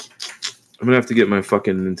gonna have to get my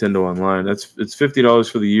fucking Nintendo Online. It's $50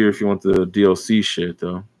 for the year if you want the DLC shit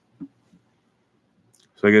though.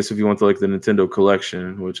 So I guess if you want the Nintendo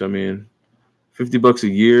collection, which I mean, $50 a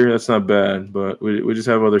year, that's not bad. But we just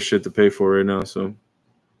have other shit to pay for right now, so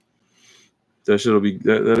that shit'll be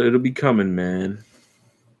it'll be coming, man.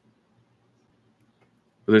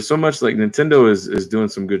 But there's so much like Nintendo is doing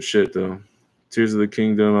some good shit though. Tears of the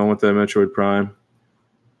Kingdom. I want that Metroid Prime.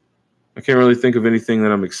 I can't really think of anything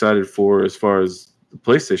that I'm excited for as far as the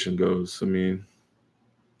PlayStation goes. I mean,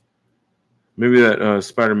 maybe that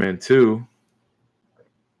Spider-Man 2.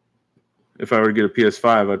 If I were to get a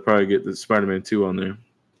PS5, I'd probably get the Spider-Man 2 on there.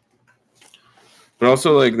 But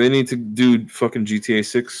also, like, they need to do fucking GTA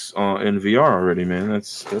 6 in VR already, man.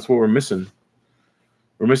 That's what we're missing.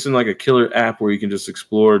 We're missing like a killer app where you can just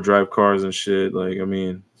explore, drive cars and shit. Like, I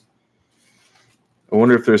mean, I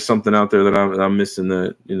wonder if there's something out there that I'm missing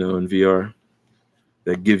that, you know, in VR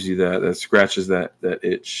that gives you that scratches that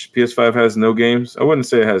itch. PS5 has no games. I wouldn't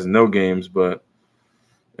say it has no games, but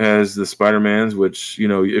it has the Spider-Mans, which, you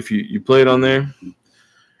know, if you play it on there,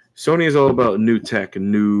 Sony is all about new tech and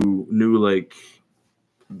new like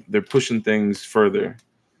they're pushing things further.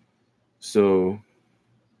 So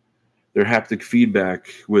their haptic feedback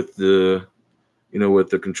with the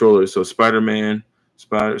controller. So Spider-Man,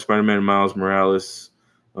 Miles Morales,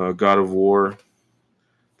 God of War.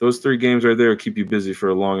 Those 3 games right there keep you busy for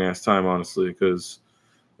a long ass time, honestly. Because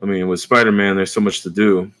I mean, with Spider-Man, there's so much to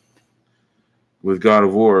do. With God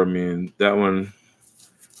of War, I mean, that one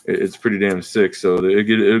it's pretty damn sick. So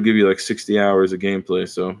it'll give you like 60 hours of gameplay.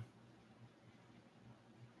 So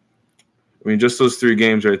I mean, just those 3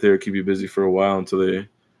 games right there keep you busy for a while until they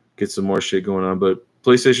get some more shit going on. But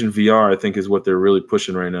PlayStation VR, I think, is what they're really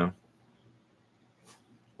pushing right now,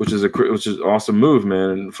 which is awesome move,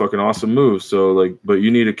 man, fucking awesome move. So like, but you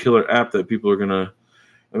need a killer app that people are gonna.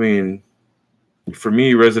 I mean, for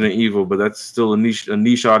me, Resident Evil, but that's still a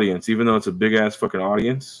niche audience, even though it's a big ass fucking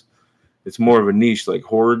audience. It's more of a niche, like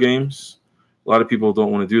horror games. A lot of people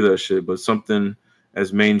don't want to do that shit, but something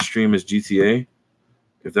as mainstream as GTA,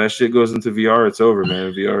 if that shit goes into VR, it's over,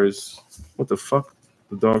 man. VR is what the fuck?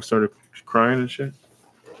 The dog started crying and shit.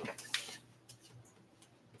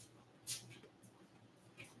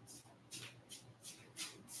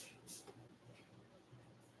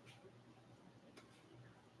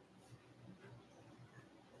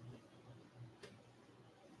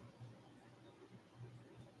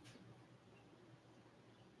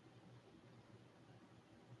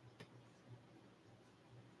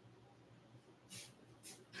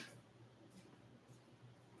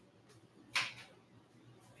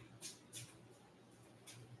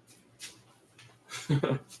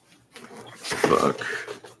 Fuck.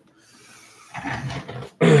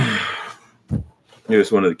 I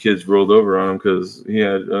guess one of the kids rolled over on him because he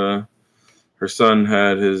had her son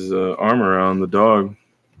had his arm around the dog.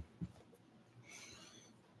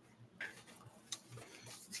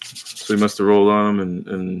 So he must have rolled on him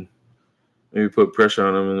and maybe put pressure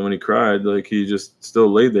on him. And when he cried, like he just still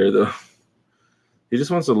laid there though. He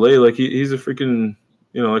just wants to lay like he's a freaking,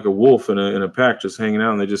 you know, like a wolf in a pack just hanging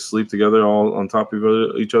out and they just sleep together all on top of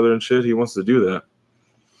each other and shit. He wants to do that.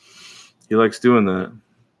 He likes doing that.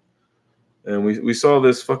 And we saw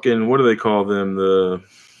this fucking, what do they call them?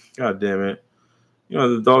 God damn it. You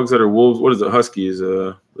know, the dogs that are wolves, what is it? Huskies.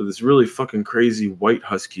 This really fucking crazy white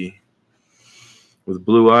husky with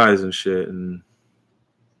blue eyes and shit. And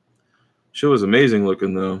shit was amazing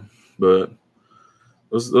looking though. But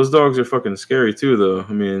those dogs are fucking scary too though.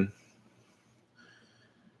 I mean,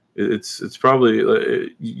 it's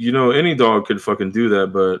probably, you know, any dog could fucking do that,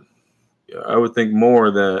 but I would think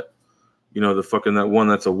more that you know, the fucking that one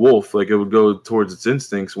that's a wolf, like it would go towards its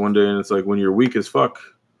instincts one day, and it's like when you're weak as fuck,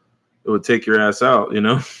 it would take your ass out, you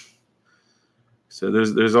know. So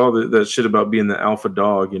there's all that shit about being the alpha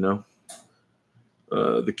dog, you know.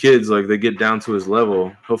 The kids, like, they get down to his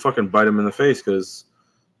level, he'll fucking bite him in the face, because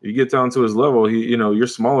you get down to his level, he, you know, you're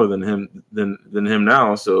smaller than him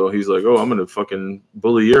now, so he's like, oh, I'm gonna fucking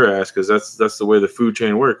bully your ass, because that's the way the food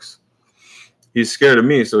chain works. He's scared of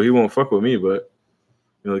me, so he won't fuck with me, but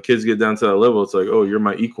you know, the kids get down to that level, it's like, oh, you're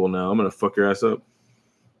my equal now, I'm gonna fuck your ass up.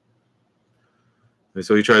 And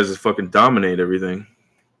so he tries to fucking dominate everything.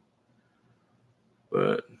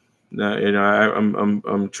 But now, you know,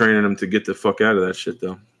 I'm training him to get the fuck out of that shit,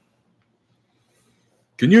 though.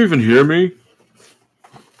 Can you even hear me?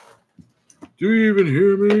 Do you even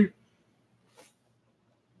hear me?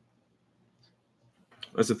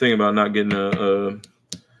 That's the thing about not getting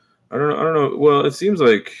I don't know. Well, it seems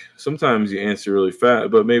like sometimes you answer really fast,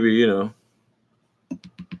 but maybe, you know,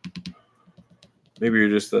 maybe you're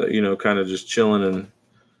just, you know, kind of just chilling and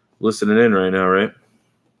listening in right now, right?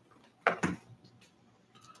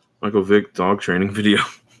 Michael Vick dog training video.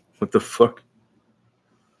 What the fuck?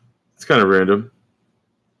 It's kind of random.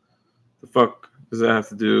 The fuck does that have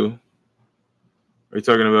to do? Are you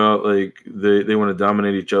talking about, like, they want to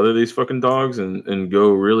dominate each other, these fucking dogs, and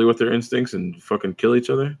go really with their instincts and fucking kill each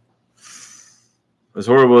other? As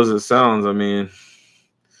horrible as it sounds, I mean,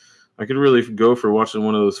 I could really go for watching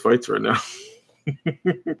one of those fights right now.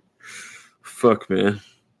 Fuck, man.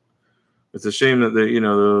 It's a shame that they, you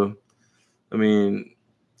know, I mean,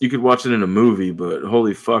 you could watch it in a movie, but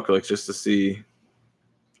holy fuck, like, just to see,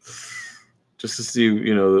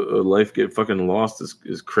 you know, a life get fucking lost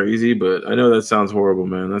is crazy. But I know that sounds horrible,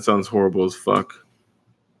 man. That sounds horrible as fuck.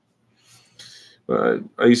 But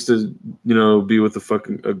I used to, you know, be with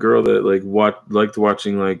a girl that like liked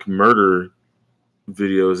watching like murder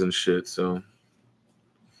videos and shit. So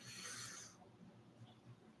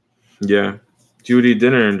yeah, she would eat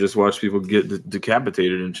dinner and just watch people get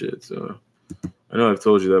decapitated and shit. So I know I've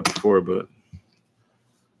told you that before, but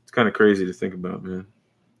it's kind of crazy to think about, man.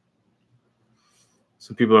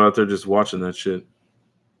 Some people are out there just watching that shit.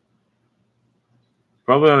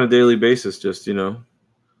 Probably on a daily basis, just, you know,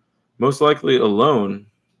 most likely alone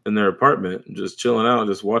in their apartment, just chilling out,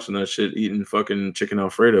 just watching that shit, eating fucking chicken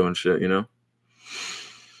Alfredo and shit, you know?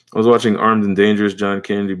 I was watching Armed and Dangerous, John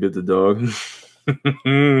Candy bit the dog.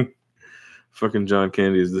 Fucking John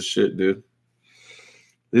Candy is the shit, dude.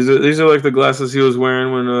 These are like the glasses he was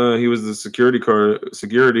wearing when he was the security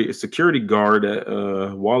guard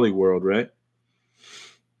at Wally World, right?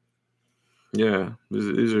 Yeah,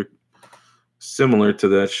 these are similar to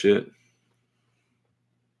that shit.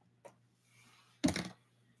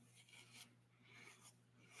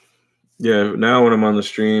 Yeah, now when I'm on the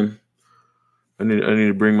stream, I need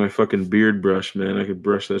to bring my fucking beard brush, man. I could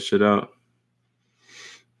brush that shit out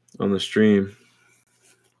on the stream.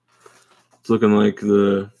 It's looking like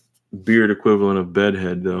the beard equivalent of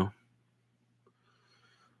bedhead, though.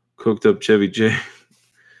 Coked up Chevy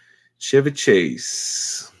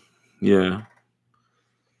Chase. Yeah.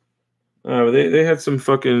 They had some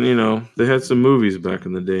fucking, you know, they had some movies back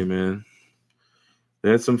in the day, man. They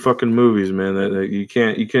had some fucking movies, man, that you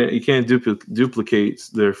can't duplicate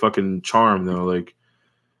their fucking charm, though. Like,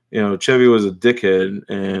 you know, Chevy was a dickhead,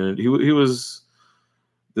 and he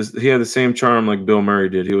had the same charm like Bill Murray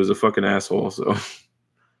did. He was a fucking asshole, so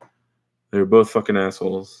they were both fucking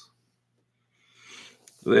assholes.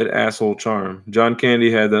 They had asshole charm. John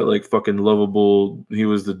Candy had that like fucking lovable, he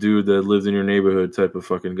was the dude that lived in your neighborhood type of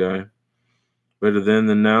fucking guy. Better then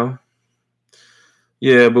than now.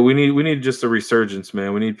 Yeah, but we need just a resurgence,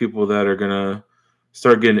 man. We need people that are gonna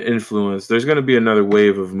start getting influenced. There's gonna be another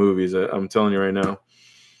wave of movies. I'm telling you right now.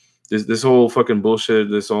 This whole fucking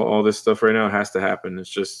bullshit, all this stuff right now has to happen. It's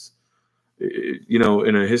just, you know,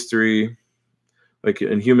 in a history, like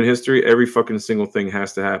in human history, every fucking single thing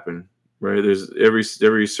has to happen, right? There's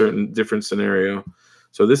every certain different scenario.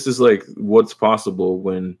 So this is like what's possible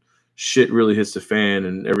when shit really hits the fan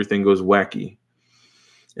and everything goes wacky.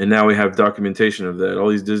 And now we have documentation of that. All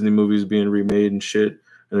these Disney movies being remade and shit,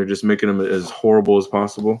 and they're just making them as horrible as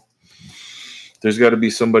possible. There's got to be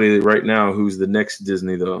somebody right now who's the next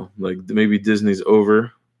Disney, though. Like, maybe Disney's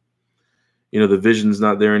over. You know, the vision's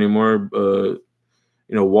not there anymore. You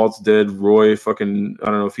know, Walt's dead. Roy fucking, I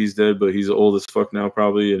don't know if he's dead, but he's old as fuck now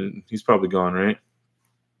probably, and he's probably gone, right?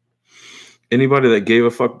 Anybody that gave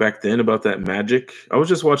a fuck back then about that magic? I was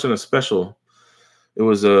just watching a special. It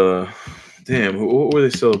was damn, what were they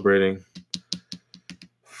celebrating?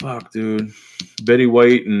 Fuck, dude. Betty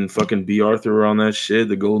White and fucking B. Arthur were on that shit,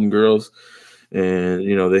 the Golden Girls. And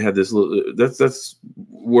they had this little. That's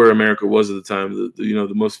where America was at the time.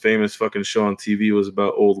 The most famous fucking show on TV was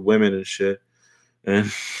about old women and shit, and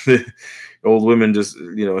the old women just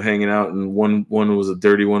hanging out, and one was a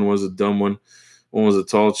dirty one, was a dumb one. One was a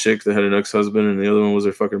tall chick that had an ex-husband, and the other one was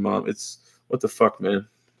her fucking mom. It's what the fuck, man.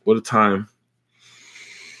 What a time.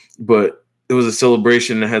 But it was a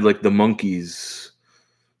celebration that had like the monkeys.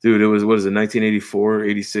 Dude, it was, what is it, 1984,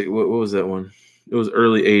 86? What was that one? It was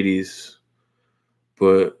early 80s.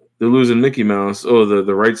 But they're losing Mickey Mouse. Oh,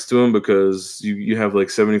 the rights to him, because you have like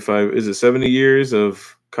 75, is it 70 years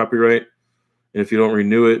of copyright? And if you don't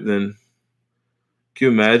renew it, then can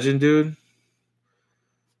you imagine, dude?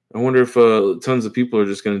 I wonder if tons of people are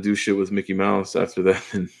just going to do shit with Mickey Mouse after that.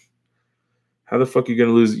 And how the fuck are you going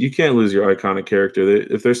to lose? You can't lose your iconic character.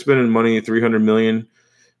 If they're spending money, $300 million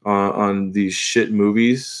on these shit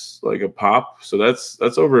movies, like a pop, so that's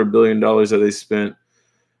over $1 billion that they spent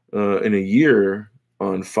in a year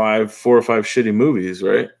on 4 or 5 shitty movies,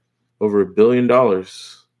 right? Over $1 billion.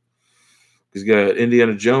 He's got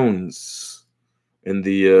Indiana Jones and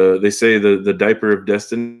they say the diaper of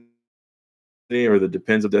destiny, or the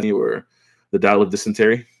Depends of Destiny, or the Dial of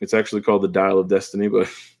Dysentery. It's actually called the Dial of Destiny, but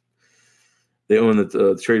they own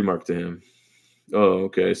the trademark to him. Oh,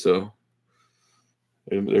 okay. So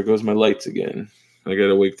there goes my lights again. I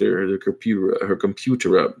gotta wake her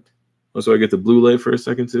computer up. Also, I get the blue light for a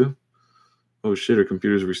second too. Oh shit, her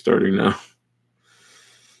computer's restarting now.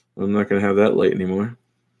 I'm not gonna have that light anymore.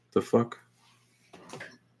 The fuck?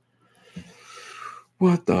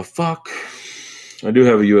 What the fuck? I do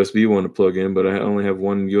have a USB one to plug in, but I only have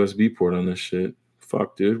one USB port on this shit.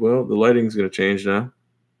 Fuck, dude. Well, the lighting's gonna change now.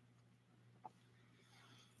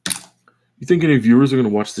 You think any viewers are gonna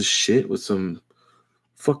watch this shit with some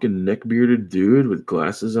fucking neckbearded dude with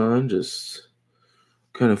glasses on, just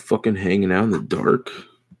kind of fucking hanging out in the dark?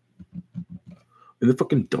 In the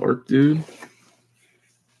fucking dark, dude?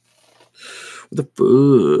 What the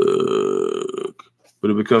fuck?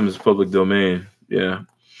 But it becomes public domain. Yeah.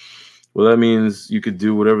 Well, that means you could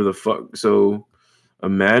do whatever the fuck. So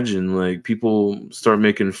imagine, like, people start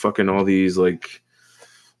making fucking all these, like,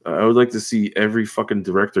 I would like to see every fucking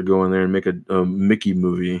director go in there and make a Mickey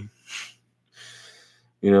movie.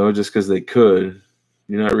 Just because they could.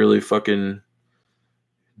 You're not really fucking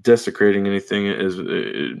desecrating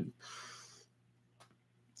anything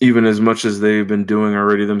even as much as they've been doing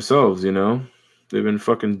already themselves, They've been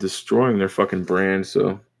fucking destroying their fucking brand,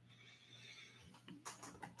 so.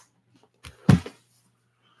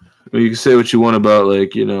 Well, you can say what you want about,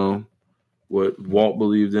 like, what Walt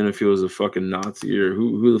believed in, if he was a fucking Nazi, or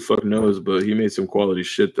who the fuck knows, but he made some quality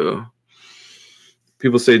shit, though.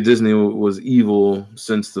 People say Disney was evil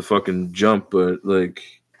since the fucking jump, but, like,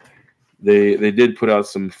 they did put out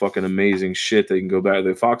some fucking amazing shit. They can go back.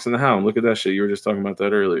 The Fox and the Hound, look at that shit. You were just talking about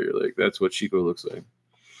that earlier. Like, that's what Chico looks like.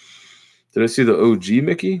 Did I see the OG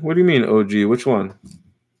Mickey? What do you mean OG? Which one?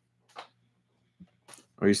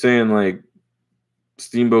 Are you saying, like,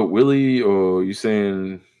 Steamboat Willie, or are you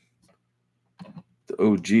saying the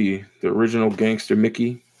OG, the original gangster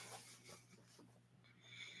Mickey?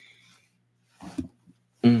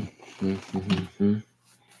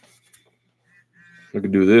 I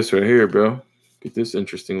could do this right here, bro. Get this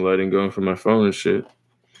interesting lighting going for my phone and shit.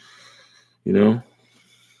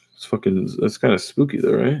 It's fucking, that's kind of spooky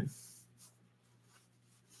though, right?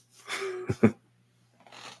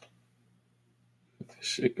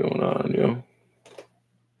 Shit going on, yo.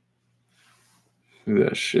 Look at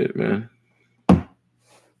that shit, man.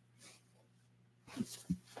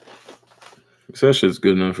 So that shit's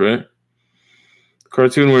good enough, right?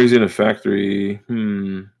 Cartoon where he's in a factory.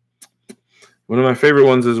 One of my favorite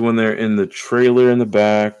ones is when they're in the trailer in the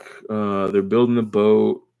back. They're building the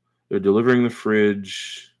boat. They're delivering the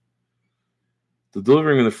fridge. The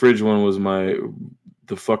delivering of the fridge one was my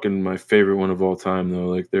favorite one of all time, though.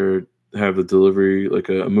 Like, they have the delivery, like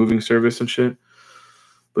a moving service and shit.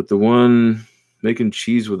 But the one making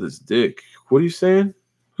cheese with his dick. What are you saying?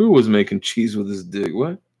 Who was making cheese with his dick?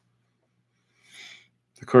 What?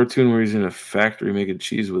 The cartoon where he's in a factory making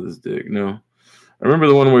cheese with his dick. No. I remember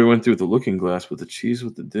the one where he went through with the looking glass with the cheese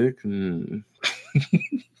with the dick.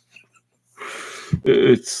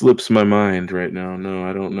 It slips my mind right now. No,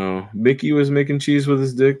 I don't know. Mickey was making cheese with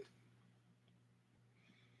his dick?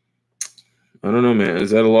 I don't know, man.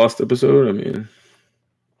 Is that a lost episode? I mean,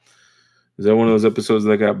 is that one of those episodes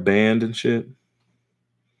that got banned and shit?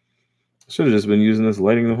 I should have just been using this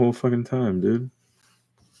lighting the whole fucking time, dude.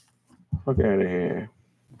 Fuck out of here.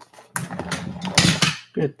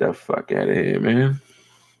 Get the fuck out of here, man.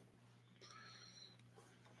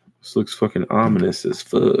 This looks fucking ominous as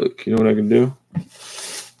fuck. You know what I can do?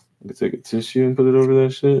 I could take a tissue and put it over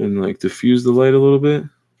that shit and like diffuse the light a little bit.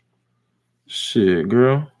 Shit,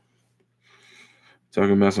 girl.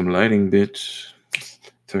 Talking about some lighting, bitch.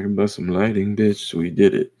 Talking about some lighting, bitch. We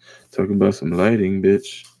did it. Talking about some lighting,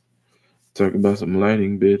 bitch. Talking about some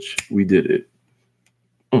lighting, bitch. We did it.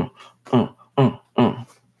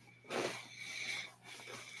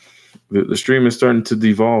 The stream is starting to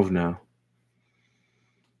devolve now.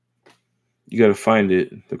 You got to find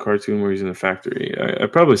it. The cartoon where he's in the factory. I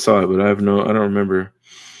probably saw it, but I don't remember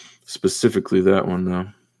specifically that one though.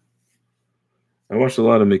 I watched a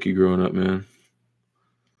lot of Mickey growing up, man.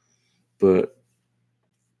 But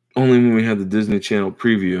only when we had the Disney Channel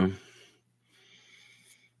preview.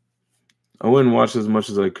 I wouldn't watch as much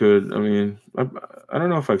as I could. I mean, I don't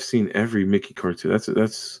know if I've seen every Mickey cartoon.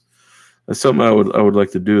 That's something I would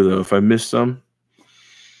like to do though. If I missed some,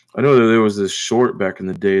 I know that there was this short back in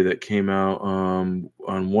the day that came out on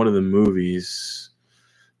one of the movies.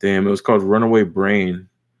 Damn, it was called Runaway Brain.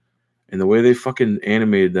 And the way they fucking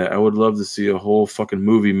animated that, I would love to see a whole fucking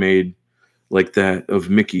movie made like that of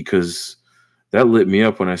Mickey, because that lit me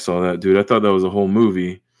up when I saw that, dude. I thought that was a whole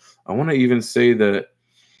movie. I want to even say that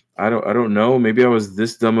I don't know. Maybe I was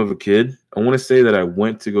this dumb of a kid. I want to say that I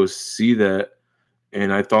went to go see that,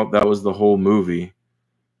 and I thought that was the whole movie.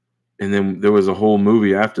 And then there was a whole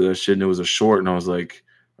movie after that shit, and it was a short, and I was like,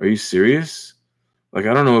 "Are you serious?" Like,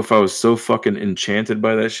 I don't know if I was so fucking enchanted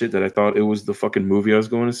by that shit that I thought it was the fucking movie I was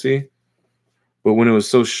going to see. But when it was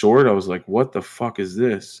so short, I was like, "What the fuck is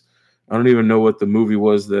this?" I don't even know what the movie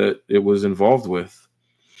was that it was involved with.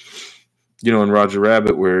 You know, in Roger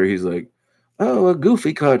Rabbit, where he's like, "Oh, a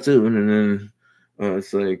Goofy cartoon," and then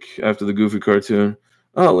it's like after the Goofy cartoon,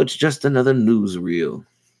 "Oh, it's just another newsreel."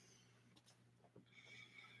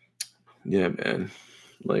 Yeah, man,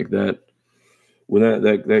 like that. When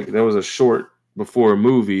that was a short before a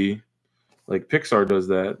movie. Like Pixar does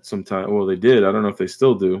that sometimes. Well, they did. I don't know if they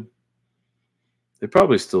still do. They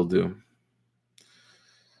probably still do.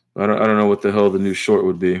 I don't know what the hell the new short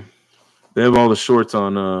would be. They have all the shorts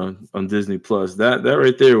on Disney Plus. That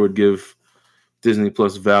right there would give Disney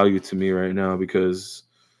Plus value to me right now, because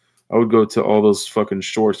I would go to all those fucking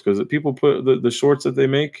shorts, because people put the shorts that they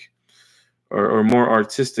make are more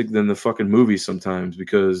artistic than the fucking movies sometimes,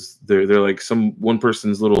 because they're like one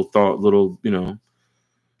person's little thought, little, you know,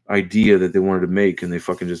 idea that they wanted to make, and they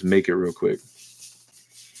fucking just make it real quick.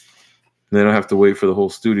 They don't have to wait for the whole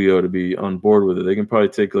studio to be on board with it. They can probably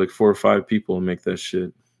take like 4 or 5 people and make that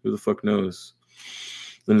shit. Who the fuck knows?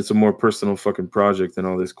 Then it's a more personal fucking project than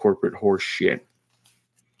all this corporate horse shit.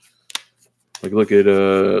 Like look at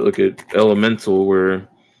Elemental, where,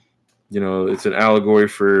 you know, it's an allegory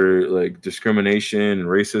for like discrimination and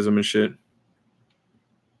racism and shit.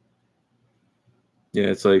 Yeah,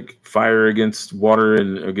 it's like fire against water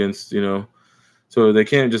and against, you know, so they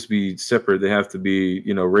can't just be separate. They have to be,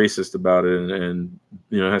 you know, racist about it, and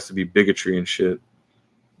you know, it has to be bigotry and shit.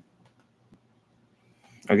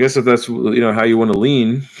 I guess if that's, you know, how you want to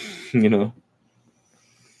lean, you know,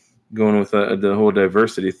 going with the whole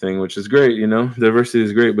diversity thing, which is great, you know, diversity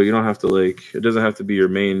is great, but you don't have to, like, it doesn't have to be your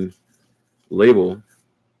main label.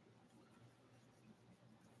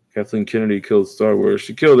 Kathleen Kennedy killed Star Wars.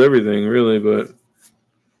 She killed everything, really, but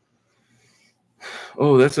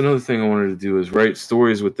oh, that's another thing I wanted to do, is write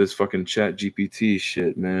stories with this fucking Chat GPT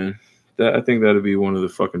shit, man. I think that'd be one of the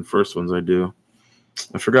fucking first ones I do.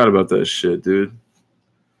 I forgot about that shit, dude.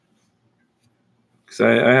 Because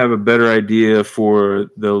I have a better idea for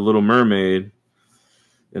the Little Mermaid,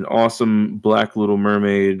 an awesome black Little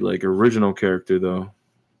Mermaid, like original character, though.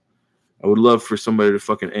 I would love for somebody to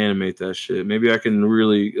fucking animate that shit. Maybe I can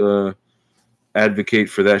really advocate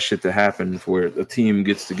for that shit to happen, where a team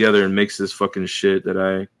gets together and makes this fucking shit that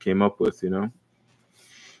I came up with, you know?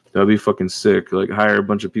 That'd be fucking sick. Like, hire a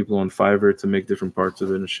bunch of people on Fiverr to make different parts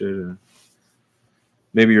of it and shit. And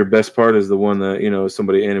maybe your best part is the one that, you know,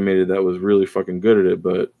 somebody animated that was really fucking good at it,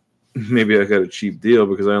 but maybe I got a cheap deal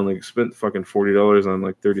because I only spent fucking $40 on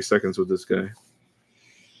like 30 seconds with this guy.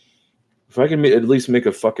 If I can at least make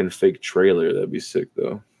a fucking fake trailer, that'd be sick,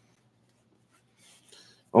 though.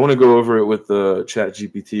 I want to go over it with the Chat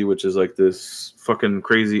GPT, which is like this fucking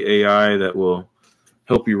crazy AI that will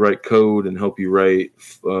help you write code and help you write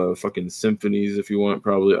fucking symphonies if you want,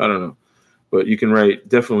 probably. I don't know. But you can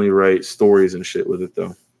definitely write stories and shit with it,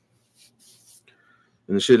 though.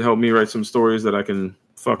 And it should help me write some stories that I can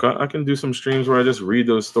do some streams where I just read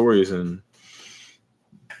those stories and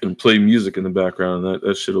play music in the background.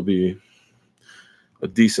 That shit'll be a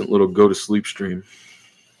decent little go to sleep stream.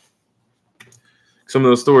 Some of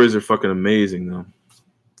those stories are fucking amazing, though.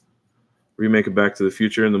 Remake it Back to the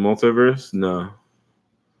Future in the multiverse? No.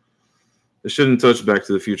 They shouldn't touch Back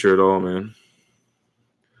to the Future at all, man.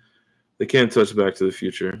 They can't touch Back to the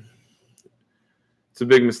Future. It's a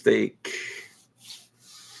big mistake.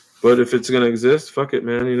 But if it's gonna exist, fuck it,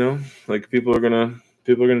 man. You know, like people are gonna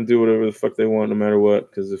do whatever the fuck they want, no matter what.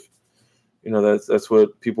 Because if you know that's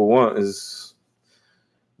what people want is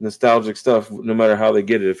nostalgic stuff. No matter how they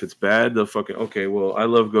get it, if it's bad, they'll fucking okay. Well, I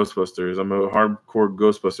love Ghostbusters. I'm a hardcore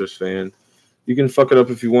Ghostbusters fan. You can fuck it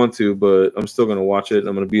up if you want to, but I'm still gonna watch it.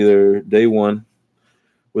 I'm gonna be there day one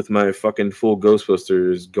with my fucking full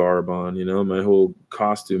Ghostbusters garb on. You know, my whole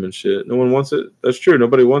costume and shit. No one wants it. That's true.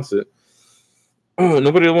 Nobody wants it. Oh,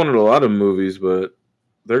 nobody wanted a lot of movies, but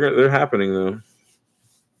they're happening though.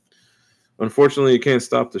 Unfortunately, you can't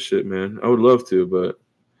stop the shit, man. I would love to, but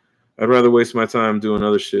I'd rather waste my time doing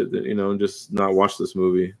other shit than and just not watch this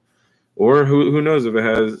movie. Or who knows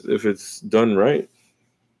if it's done right.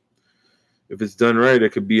 If it's done right,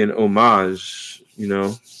 it could be an homage.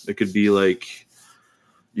 It could be like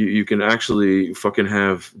you can actually fucking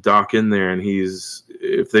have Doc in there, and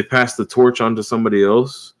if they pass the torch on to somebody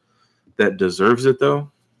else that deserves it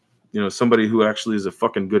though, somebody who actually is a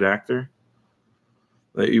fucking good actor.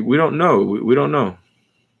 Like, we don't know. We don't know.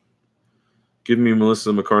 Give me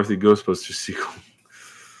Melissa McCarthy Ghostbusters sequel.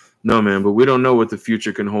 No, man, but we don't know what the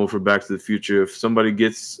future can hold for Back to the Future. If somebody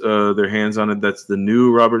gets their hands on it, that's the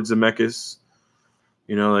new Robert Zemeckis.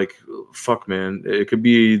 Like, fuck, man. It could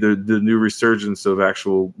be the new resurgence of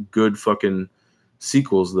actual good fucking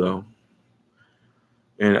sequels, though.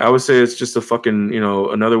 And I would say it's just a fucking,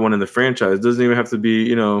 another one in the franchise. It doesn't even have to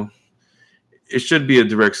be, it should be a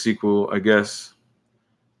direct sequel, I guess.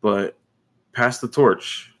 But pass the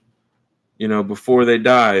torch. Before they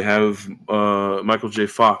die, have Michael J.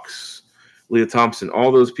 Fox, Leah Thompson,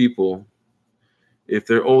 all those people. If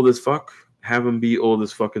they're old as fuck, have them be old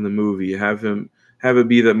as fuck in the movie. Have it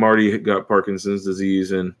be that Marty got Parkinson's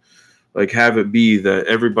disease, and like have it be that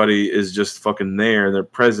everybody is just fucking there and they're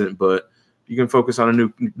present, but you can focus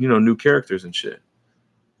on new characters and shit.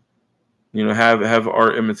 Have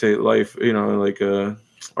art imitate life.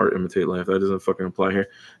 Art imitate life. That doesn't fucking apply here.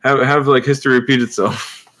 Have like history repeat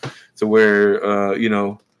itself. To where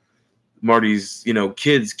Marty's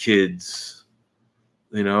kids,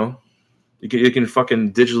 you can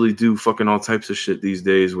fucking digitally do fucking all types of shit these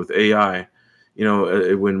days with AI.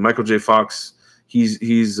 When Michael J. Fox, he's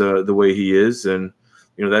the way he is, and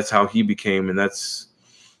that's how he became, and that's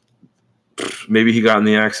maybe he got in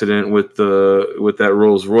the accident with that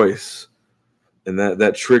Rolls Royce, and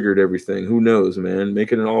that triggered everything. Who knows, man?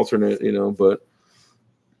 Make it an alternate, but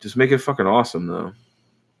just make it fucking awesome though.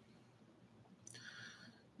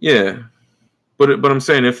 Yeah, but I'm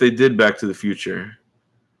saying if they did Back to the Future,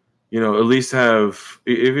 at least have,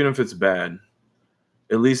 even if it's bad,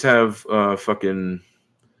 at least have fucking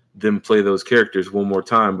them play those characters one more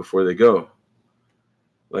time before they go.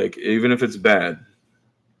 Like, even if it's bad,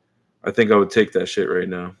 I think I would take that shit right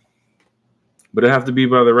now. But it'd have to be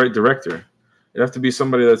by the right director. It'd have to be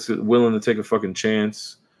somebody that's willing to take a fucking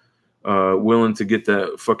chance, willing to get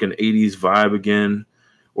that fucking 80s vibe again.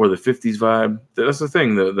 Or the 50s vibe. That's the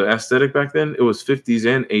thing. The aesthetic back then, it was 50s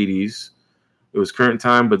and 80s. It was current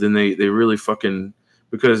time, but then they really fucking,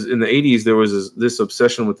 because in the 80s there was this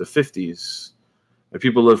obsession with the 50s. Like,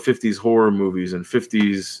 people love 50s horror movies and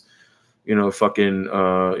 50s, fucking,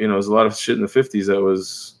 there's a lot of shit in the 50s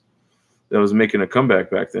that was making a comeback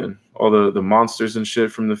back then. All the monsters and shit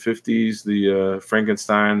from the 50s, the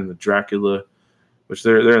Frankenstein and the Dracula, which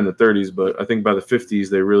they're in the 30s, but I think by the 50s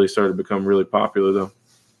they really started to become really popular though.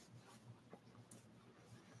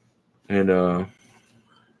 And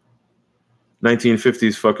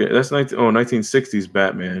 1950s fucking, that's 1960s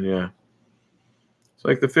Batman, yeah. It's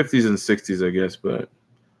like the 50s and 60s, I guess, but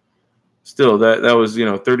still, that was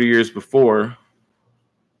 30 years before.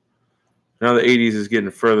 Now the 80s is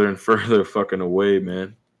getting further and further fucking away,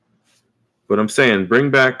 man. But I'm saying,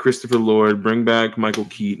 bring back Christopher Lloyd, bring back Michael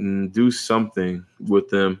Keaton, do something with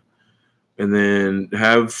them, and then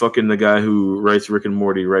have fucking the guy who writes Rick and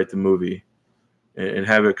Morty write the movie. And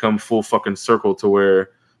have it come full fucking circle to where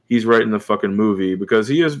he's writing the fucking movie, because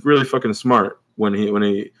he is really fucking smart when he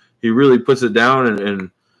really puts it down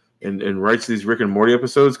and writes these Rick and Morty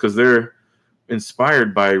episodes, because they're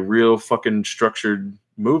inspired by real fucking structured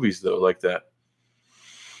movies though, like that.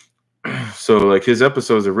 So like his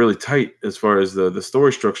episodes are really tight as far as the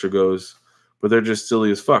story structure goes, but they're just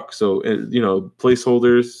silly as fuck. So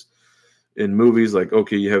placeholders in movies, like,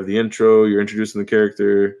 okay, you have the intro, you're introducing the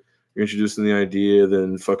character, you're introducing the idea,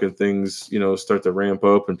 then fucking things, start to ramp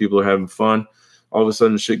up and people are having fun. All of a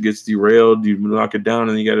sudden shit gets derailed, you knock it down,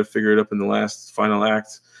 and you got to figure it up in the final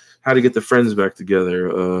act. how to get the friends back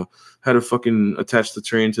together, how to fucking attach the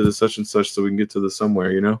train to the such and such so we can get to the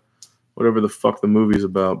somewhere, you know, whatever the fuck the movie's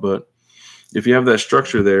about. But if you have that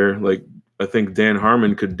structure there, like I think Dan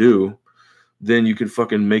Harmon could do, then you could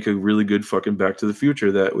fucking make a really good fucking Back to the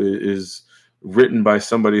Future that is written by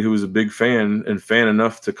somebody who is a big fan and fan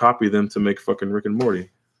enough to copy them to make fucking Rick and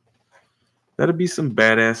Morty. That'd be some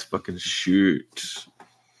badass fucking shit.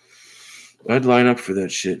 I'd line up for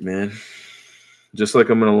that shit, man. Just like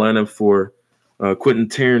I'm gonna line up for Quentin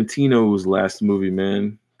Tarantino's last movie,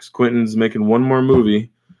 man. Because Quentin's making one more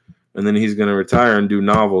movie, and then he's gonna retire and do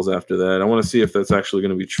novels after that. I want to see if that's actually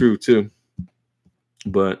gonna be true too.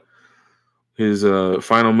 But his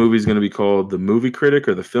final movie is gonna be called The Movie Critic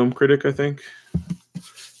or The Film Critic, I think.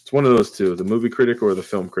 It's one of those two, The Movie Critic or The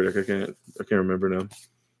Film Critic. I can't remember now.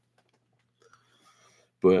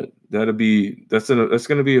 But that's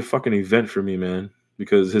gonna be a fucking event for me, man.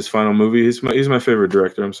 Because his final movie, he's my favorite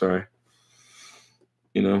director. I'm sorry,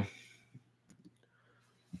 you know.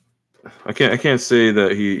 I can't say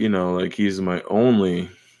that he, you know, like he's my only.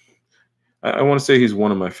 I want to say he's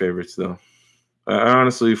one of my favorites though. I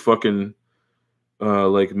honestly fucking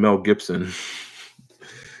like Mel Gibson,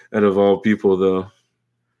 out of all people though.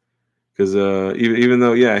 Because even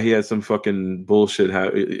though, yeah, he had some fucking bullshit,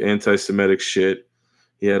 anti-Semitic shit.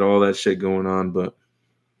 He had all that shit going on, but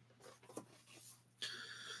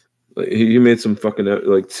like, he made some fucking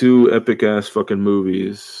like 2 epic ass fucking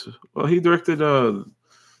movies. Well, he directed The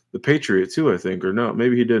Patriot too, I think, or no,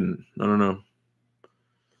 maybe he didn't. I don't know.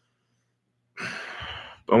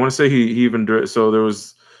 I want to say he even directed. So there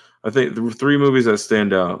was, I think, there were 3 movies that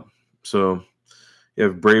stand out. So you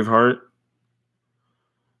have Braveheart.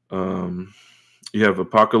 You have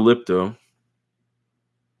Apocalypto.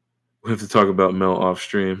 We have to talk about Mel off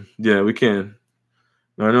stream. Yeah, we can.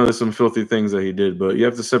 Now, I know there's some filthy things that he did, but you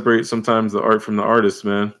have to separate sometimes the art from the artist,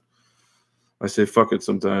 man. I say fuck it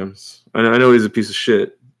sometimes. I know he's a piece of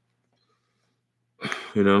shit.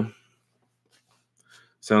 You know?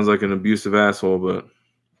 Sounds like an abusive asshole, but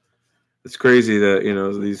it's crazy that, you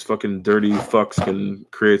know, these fucking dirty fucks can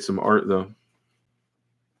create some art, though.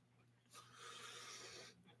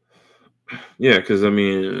 Yeah, because, I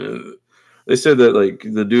mean, they said that, like,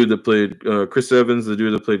 the dude that played Chris Evans, the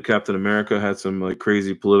dude that played Captain America, had some, like,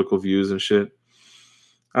 crazy political views and shit.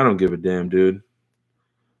 I don't give a damn, dude.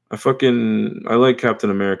 I like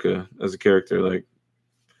Captain America as a character. Like,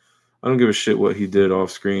 I don't give a shit what he did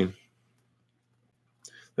off screen.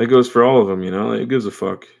 That goes for all of them, you know? Like, it gives a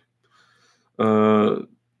fuck.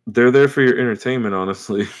 They're there for your entertainment,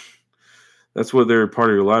 honestly. That's what they're part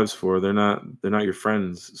of your lives for. They're not your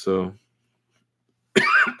friends. So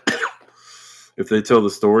if they tell the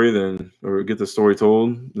story, then, or get the story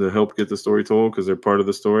told, they help get the story told because they're part of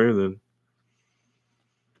the story, then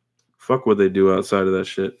fuck what they do outside of that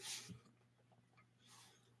shit.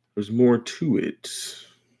 There's more to it.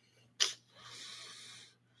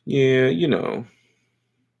 Yeah, you know.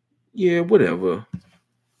 Yeah, whatever.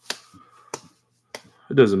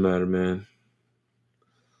 It doesn't matter, man.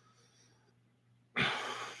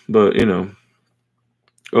 But, you know.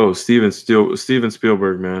 Oh, Steven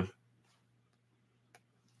Spielberg, man.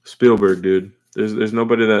 Spielberg, dude. There's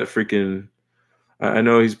nobody that freaking. I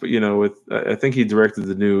know he's, you know, I think he directed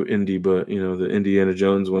the new Indy, but, you know, the Indiana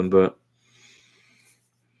Jones one, but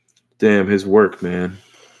damn, his work, man.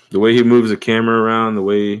 The way he moves the camera around, the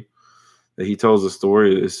way that he tells the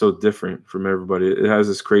story is so different from everybody. It has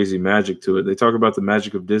this crazy magic to it. They talk about the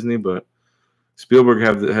magic of Disney, but Spielberg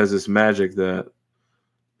has this magic that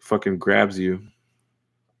fucking grabs you.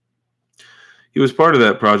 He was part of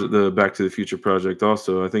that project, the Back to the Future project.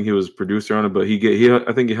 Also, I think he was a producer on it, but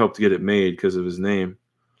I think he helped get it made because of his name.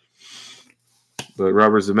 But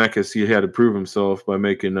Robert Zemeckis, he had to prove himself by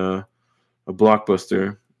making a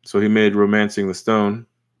blockbuster. So he made Romancing the Stone.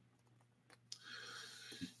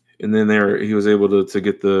 And then he was able to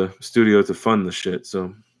get the studio to fund the shit.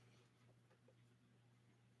 So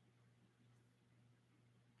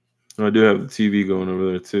I do have the TV going over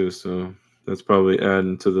there too. So that's probably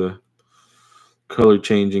adding to the color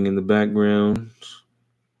changing in the background.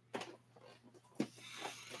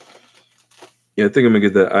 Yeah, I think I'm gonna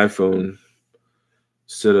get that iPhone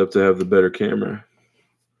set up to have the better camera.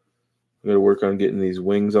 I gotta work on getting these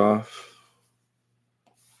wings off.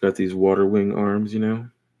 Got these water wing arms, you know.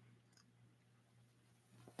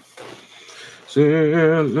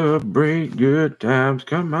 Celebrate good times.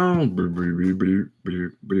 Come on.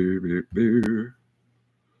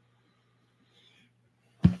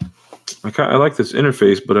 I like this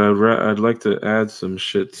interface, but I'd like to add some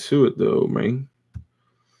shit to it, though, man.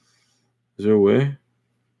 Is there a way?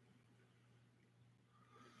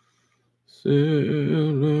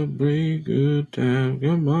 Celebrate good time.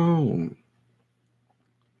 Come on.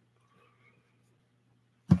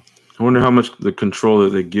 I wonder how much the control that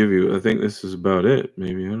they give you. I think this is about it.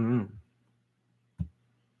 Maybe. I don't know.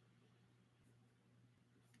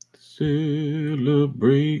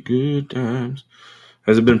 Celebrate good times.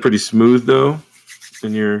 Has it been pretty smooth though?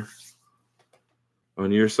 On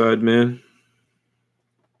your side, man?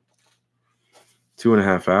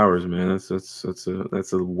 2.5 hours, man.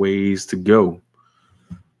 That's a ways to go.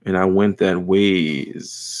 And I went that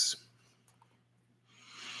ways.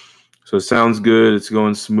 So it sounds good. It's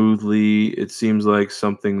going smoothly. It seems like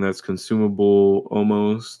something that's consumable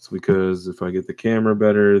almost, because if I get the camera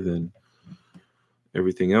better, then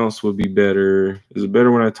everything else would be better. Is it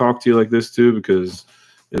better when I talk to you like this too? Because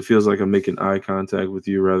it feels like I'm making eye contact with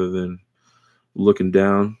you rather than looking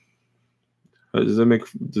down. Does it make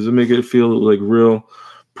it feel like real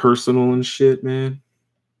personal and shit, man?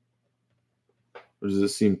 Or does it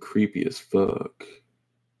seem creepy as fuck?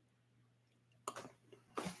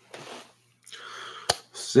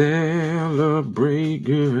 Celebrate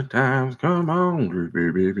good times. Come on.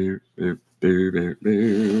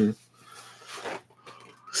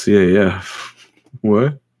 CAF.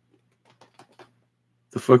 What?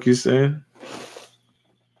 The fuck you saying?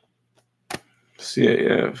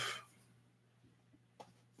 CAF.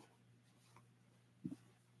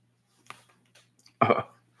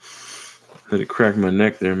 Had to crack my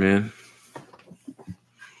neck there, man.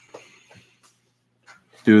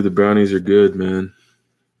 Dude, the brownies are good, man.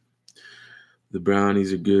 The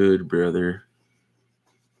brownies are good, brother.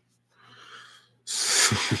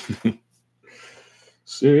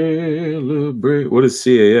 Celebrate. What is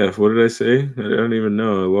CAF? What did I say? I don't even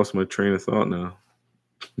know. I lost my train of thought now.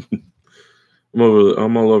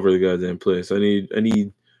 I'm all over the goddamn place. I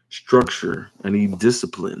need structure. I need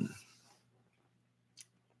discipline.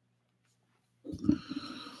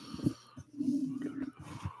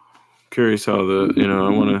 Curious how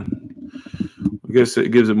I guess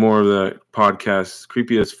it gives it more of that podcast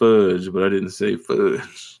creepy as fudge, but I didn't say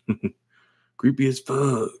fudge. Creepy as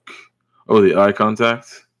fuck. Oh, the eye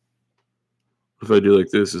contact. If I do like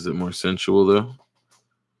this, is it more sensual though?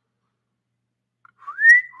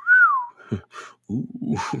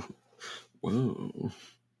 Ooh. Whoa.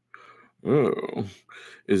 Oh.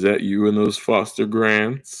 Is that you and those foster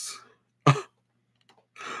grants?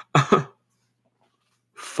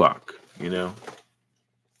 Fuck, you know?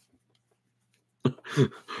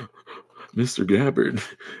 Mr. Gabbard,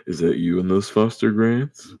 is that you and those foster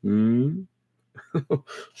grants?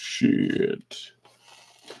 Shit.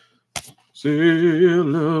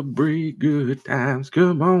 Celebrate good times.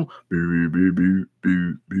 Come on.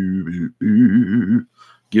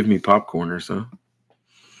 Give me popcorners, huh?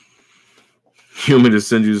 You want me to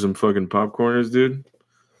send you some fucking popcorners, dude?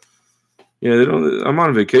 Yeah, they don't. I'm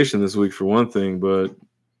on vacation this week for one thing, but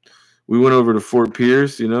we went over to Fort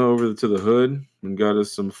Pierce, over to the hood, and got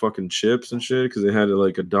us some fucking chips and shit because they had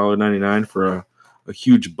like $1.99 for a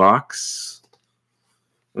huge box.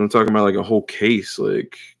 And I'm talking about like a whole case,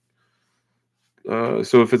 like.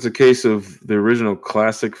 So if it's a case of the original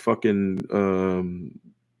classic fucking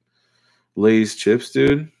Lay's chips,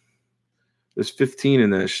 dude, there's 15 in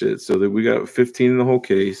that shit. So that we got 15 in the whole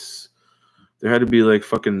case. There had to be like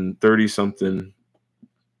fucking 30 something,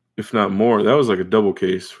 if not more. That was like a double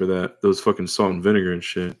case for those fucking salt and vinegar and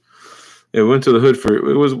shit. It went to the hood for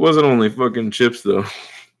it. Wasn't only fucking chips though.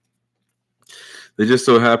 They just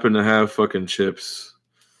so happened to have fucking chips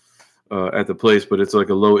at the place, but it's like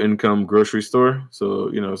a low income grocery store.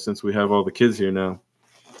 So, since we have all the kids here now,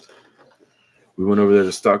 we went over there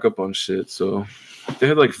to stock up on shit. So they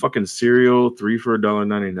had like fucking cereal, 3 for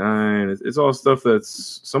 $1.99. It's all stuff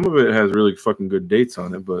some of it has really fucking good dates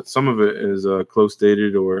on it, but some of it is close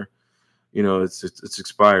dated or, it's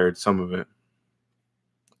expired, some of it.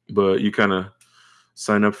 But you kind of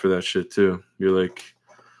sign up for that shit too. You're like,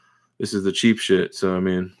 this is the cheap shit. So, I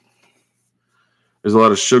mean, there's a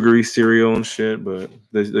lot of sugary cereal and shit, but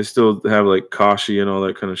they still have like kashi and all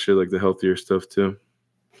that kind of shit, like the healthier stuff too.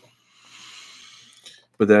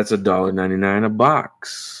 But that's $1.99 a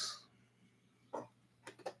box.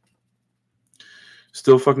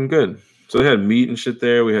 Still fucking good. So they had meat and shit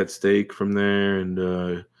there. We had steak from there, and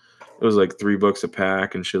it was like $3 a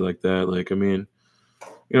pack and shit like that. Like, I mean,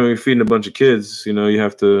 you're feeding a bunch of kids. You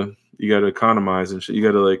got to economize and shit. You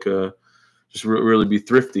got to like just really be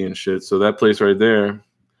thrifty and shit. So that place right there,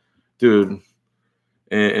 dude.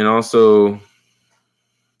 And also,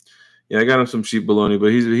 yeah, I got him some cheap bologna,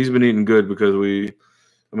 but he's been eating good because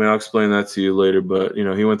I'll explain that to you later. But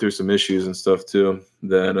he went through some issues and stuff too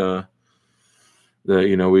that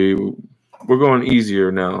we're going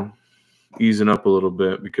easier now. easing up a little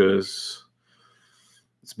bit because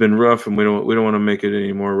it's been rough, and we don't want to make it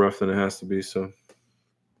any more rough than it has to be. So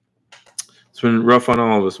it's been rough on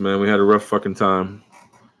all of us, man. We had a rough fucking time,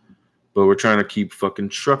 but we're trying to keep fucking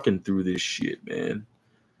trucking through this shit, man.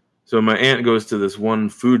 So my aunt goes to this one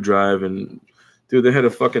food drive, and dude, they had a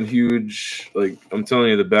fucking huge, like, I'm telling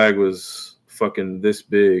you, the bag was fucking this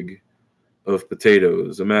big of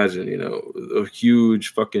potatoes. Imagine, a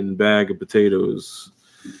huge fucking bag of potatoes.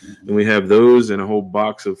 And we have those and a whole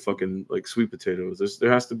box of fucking, like, sweet potatoes.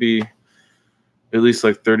 There has to be at least,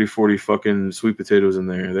 like, 30, 40 fucking sweet potatoes in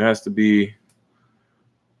there. There has to be,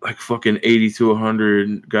 like, fucking 80 to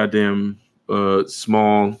 100 goddamn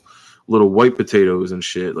small little white potatoes and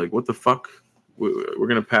shit. Like, what the fuck? We're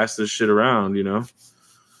gonna pass this shit around,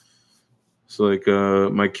 So, like,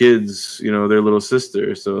 my kids, their little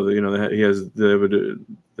sister. So,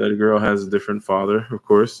 that girl has a different father, of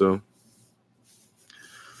course. So,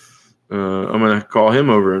 I'm gonna call him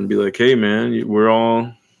over and be like, "Hey, man, we're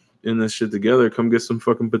all in this shit together. Come get some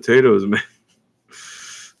fucking potatoes, man."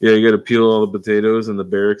 Yeah, you got to peel all the potatoes in the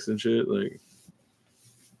barracks and shit, like.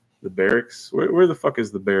 The barracks? Where the fuck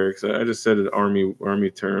is the barracks? I just said an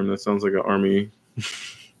army term. That sounds like an army.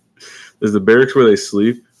 Is the barracks where they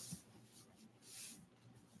sleep?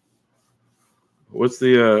 What's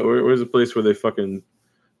the where's the place where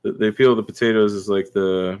they peel the potatoes? Is like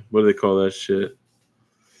what do they call that shit?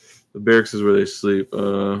 The barracks is where they sleep.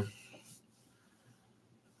 So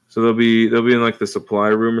they'll be in like the supply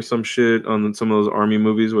room or some shit on some of those army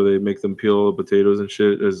movies where they make them peel all the potatoes and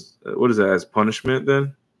shit. What is that, as punishment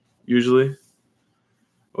then? Usually.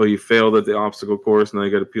 Oh, you failed at the obstacle course, now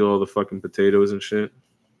you got to peel all the fucking potatoes and shit.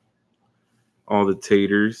 All the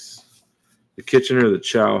taters. The kitchen or the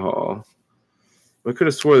chow hall. I could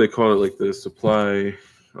have swore they called it like the supply.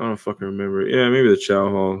 I don't fucking remember. Yeah, maybe the chow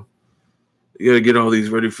hall. You got to get all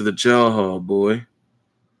these ready for the chow hall, boy.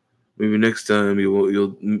 Maybe next time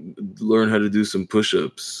you'll learn how to do some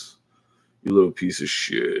push-ups. You little piece of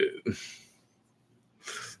shit.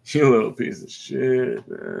 You little piece of shit,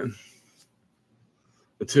 man.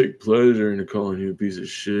 I take pleasure in calling you a piece of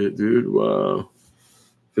shit, dude. Wow.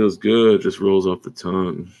 Feels good. Just rolls off the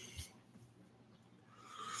tongue.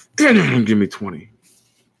 Give me 20.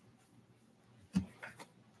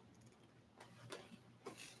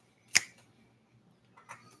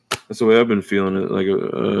 That's the way I've been feeling it. Like,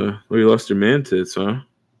 well, you lost your man tits, huh?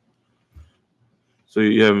 So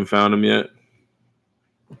you haven't found him yet?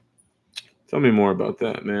 Tell me more about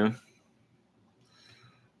that, man.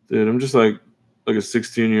 Dude, I'm just like a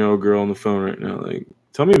 16-year-old girl on the phone right now. Like,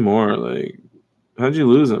 tell me more. Like, how'd you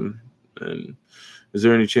lose him? And is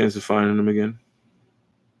there any chance of finding him again?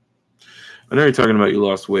 I know you're talking about you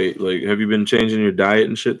lost weight. Like, have you been changing your diet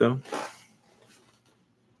and shit, though?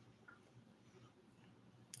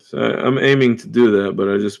 So I'm aiming to do that, but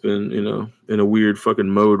I've just been, in a weird fucking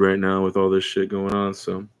mode right now with all this shit going on.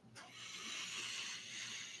 So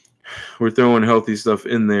we're throwing healthy stuff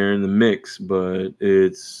in there in the mix, but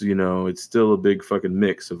it's, it's still a big fucking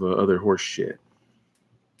mix of other horse shit.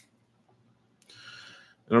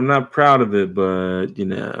 And I'm not proud of it, but,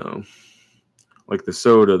 like the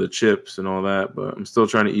soda, the chips and all that, but I'm still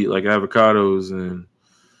trying to eat like avocados and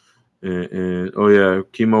oh yeah,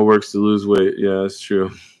 chemo works to lose weight. Yeah, that's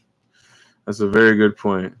true. That's a very good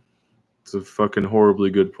point. It's a fucking horribly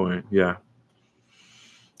good point. Yeah.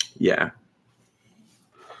 Yeah.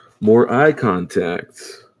 More eye contact.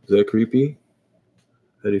 Is that creepy?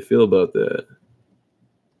 How do you feel about that?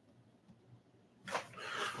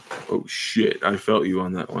 Oh shit, I felt you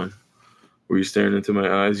on that one. Were you staring into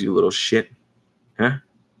my eyes, you little shit? Huh?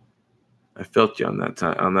 I felt you on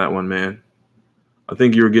that one, man. I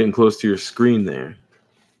think you were getting close to your screen there.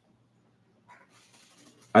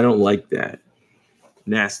 I don't like that.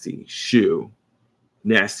 Nasty shoe.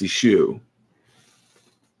 Nasty shoe.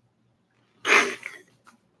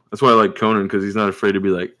 That's why I like Conan, because he's not afraid to be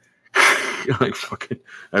like fucking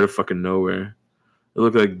out of fucking nowhere. It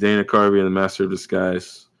looked like Dana Carvey in The Master of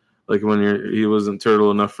Disguise. Like when he wasn't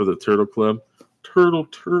turtle enough for the Turtle Club. Turtle.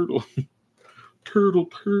 Turtle.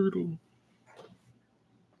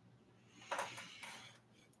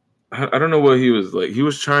 I don't know what he was like. He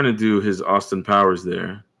was trying to do his Austin Powers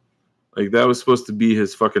there. Like, that was supposed to be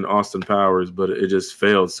his fucking Austin Powers, but it just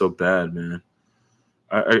failed so bad, man.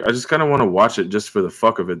 I just kind of want to watch it just for the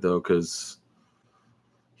fuck of it, though, because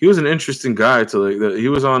he was an interesting guy to like. He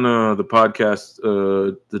was on the podcast,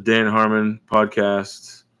 the Dan Harmon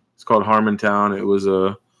podcast. It's called Harmontown. It was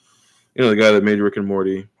the guy that made Rick and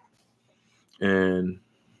Morty, and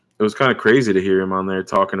it was kind of crazy to hear him on there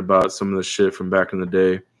talking about some of the shit from back in the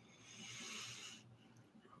day.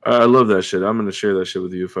 I love that shit. I'm gonna share that shit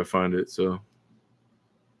with you if I find it. So.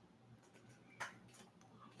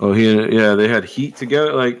 Oh, yeah, they had Heat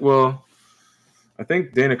together. Like, well, I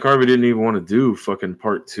think Dana Carvey didn't even want to do fucking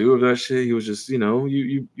part 2 of that shit. He was just,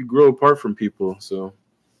 you grow apart from people. So,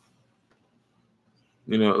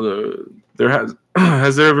 there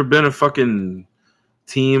has there ever been a fucking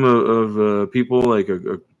team of people like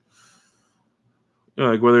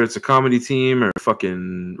like whether it's a comedy team or a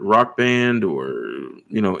fucking rock band or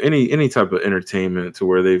any type of entertainment to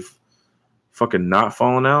where they've fucking not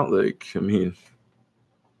fallen out. Like, I mean,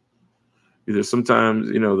 either sometimes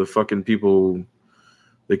the fucking people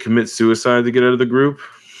they commit suicide to get out of the group,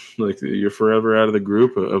 like you're forever out of the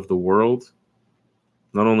group of the world,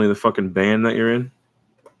 not only the fucking band that you're in.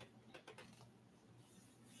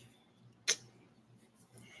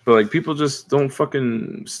 But like people just don't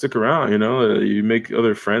fucking stick around, you make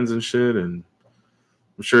other friends and shit. And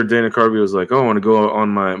I'm sure Dana Carvey was like, oh, I want to go on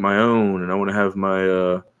my own and I want to have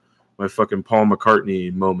my fucking Paul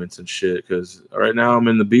McCartney moments and shit, because right now I'm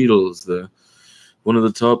in the Beatles, one of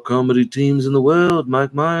the top comedy teams in the world,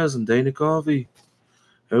 Mike Myers and Dana Carvey.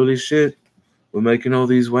 Holy shit, we're making all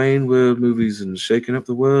these Wayne World movies and shaking up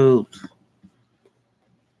the world.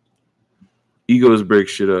 Egos break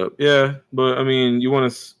shit up. Yeah, but I mean, you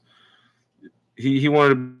want to. He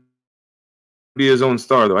wanted to be his own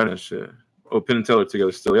star, though. I know shit. Oh, Penn and Teller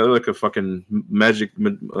together still. Yeah, they're like a fucking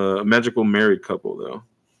magical married couple, though.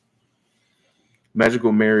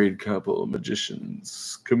 Magical married couple,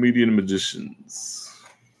 magicians, comedian magicians.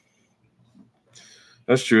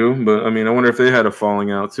 That's true, but I mean, I wonder if they had a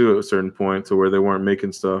falling out too at a certain point to where they weren't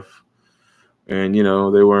making stuff, and they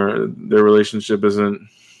weren't. Their relationship isn't.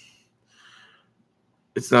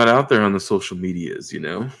 It's not out there on the social medias,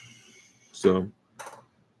 so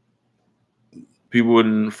people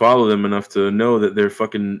wouldn't follow them enough to know that their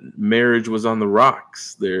fucking marriage was on the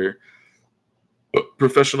rocks. Their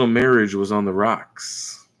professional marriage was on the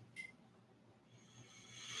rocks.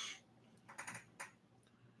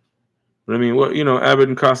 But I mean, what Abbott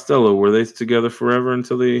and Costello, were they together forever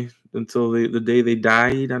until the day they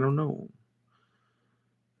died? I don't know.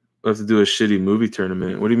 We'll have to do a shitty movie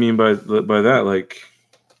tournament. What do you mean by that? Like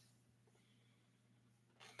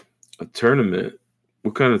a tournament?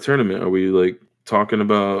 What kind of tournament are we like talking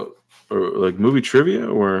about? Or like movie trivia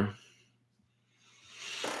or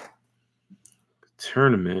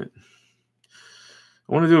tournament?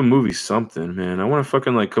 I want to do a movie something, man. I want to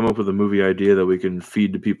fucking like come up with a movie idea that we can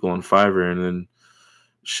feed to people on Fiverr and then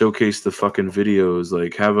showcase the fucking videos.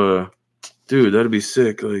 Like dude, that'd be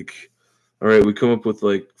sick. Like, all right, we come up with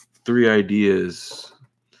like 3 ideas.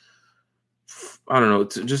 I don't know,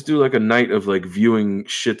 to just do like a night of like viewing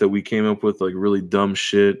shit that we came up with, like really dumb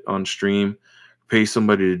shit on stream. Pay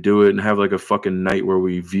somebody to do it and have like a fucking night where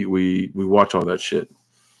we watch all that shit.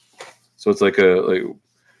 So it's like you're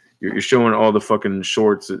showing all the fucking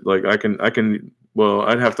shorts. Like I can. Well,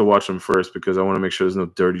 I'd have to watch them first because I want to make sure there's no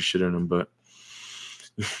dirty shit in them. But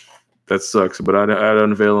that sucks. But I'd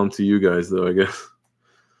unveil them to you guys though, I guess.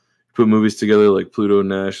 Put movies together like Pluto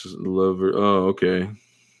Nash Lover. Oh, okay.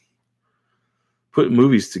 Put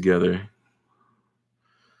movies together.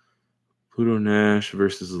 Pluto Nash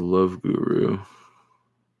versus the Love Guru.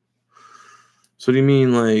 So do you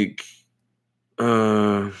mean like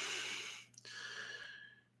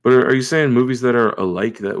but are you saying movies that are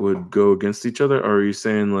alike that would go against each other? Or are you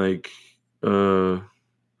saying like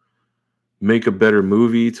make a better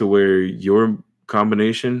movie to where your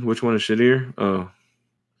combination, which one is shittier? Oh.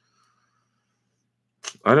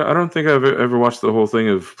 I don't think I've ever watched the whole thing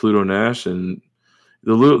of Pluto Nash, and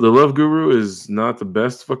the Love Guru is not the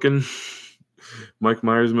best fucking Mike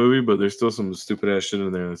Myers movie, but there's still some stupid ass shit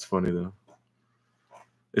in there that's funny though.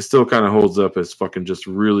 It still kind of holds up as fucking just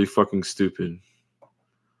really fucking stupid.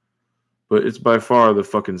 But it's by far the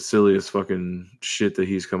fucking silliest fucking shit that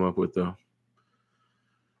he's come up with though.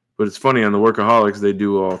 But it's funny, on the Workaholics, they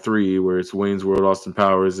do all 3, where it's Wayne's World, Austin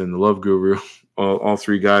Powers, and the Love Guru. All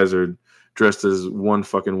 3 guys are dressed as one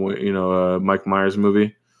fucking, Mike Myers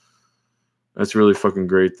movie. That's really fucking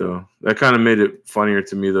great, though. That kind of made it funnier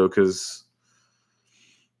to me, though, because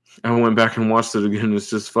I went back and watched it again. It's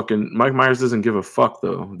just fucking, Mike Myers doesn't give a fuck,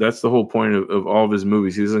 though. That's the whole point of all of his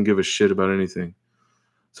movies. He doesn't give a shit about anything.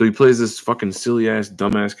 So he plays this fucking silly-ass,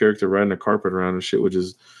 dumbass character riding a carpet around and shit, which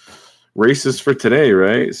is racist for today,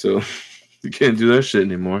 right? So you can't do that shit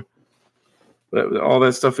anymore. But all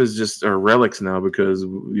that stuff is just relics now because,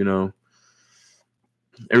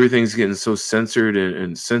 everything's getting so censored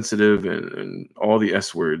and sensitive and all the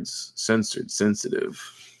S words. Censored, sensitive.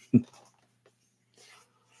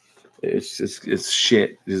 It's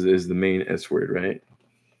shit is the main S word, right?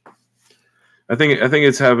 I think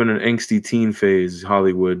it's having an angsty teen phase,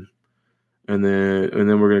 Hollywood, and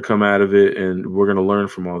then we're gonna come out of it and we're gonna learn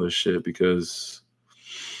from all this shit because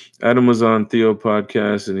Adam was on Theo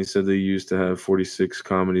podcast and he said they used to have 46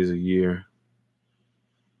 comedies a year.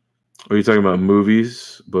 Are you talking about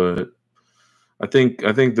movies? But I think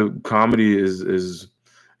the comedy is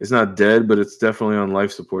it's not dead, but it's definitely on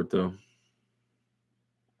life support though.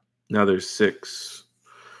 Now there's 6.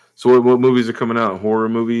 So what movies are coming out? Horror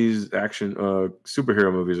movies, action,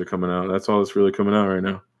 superhero movies are coming out. That's all that's really coming out right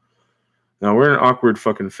now. Now we're in an awkward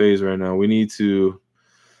fucking phase right now. We need to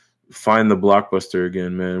find the blockbuster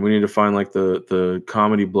again, man. We need to find like the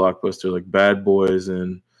comedy blockbuster, like Bad Boys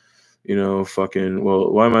and fucking.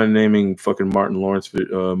 Well, why am I naming fucking Martin Lawrence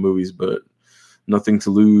movies? But Nothing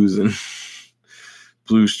to Lose and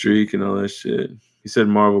Blue Streak and all that shit. He said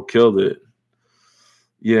Marvel killed it.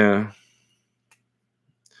 Yeah.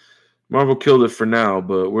 Marvel killed it for now,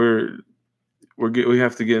 but we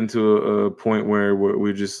have to get into a point where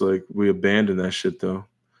we just like we abandon that shit though,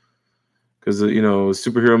 because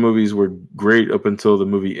superhero movies were great up until the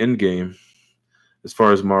movie Endgame, as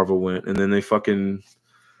far as Marvel went, and then they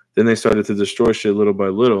started to destroy shit little by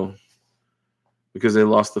little because they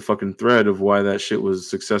lost the fucking thread of why that shit was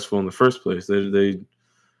successful in the first place. They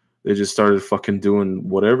just started fucking doing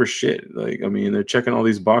whatever shit. Like, I mean, they're checking all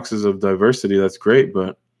these boxes of diversity. That's great,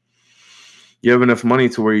 but you have enough money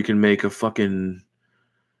to where you can make a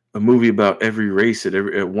movie about every race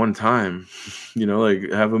at one time.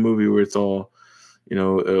 Like have a movie where it's all,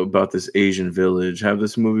 about this Asian village. Have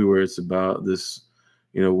this movie where it's about this,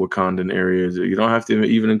 Wakandan area. You don't have to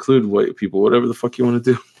even include white people, whatever the fuck you want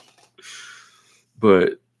to do.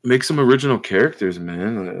 But make some original characters,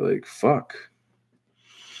 man. Like fuck.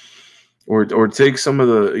 Or take some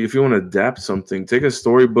of if you want to adapt something, take a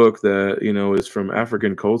storybook that, is from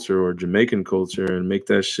African culture or Jamaican culture and make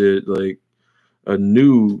that shit like a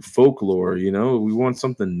new folklore, We want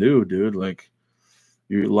something new, dude. Like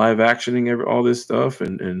you're live actioning all this stuff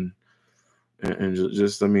and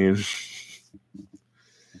just I mean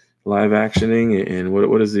live actioning and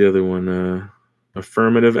what is the other one?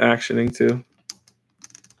 Affirmative actioning too.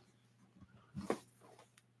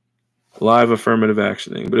 Live affirmative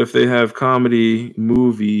actioning. But if they have comedy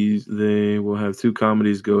movies, they will have 2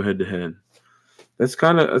 comedies go head to head. That's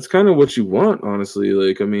kind of what you want, honestly.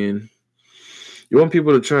 Like, I mean, you want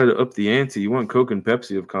people to try to up the ante. You want Coke and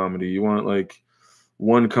Pepsi of comedy. You want like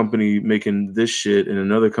one company making this shit and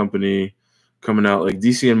another company coming out like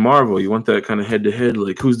DC and Marvel. You want that kind of head to head,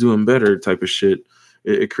 like who's doing better type of shit.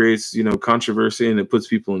 It creates, controversy and it puts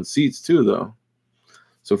people in seats too, though.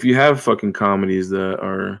 So if you have fucking comedies that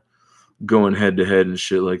are going head to head and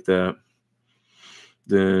shit like that,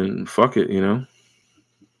 then fuck it, Well,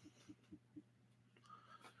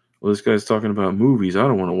 this guy's talking about movies. I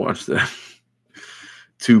don't want to watch that.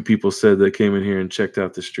 2 people said they came in here and checked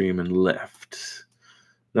out the stream and left.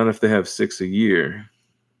 Not if they have 6 a year.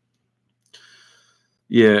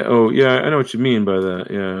 Yeah. Oh, yeah. I know what you mean by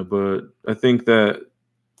that. Yeah. But I think that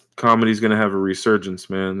comedy's going to have a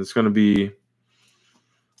resurgence, man. There's going to be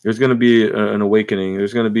an awakening.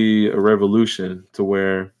 There's going to be a revolution to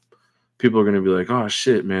where people are going to be like, oh,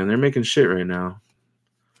 shit, man. They're making shit right now.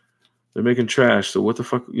 They're making trash. So what the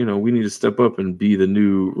fuck, we need to step up and be the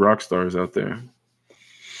new rock stars out there.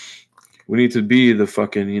 We need to be the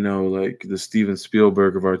fucking, like the Steven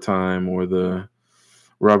Spielberg of our time or the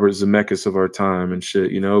Robert Zemeckis of our time and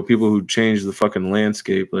shit, people who change the fucking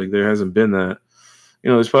landscape. Like there hasn't been that.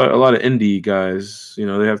 There's probably a lot of indie guys, they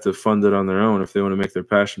have to fund it on their own if they want to make their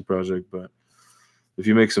passion project. But if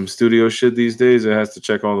you make some studio shit these days, it has to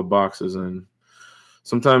check all the boxes. And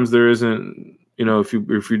sometimes there isn't, if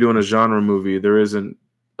you're doing a genre movie, there isn't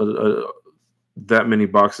that many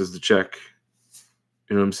boxes to check.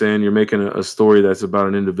 You know what I'm saying? You're making a story that's about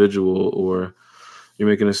an individual, or you're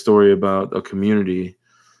making a story about a community.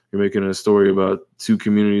 You're making a story about 2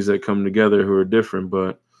 communities that come together who are different,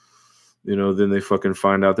 but then they fucking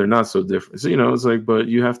find out they're not so different. So, it's like, but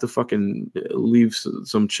you have to fucking leave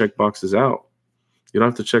some check boxes out. You don't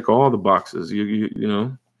have to check all the boxes.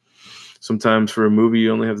 You sometimes for a movie,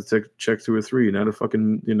 you only have to check 2 or 3, not a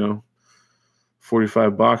fucking,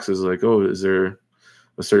 45 boxes. Like, oh, is there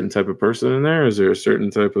a certain type of person in there? Is there a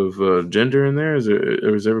certain type of gender in there?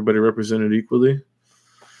 Is everybody represented equally?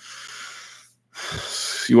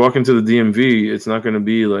 You walk into the DMV, it's not going to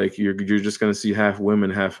be like you're just going to see half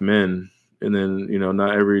women, half men, and then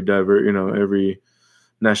not every every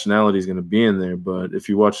nationality is going to be in there. But if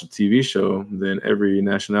you watch a TV show, then every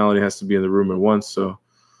nationality has to be in the room at once. So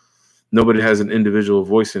nobody has an individual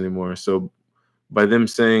voice anymore. So by them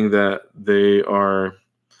saying that they are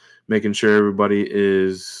making sure everybody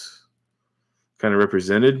is kind of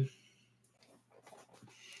represented.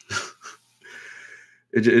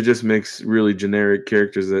 It just makes really generic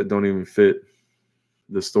characters that don't even fit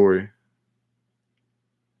the story.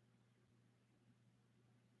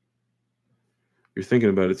 You're thinking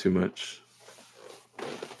about it too much.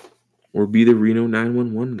 Or be the Reno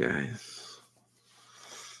 911 guys.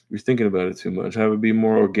 You're thinking about it too much. Have it be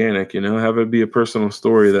more organic, you know? Have it be a personal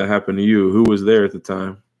story that happened to you. Who was there at the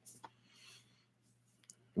time?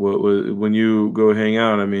 When you go hang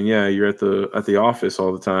out, I mean, yeah, you're at the office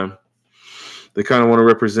all the time. They kind of want to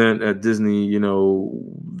represent at Disney, you know,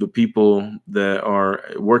 the people that are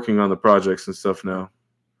working on the projects and stuff now.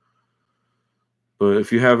 But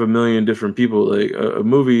if you have a million different people, like a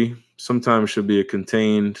movie sometimes should be a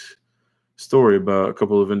contained story about a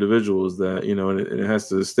couple of individuals that, you know, and it has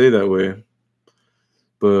to stay that way.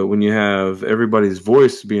 But when you have everybody's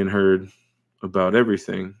voice being heard about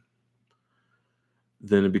everything,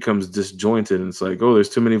 then it becomes disjointed. And it's like, oh, there's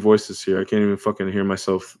too many voices here. I can't even fucking hear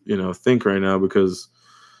myself, you know, think right now because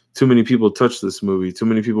too many people touched this movie. Too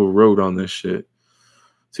many people wrote on this shit.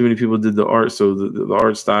 Too many people did the art. So the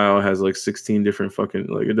art style has like 16 different fucking,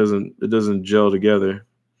 like it doesn't gel together.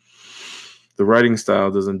 The writing style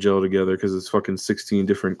doesn't gel together because it's fucking 16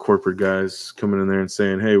 different corporate guys coming in there and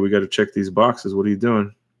saying, hey, we got to check these boxes. What are you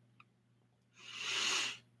doing?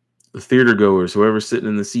 The theater goers, whoever's sitting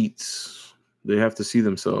in the seats, they have to see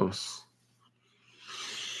themselves.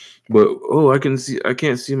 But I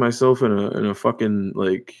can't see myself in a fucking,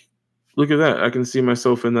 like, look at that. I can see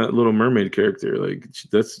myself in that Little Mermaid character. Like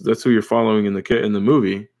that's who you're following in the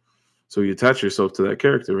movie. So you attach yourself to that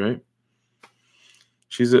character, right?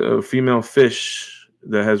 She's a female fish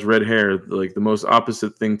that has red hair, like the most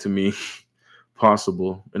opposite thing to me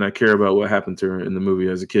possible. And I care about what happened to her in the movie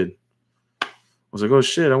as a kid. I was like, oh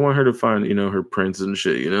shit, I want her to find, you know, her prince and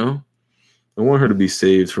shit, you know? I want her to be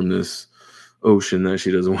saved from this ocean that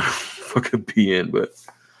she doesn't want to fucking be in, but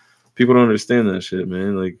people don't understand that shit,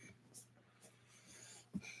 man. Like,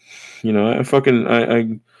 you know,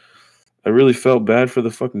 I really felt bad for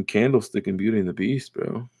the fucking candlestick in Beauty and the Beast,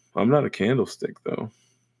 bro. I'm not a candlestick, though.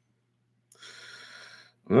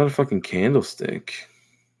 I'm not a fucking candlestick.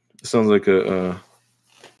 It sounds like a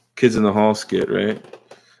Kids in the Hall skit, right?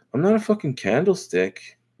 I'm not a fucking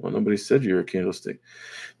candlestick. Well, nobody said you're a candlestick,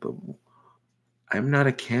 but I'm not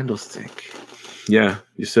a candlestick. Yeah,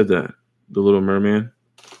 you said that. The Little Merman.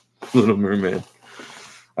 Little Merman.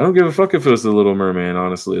 I don't give a fuck if it was the Little Merman,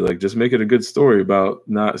 honestly. Like, just make it a good story about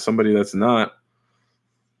not somebody that's not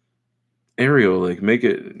Ariel. Like, make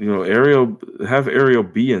it, you know, Ariel, have Ariel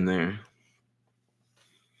be in there.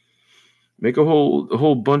 Make a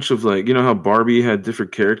whole bunch of, like, you know how Barbie had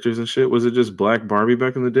different characters and shit? Was it just Black Barbie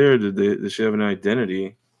back in the day, or did she have an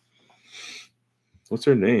identity? What's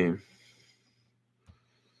her name?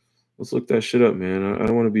 Let's look that shit up, man. I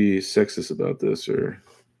don't want to be sexist about this or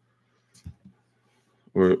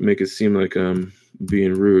make it seem like I'm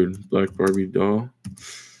being rude. Black Barbie doll.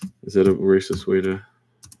 Is that a racist way to?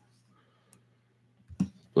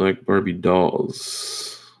 Black Barbie dolls.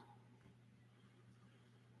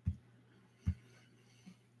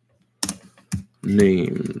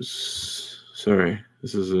 Names. Sorry,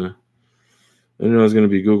 this is I didn't know I was gonna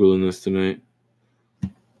be Googling this tonight.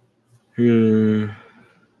 Here.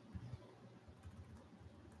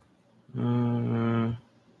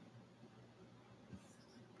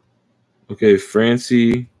 Okay,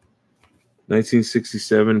 Francie,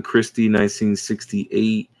 1967, Christy,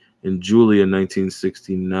 1968, and Julia,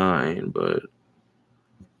 1969. But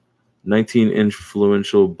 19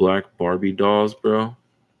 influential Black Barbie dolls, bro.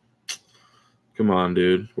 Come on,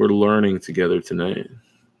 dude. We're learning together tonight.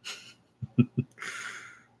 I'm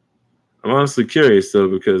honestly curious, though,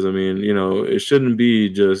 because, I mean, you know, it shouldn't be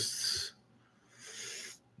just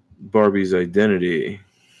Barbie's identity,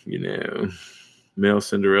 you know. Male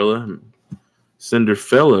Cinderella.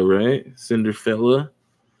 Cinderfella, right? Cinderfella.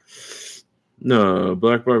 No,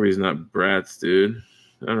 Black Barbie's not Bratz, dude.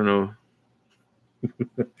 I don't know.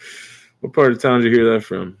 What part of town did you hear that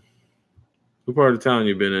from? What part of town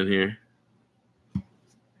you been in here?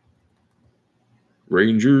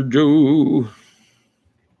 Ranger Joe.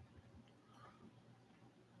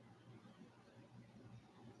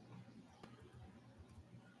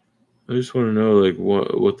 I just want to know, like,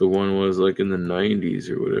 what the one was like in the 90s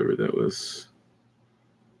or whatever that was.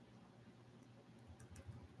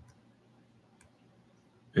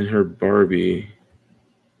 And her Barbie.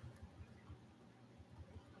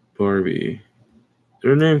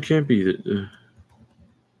 Her name can't be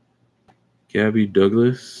Gabby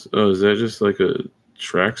Douglas. Oh, is that just like a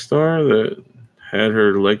track star that had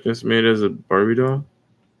her likeness made as a Barbie doll?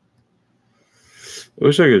 I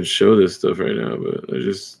wish I could show this stuff right now, but I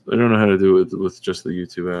don't know how to do it with just the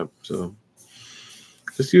YouTube app. So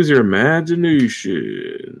just use your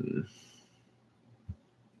imagination.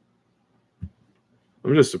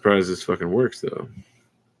 I'm just surprised this fucking works though.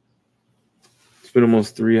 It's been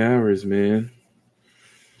almost 3 hours, man.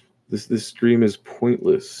 This stream is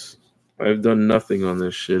pointless. I've done nothing on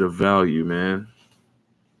this shit of value, man.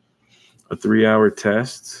 A 3-hour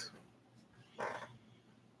test.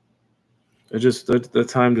 That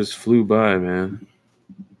time just flew by, man.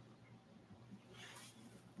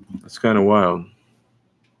 That's kind of wild.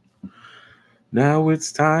 Now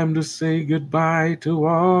it's time to say goodbye to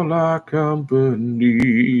all our company.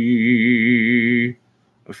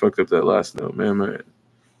 I fucked up that last note, man.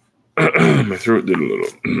 My throat did a little,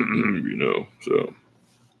 so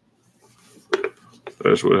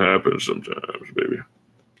that's what happens sometimes, baby.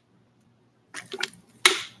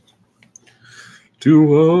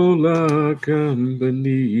 To all our company.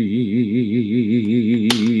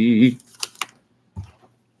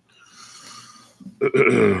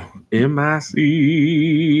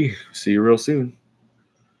 MIC. See you real soon.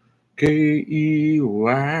 KEY.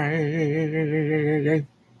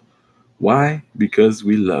 Why? Because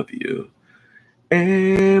we love you.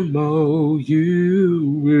 MOUS.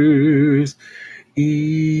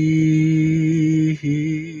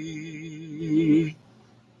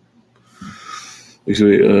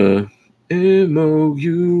 Actually,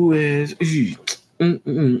 MOUS.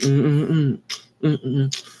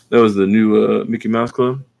 That was the new Mickey Mouse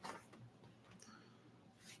Club.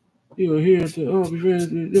 You are here to all be friends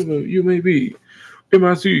with you may be.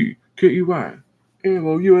 MIC, KEY,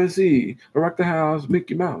 MOUSE, rock the house,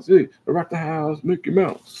 Mickey Mouse. Hey, rock the house, Mickey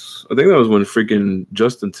Mouse. I think that was when freaking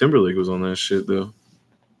Justin Timberlake was on that shit, though.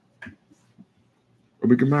 A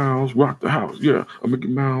Mickey Mouse, rock the house. Yeah, a Mickey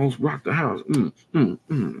Mouse, rock the house.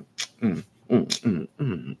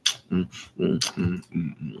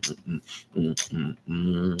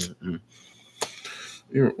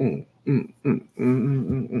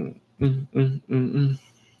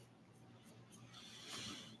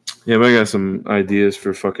 Yeah, but I got some ideas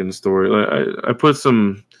for fucking story. Like I put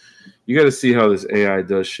some. You got to see how this AI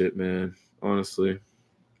does shit, man. Honestly,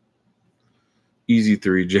 easy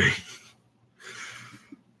 3J.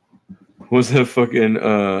 What's that fucking?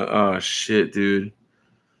 Oh shit, dude.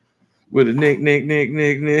 With a Nick.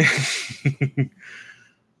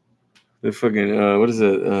 The fucking what is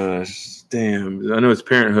it? Damn, I know it's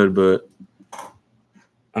Parenthood, but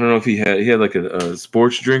I don't know if he had like a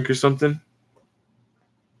sports drink or something.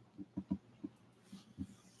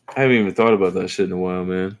 I haven't even thought about that shit in a while,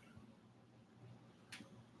 man.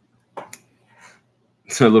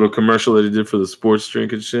 It's that little commercial that he did for the sports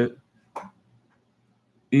drink and shit.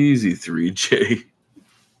 Easy 3J.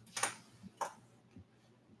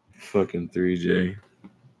 Fucking 3J.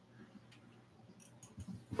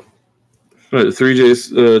 3J's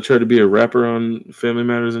tried to be a rapper on Family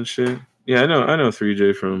Matters and shit. Yeah, I know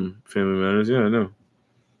 3J from Family Matters. Yeah, I know.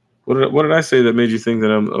 What did I say that made you think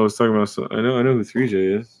that I was talking about? I know who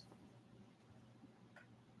 3J is.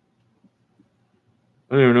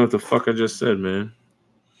 I don't even know what the fuck I just said, man.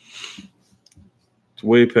 It's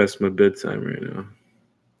way past my bedtime right now.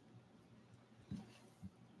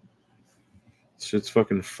 Shit's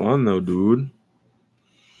fucking fun though, dude.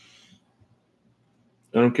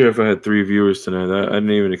 I don't care if I had 3 viewers tonight. I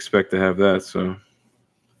didn't even expect to have that, so at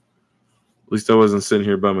least I wasn't sitting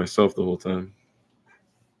here by myself the whole time.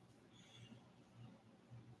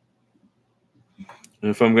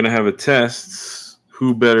 And if I'm gonna have a test,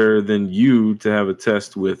 who better than you to have a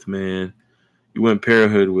test with, man? You went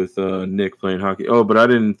Parenthood with Nick playing hockey. Oh, but I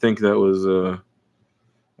didn't think that was. I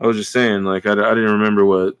was just saying, like, I didn't remember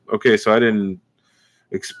what. Okay, so I didn't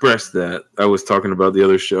express that. I was talking about the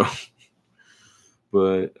other show.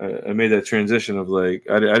 But I made that transition of, like,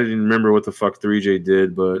 I didn't remember what the fuck 3J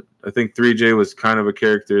did, but I think 3J was kind of a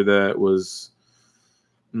character that was.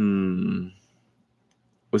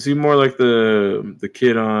 Was he more like the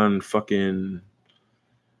kid on fucking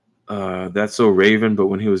That's So Raven, but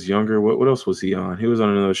when he was younger? What else was he on? He was on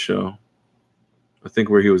another show. I think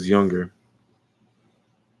where he was younger.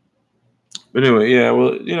 But anyway, yeah,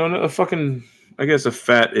 well, a fucking, I guess a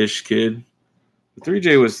fat-ish kid.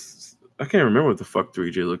 3J was, I can't remember what the fuck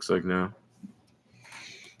 3J looks like now.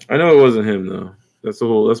 I know it wasn't him, though.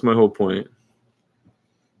 That's my whole point.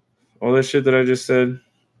 All that shit that I just said,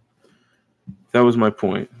 that was my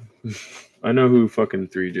point. I know who fucking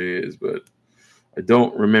 3J is, but I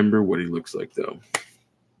don't remember what he looks like, though.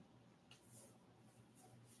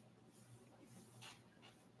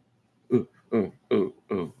 Oh.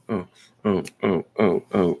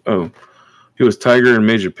 He was Tiger in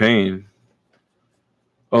Major Payne.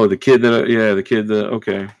 Oh, the kid that the kid that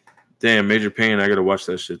okay. Damn, Major Payne. I gotta watch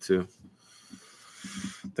that shit too.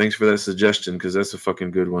 Thanks for that suggestion, because that's a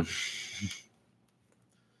fucking good one.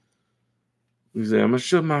 He said, "I'm gonna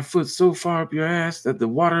shove my foot so far up your ass that the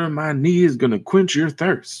water in my knee is gonna quench your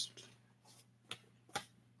thirst."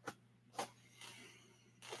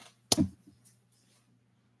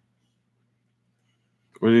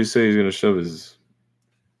 What did he say he's gonna shove his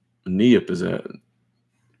knee up his ass?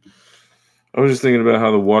 I was just thinking about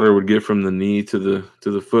how the water would get from the knee to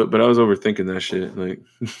the foot, but I was overthinking that shit. Like,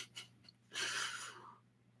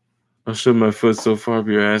 I'll shove my foot so far up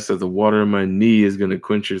your ass that the water in my knee is gonna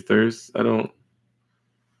quench your thirst. I don't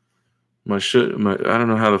know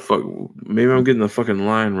how the fuck. Maybe I'm getting the fucking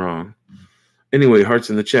line wrong. Anyway,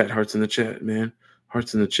 hearts in the chat, man.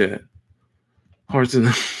 Hearts in the chat. Hearts in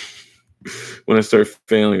the. When I start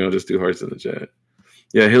failing, I'll just do hearts in the chat.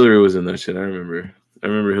 Yeah, Hillary was in that shit. I remember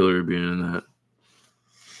Hillary being in that.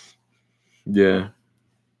 Yeah.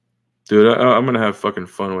 Dude, I'm going to have fucking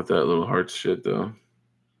fun with that little hearts shit, though.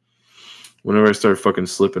 Whenever I start fucking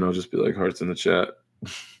slipping, I'll just be like, hearts in the chat.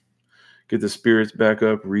 Get the spirits back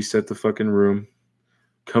up, reset the fucking room,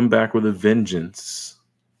 come back with a vengeance,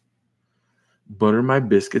 butter my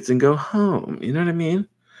biscuits, and go home. You know what I mean?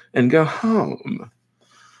 And go home.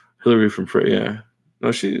 Hillary from yeah.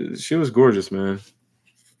 No, she was gorgeous, man.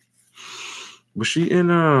 Was she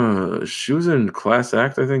in she was in Class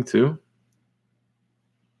Act, I think, too.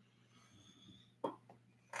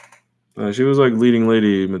 She was like leading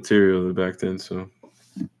lady material back then, so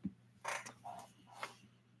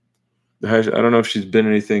I don't know if she's been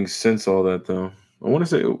anything since all that, though. I want to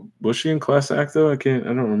say, was she in Class Act, though? I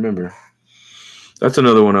don't remember. That's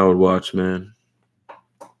another one I would watch, man.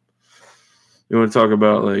 You want to talk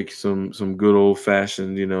about like some good old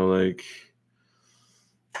fashioned, like,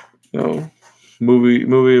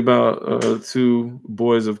 movie about two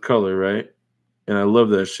boys of color, right? And I love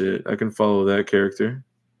that shit. I can follow that character.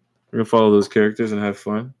 We're gonna follow those characters and have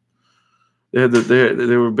fun. They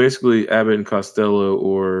were basically Abbott and Costello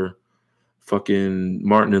or fucking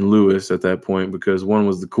Martin and Lewis at that point, because one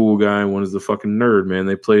was the cool guy and one is the fucking nerd, man.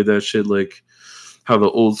 They played that shit like how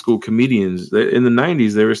the old school comedians in the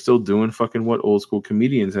 90s, they were still doing fucking what old school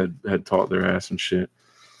comedians had taught their ass and shit.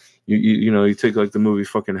 You take like the movie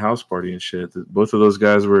fucking House Party and shit. Both of those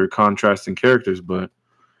guys were contrasting characters, but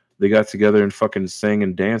they got together and fucking sang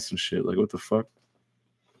and danced and shit. Like, what the fuck?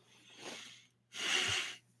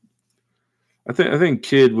 I think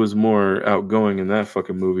Kid was more outgoing in that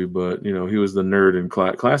fucking movie, but he was the nerd in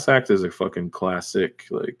Class Act is a fucking classic.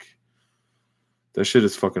 Like, that shit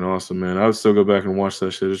is fucking awesome, man. I would still go back and watch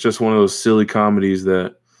that shit. It's just one of those silly comedies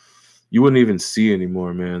that you wouldn't even see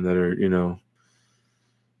anymore, man, that are,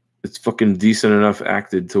 it's fucking decent enough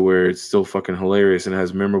acted to where it's still fucking hilarious and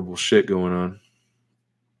has memorable shit going on.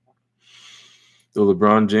 The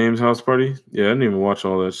LeBron James House Party? Yeah, I didn't even watch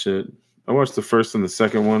all that shit. I watched the first and the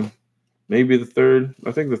second one. Maybe the third.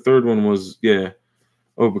 I think the third one was, yeah.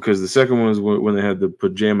 Oh, because the second one was when they had the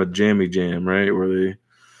pajama jammy jam, right? Where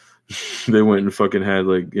they went and fucking had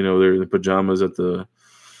like, they're in the pajamas at the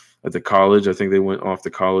college. I think they went off to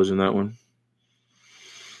college in that one.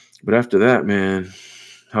 But after that, man,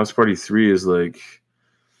 House Party 3 is like,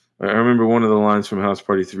 I remember one of the lines from House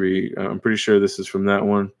Party 3. I'm pretty sure this is from that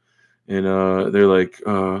one. And they're like,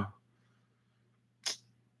 oh,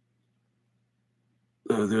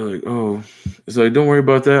 it's like, don't worry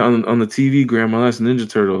about that on the TV, Grandma. That's Ninja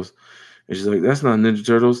Turtles. And she's like, that's not Ninja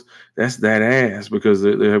Turtles. That's that ass, because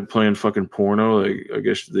they're playing fucking porno. Like, I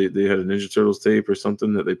guess they had a Ninja Turtles tape or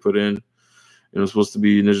something that they put in. It was supposed to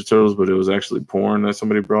be Ninja Turtles, but it was actually porn that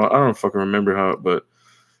somebody brought. I don't fucking remember how, but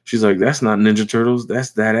she's like, that's not Ninja Turtles.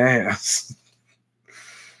 That's that ass.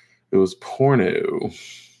 It was porno.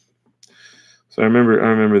 So I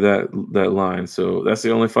remember that line. So that's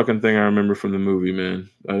the only fucking thing I remember from the movie, man.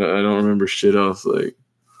 I don't remember shit else. Like,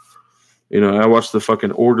 I watched the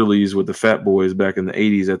fucking Orderlies with the Fat Boys back in the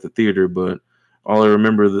 80s at the theater, but all I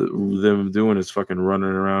remember them doing is fucking running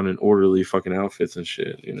around in orderly fucking outfits and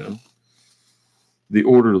shit, The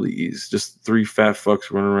Orderlies, just three fat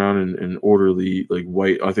fucks running around in orderly, like,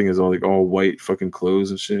 white, I think it's all white fucking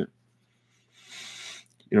clothes and shit.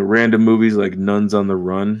 Random movies like Nuns on the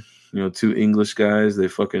Run. Two English guys, they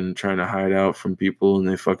fucking trying to hide out from people, and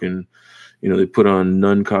they fucking, they put on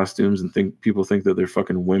nun costumes and people think that they're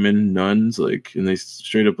fucking women nuns, like, and they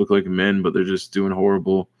straight up look like men, but they're just doing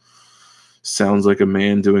horrible, sounds like a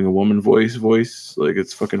man doing a woman voice, like,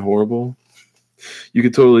 it's fucking horrible. You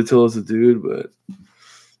could totally tell it's a dude, but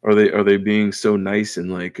are they being so nice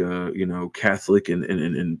and like Catholic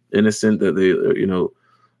and innocent that they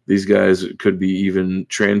these guys could be even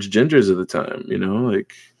transgenders at the time, you know,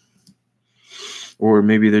 like, or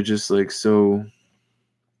maybe they're just like, so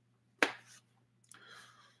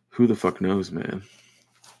who the fuck knows, man?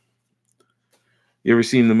 You ever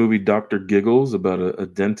seen the movie Dr. Giggles about a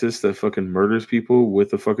dentist that fucking murders people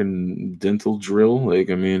with a fucking dental drill?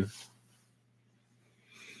 Like, I mean,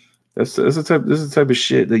 this is the type of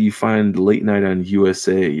shit that you find late night on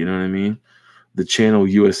USA, you know what I mean? The channel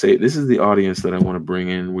USA. This is the audience that I want to bring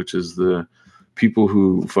in, which is the people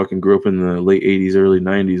who fucking grew up in the late 80s, early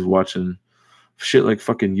 90s watching shit like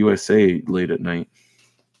fucking USA late at night.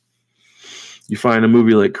 You find a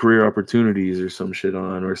movie like Career Opportunities or some shit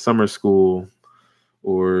on, or Summer School,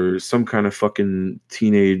 or some kind of fucking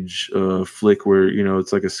teenage flick where, you know,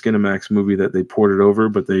 it's like a Skinamax movie that they ported over,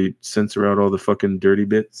 but they censor out all the fucking dirty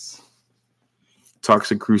bits.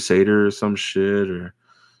 Toxic Crusader or some shit, or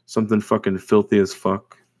something fucking filthy as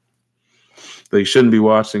fuck that you shouldn't be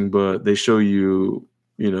watching, but they show you,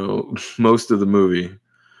 you know, most of the movie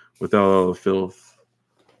without all the filth.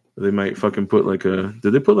 They might fucking put like did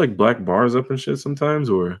they put like black bars up and shit sometimes,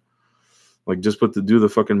 or like just do the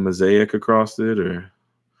fucking mosaic across it, or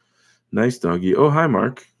nice doggy. Oh, hi,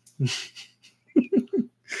 Mark.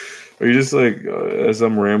 Are you just like, as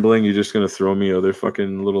I'm rambling, you're just going to throw me other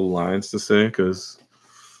fucking little lines to say? Because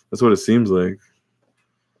that's what it seems like.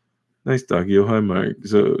 Nice doggy. Oh, hi, Mark.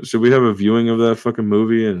 So should we have a viewing of that fucking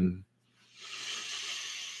movie? And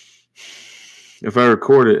if I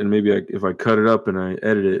record it and maybe if I cut it up and I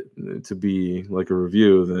edit it to be like a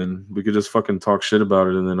review, then we could just fucking talk shit about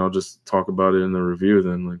it, and then I'll just talk about it in the review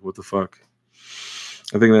then. Like, what the fuck?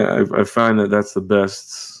 I think that I find that that's the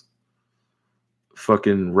best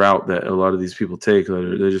fucking route that a lot of these people take.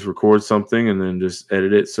 They just record something and then just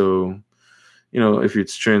edit it. So, you know, if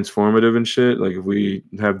it's transformative and shit, like if we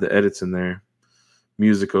have the edits in there,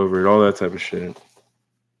 music over it, all that type of shit.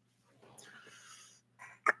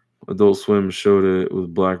 Adult Swim showed it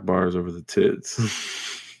with black bars over the tits.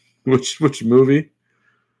 Which movie?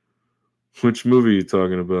 Which movie are you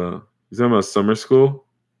talking about? You talking about Summer School?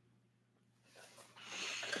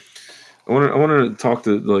 I want to talk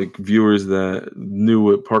to like viewers that knew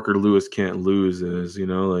what Parker Lewis Can't Lose is. You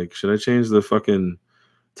know, like, should I change the fucking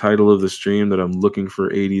title of the stream that I'm looking for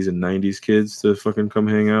 80s and 90s kids to fucking come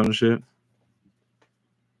hang out and shit?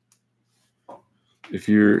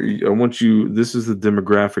 I want you, this is the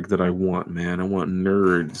demographic that I want, man. I want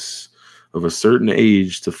nerds of a certain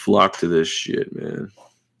age to flock to this shit, man.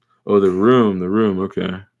 Oh, the room,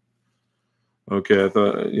 okay. Okay, I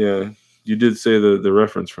thought, yeah, you did say the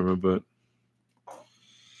reference from it, but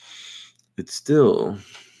it's still,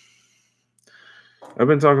 I've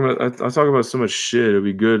been talking about, I talk about so much shit. It'd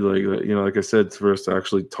be good, like, you know, like I said, for us to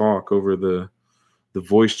actually talk over the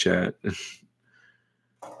voice chat.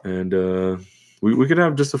 And we could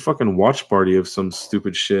have just a fucking watch party of some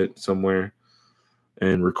stupid shit somewhere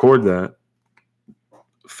and record that.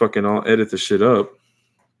 Fucking I'll edit the shit up,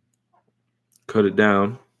 cut it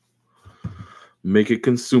down, make it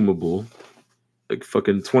consumable, like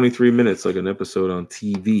fucking 23 minutes, like an episode on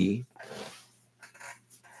TV.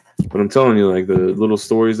 But I'm telling you, like, the little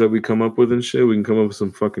stories that we come up with and shit, we can come up with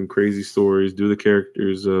some fucking crazy stories, do the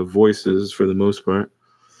characters' voices for the most part.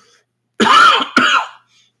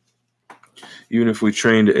 Even if we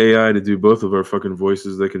trained AI to do both of our fucking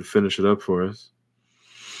voices, they can finish it up for us.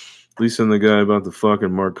 Lisa and the guy about to fuck,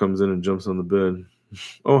 and Mark comes in and jumps on the bed.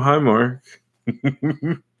 Oh, hi, Mark.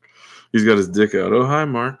 He's got his dick out. Oh, hi,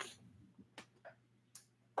 Mark.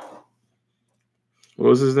 What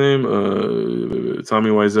was his name? Tommy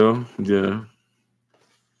Wiseau. Yeah.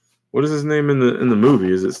 What is his name in the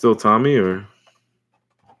movie? Is it still Tommy, or?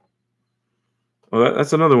 Oh,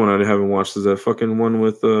 that's another one I haven't watched. Is that fucking one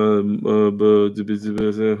with who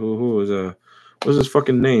is what's his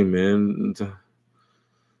fucking name, man?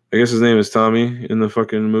 I guess his name is Tommy in the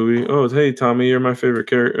fucking movie. Oh, hey Tommy, you're my favorite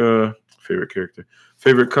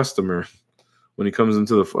customer. When he comes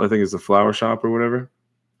into I think it's the flower shop or whatever.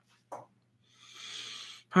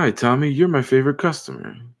 Hi Tommy, you're my favorite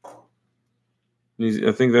customer.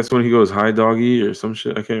 I think that's when he goes, hi doggy, or some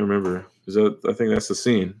shit. I can't remember. I think that's the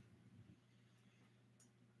scene.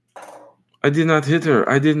 I did not hit her.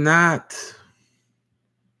 I did not.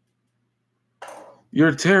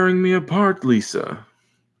 You're tearing me apart, Lisa.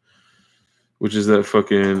 Which is that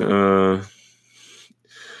fucking,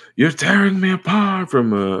 you're tearing me apart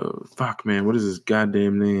from, fuck, man, what is his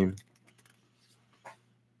goddamn name?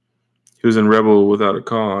 He was in Rebel Without a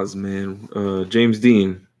Cause, man. James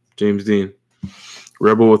Dean.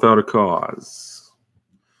 Rebel Without a Cause.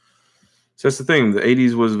 So that's the thing. The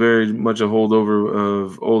 80s was very much a holdover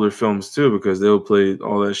of older films, too, because they'll play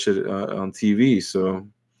all that shit on TV. So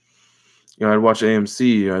You know, I'd watch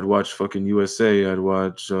AMC, I'd watch fucking USA, I'd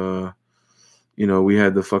watch you know, we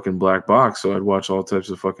had the fucking black box, so I'd watch all types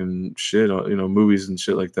of fucking shit, you know, movies and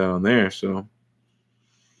shit like that on there. So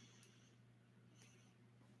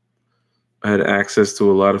I had access to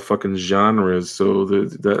a lot of fucking genres. So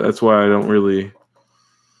that's why I don't really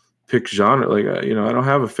pick genre. Like, you know, I don't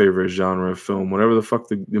have a favorite genre of film. Whatever the fuck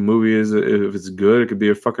the movie is, if it's good, it could be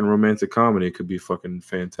a fucking romantic comedy. It could be fucking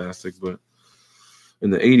fantastic. But in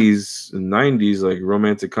the 80s and 90s, like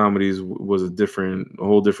romantic comedies was a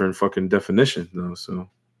whole different fucking definition, though. So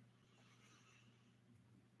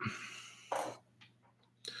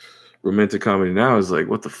romantic comedy now is like,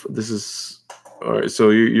 what the this is all right. So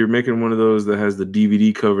you're making one of those that has the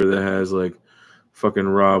DVD cover that has like fucking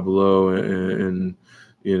Rob Lowe and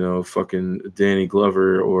you know fucking Danny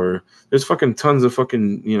Glover, or there's fucking tons of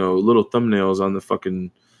fucking, you know, little thumbnails on the fucking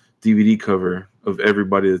DVD cover of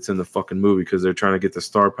everybody that's in the fucking movie because they're trying to get the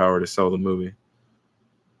star power to sell the movie.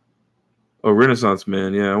 Oh, Renaissance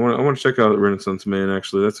Man, yeah, I want to check out Renaissance Man.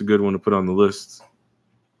 Actually, that's a good one to put on the list.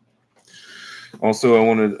 Also, I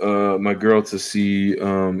wanted my girl to see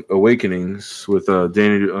Awakenings with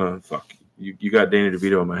Danny. Fuck, you got Danny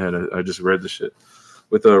DeVito in my head. I just read the shit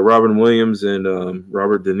with Robin Williams and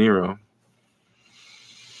Robert De Niro,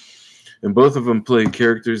 and both of them play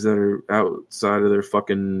characters that are outside of their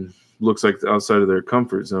fucking looks like outside of their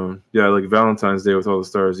comfort zone. Yeah, like Valentine's Day with all the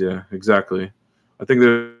stars. Yeah, exactly. I think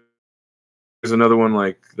there's another one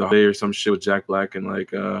like The Day or some shit with Jack Black and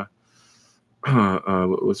like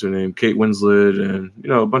what's her name, Kate Winslet, and you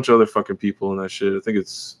know a bunch of other fucking people in that shit. I think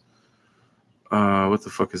it's what the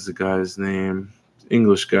fuck is the guy's name?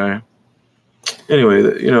 English guy.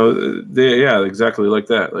 Anyway, you know, yeah, exactly like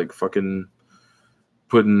that, like fucking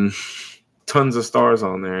putting tons of stars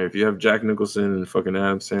on there. If you have Jack Nicholson and fucking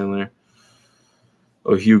Adam Sandler,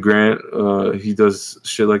 or Hugh Grant, he does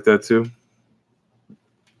shit like that too.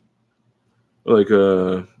 Like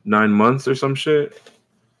 9 months or some shit.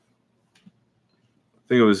 I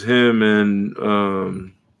think it was him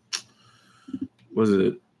and was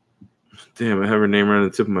it? Damn, I have her name right on the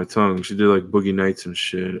tip of my tongue. She did like Boogie Nights and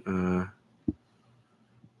shit.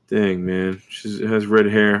 Dang, man, she has red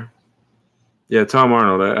hair. Yeah, Tom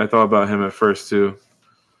Arnold. I thought about him at first too.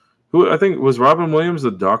 Who I think was Robin Williams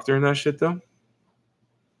the doctor in that shit though?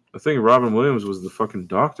 I think Robin Williams was the fucking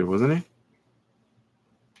doctor, wasn't he?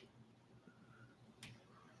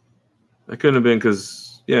 That couldn't have been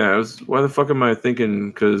because yeah, why the fuck am I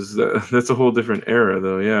thinking? Because that's a whole different era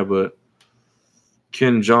though. Yeah, but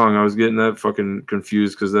Ken Jeong, I was getting that fucking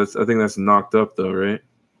confused because I think that's Knocked Up though, right?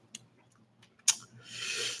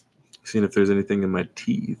 Seeing if there's anything in my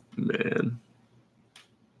teeth, man.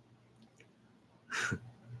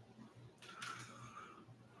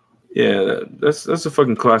 Yeah, that's a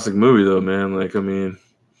fucking classic movie though, man. Like, I mean,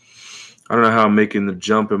 I don't know how I'm making the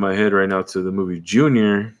jump in my head right now to the movie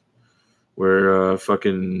Junior, where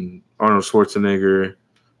fucking Arnold Schwarzenegger.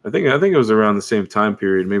 I think it was around the same time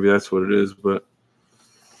period. Maybe that's what it is, but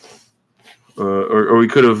or we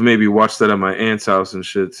could have maybe watched that at my aunt's house and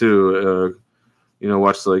shit too. You know,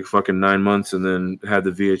 watched like fucking 9 months and then had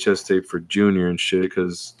the VHS tape for Junior and shit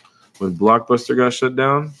because when Blockbuster got shut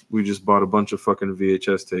down, we just bought a bunch of fucking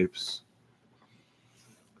VHS tapes.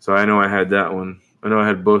 So I know I had that one. I know I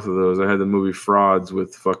had both of those. I had the movie Frauds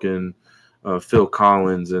with fucking Phil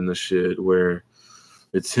Collins and the shit where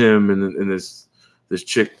it's him and this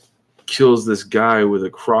chick kills this guy with a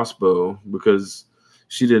crossbow because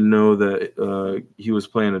she didn't know that he was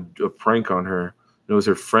playing a prank on her. It was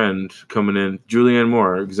her friend coming in, Julianne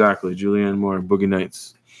Moore, exactly, Julianne Moore, Boogie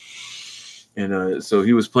Nights. And so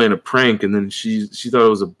he was playing a prank, and then she thought it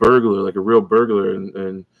was a burglar, like a real burglar,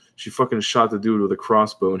 and she fucking shot the dude with a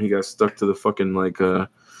crossbow, and he got stuck to the fucking like it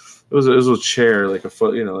was a chair, like a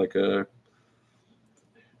foot, you know, like a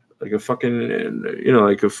fucking, you know,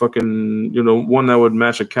 like a fucking, you know, one that would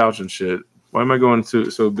match a couch and shit. Why am I going so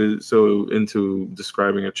into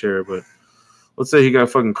describing a chair? But let's say he got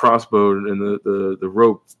fucking crossbowed and the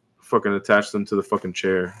rope fucking attached him to the fucking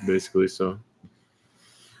chair, basically. So,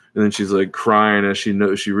 and then she's like crying as she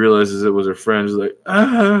realizes it was her friend. She's like,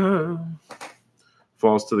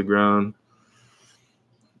 falls to the ground.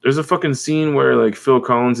 There's a fucking scene where like Phil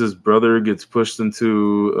Collins' brother gets pushed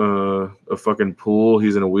into a fucking pool.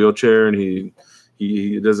 He's in a wheelchair and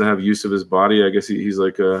he doesn't have use of his body. I guess he's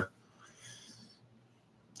like in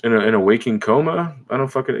a waking coma. I don't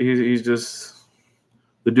fucking. He's just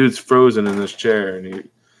the dude's frozen in this chair and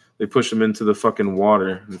they push him into the fucking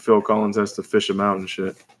water and Phil Collins has to fish him out and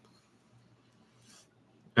shit.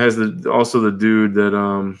 Has also the dude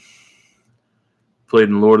that played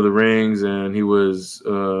in Lord of the Rings and he was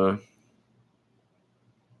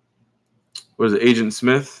what is it, Agent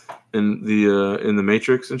Smith in the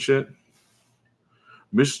Matrix and shit.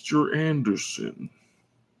 Mr. Anderson.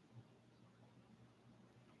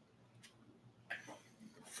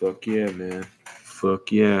 Fuck yeah, man.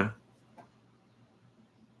 Fuck yeah.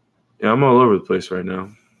 Yeah, I'm all over the place right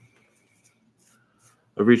now.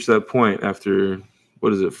 I've reached that point after,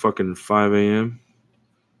 what is it, fucking 5 a.m.?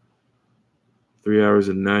 3 hours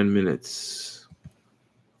and 9 minutes.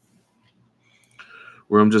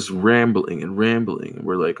 Where I'm just rambling. And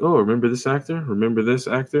we're like, oh, remember this actor? Remember this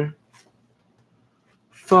actor?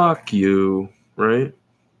 Fuck you, right?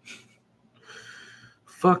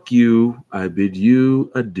 Fuck you. I bid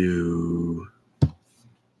you adieu.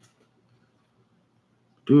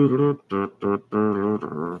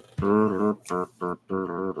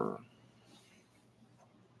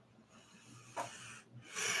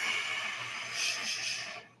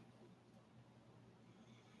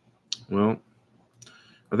 Well,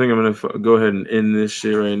 I think I'm going to go ahead and end this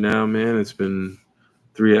shit right now, man. It's been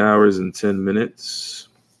 3 hours and 10 minutes.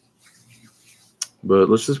 But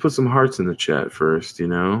let's just put some hearts in the chat first, you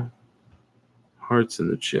know? Hearts in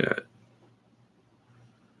the chat.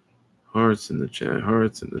 Hearts in the chat.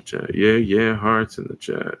 Hearts in the chat. Yeah, hearts in the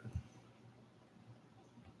chat.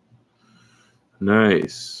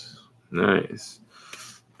 Nice.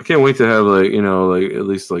 I can't wait to have, like, you know, like at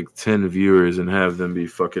least like 10 viewers and have them be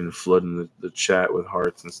fucking flooding the chat with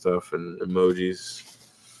hearts and stuff and emojis.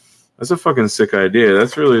 That's a fucking sick idea.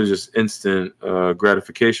 That's really just instant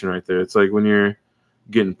gratification right there. It's like when you're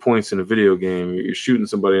getting points in a video game, you're shooting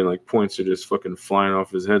somebody and like points are just fucking flying off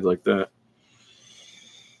his head like that.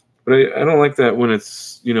 But I don't like that when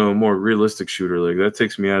it's, you know, a more realistic shooter. Like, that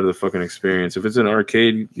takes me out of the fucking experience. If it's an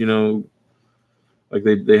arcade, you know, like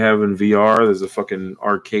they have in VR, there's a fucking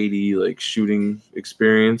arcadey like shooting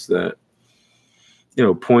experience that, you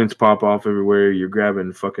know, points pop off everywhere. You're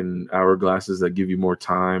grabbing fucking hourglasses that give you more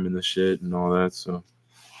time and the shit and all that. So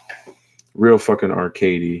real fucking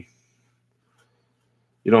arcadey.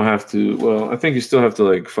 You don't have to, well, I think you still have to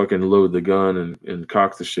like fucking load the gun and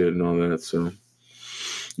cock the shit and all that. So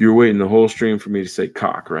you're waiting the whole stream for me to say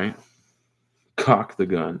cock, right? Cock the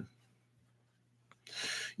gun.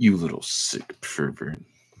 You little sick pervert.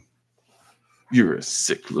 You're a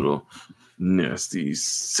sick little nasty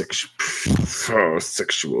sexual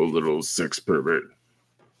little sex pervert.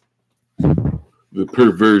 The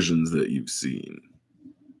perversions that you've seen.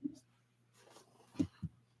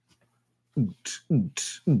 The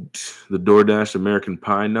DoorDash American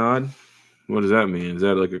Pie nod. What does that mean? Is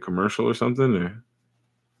that like a commercial or something? Or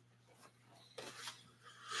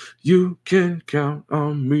you can count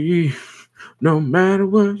on me. No matter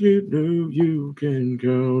what you do, you can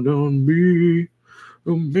count on me.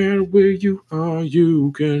 No matter where you are,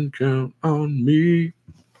 you can count on me.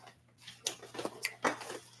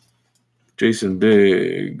 Jason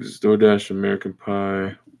Biggs, DoorDash American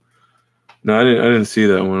Pie. No, I didn't see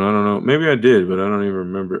that one. I don't know. Maybe I did, but I don't even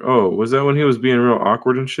remember. Oh, was that when he was being real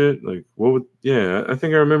awkward and shit? Like, what would? Yeah, I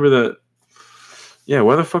think I remember that. Yeah,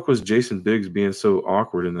 why the fuck was Jason Biggs being so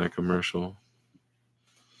awkward in that commercial?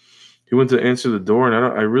 He went to answer the door, and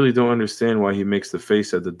I really don't understand why he makes the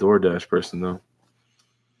face at the DoorDash person though.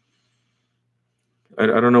 I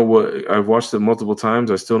don't know what. I've watched it multiple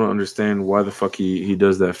times. I still don't understand why the fuck he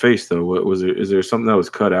does that face though. What was there? Is there something that was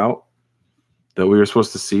cut out that we were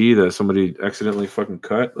supposed to see that somebody accidentally fucking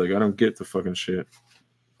cut? Like, I don't get the fucking shit.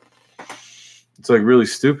 It's like really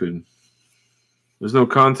stupid. There's no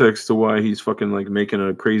context to why he's fucking like making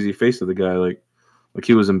a crazy face at the guy. Like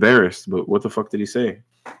he was embarrassed. But what the fuck did he say?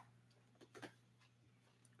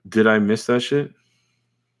 Did I miss that shit?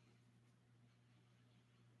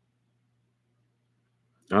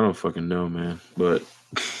 I don't fucking know, man. But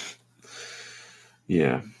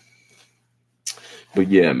yeah. But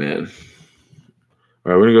yeah, man.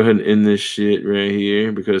 All right, we're gonna go ahead and end this shit right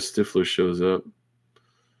here because Stifler shows up.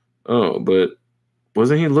 Oh, but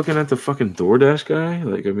wasn't he looking at the fucking DoorDash guy?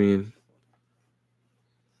 Like, I mean,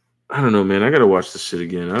 I don't know, man. I gotta watch this shit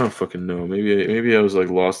again. I don't fucking know. Maybe I was like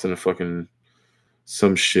lost in a fucking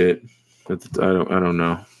some shit. I don't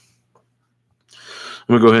know. I'm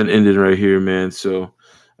gonna go ahead and end it right here, man. So,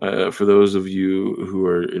 for those of you who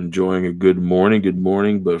are enjoying a good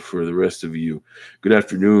morning. But for the rest of you, good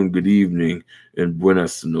afternoon, good evening, and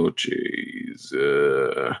buenas noches.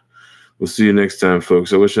 We'll see you next time,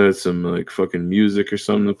 folks. I wish I had some like fucking music or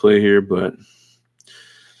something to play here, but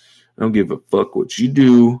I don't give a fuck what you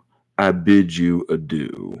do. I bid you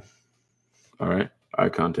adieu. All right? Eye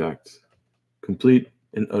contact. Complete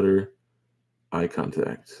and utter eye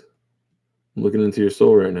contact. I'm looking into your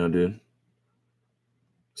soul right now, dude.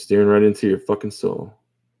 Staring right into your fucking soul.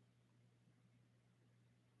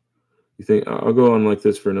 You think I'll go on like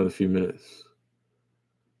this for another few minutes?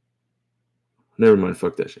 Never mind.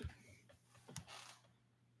 Fuck that shit.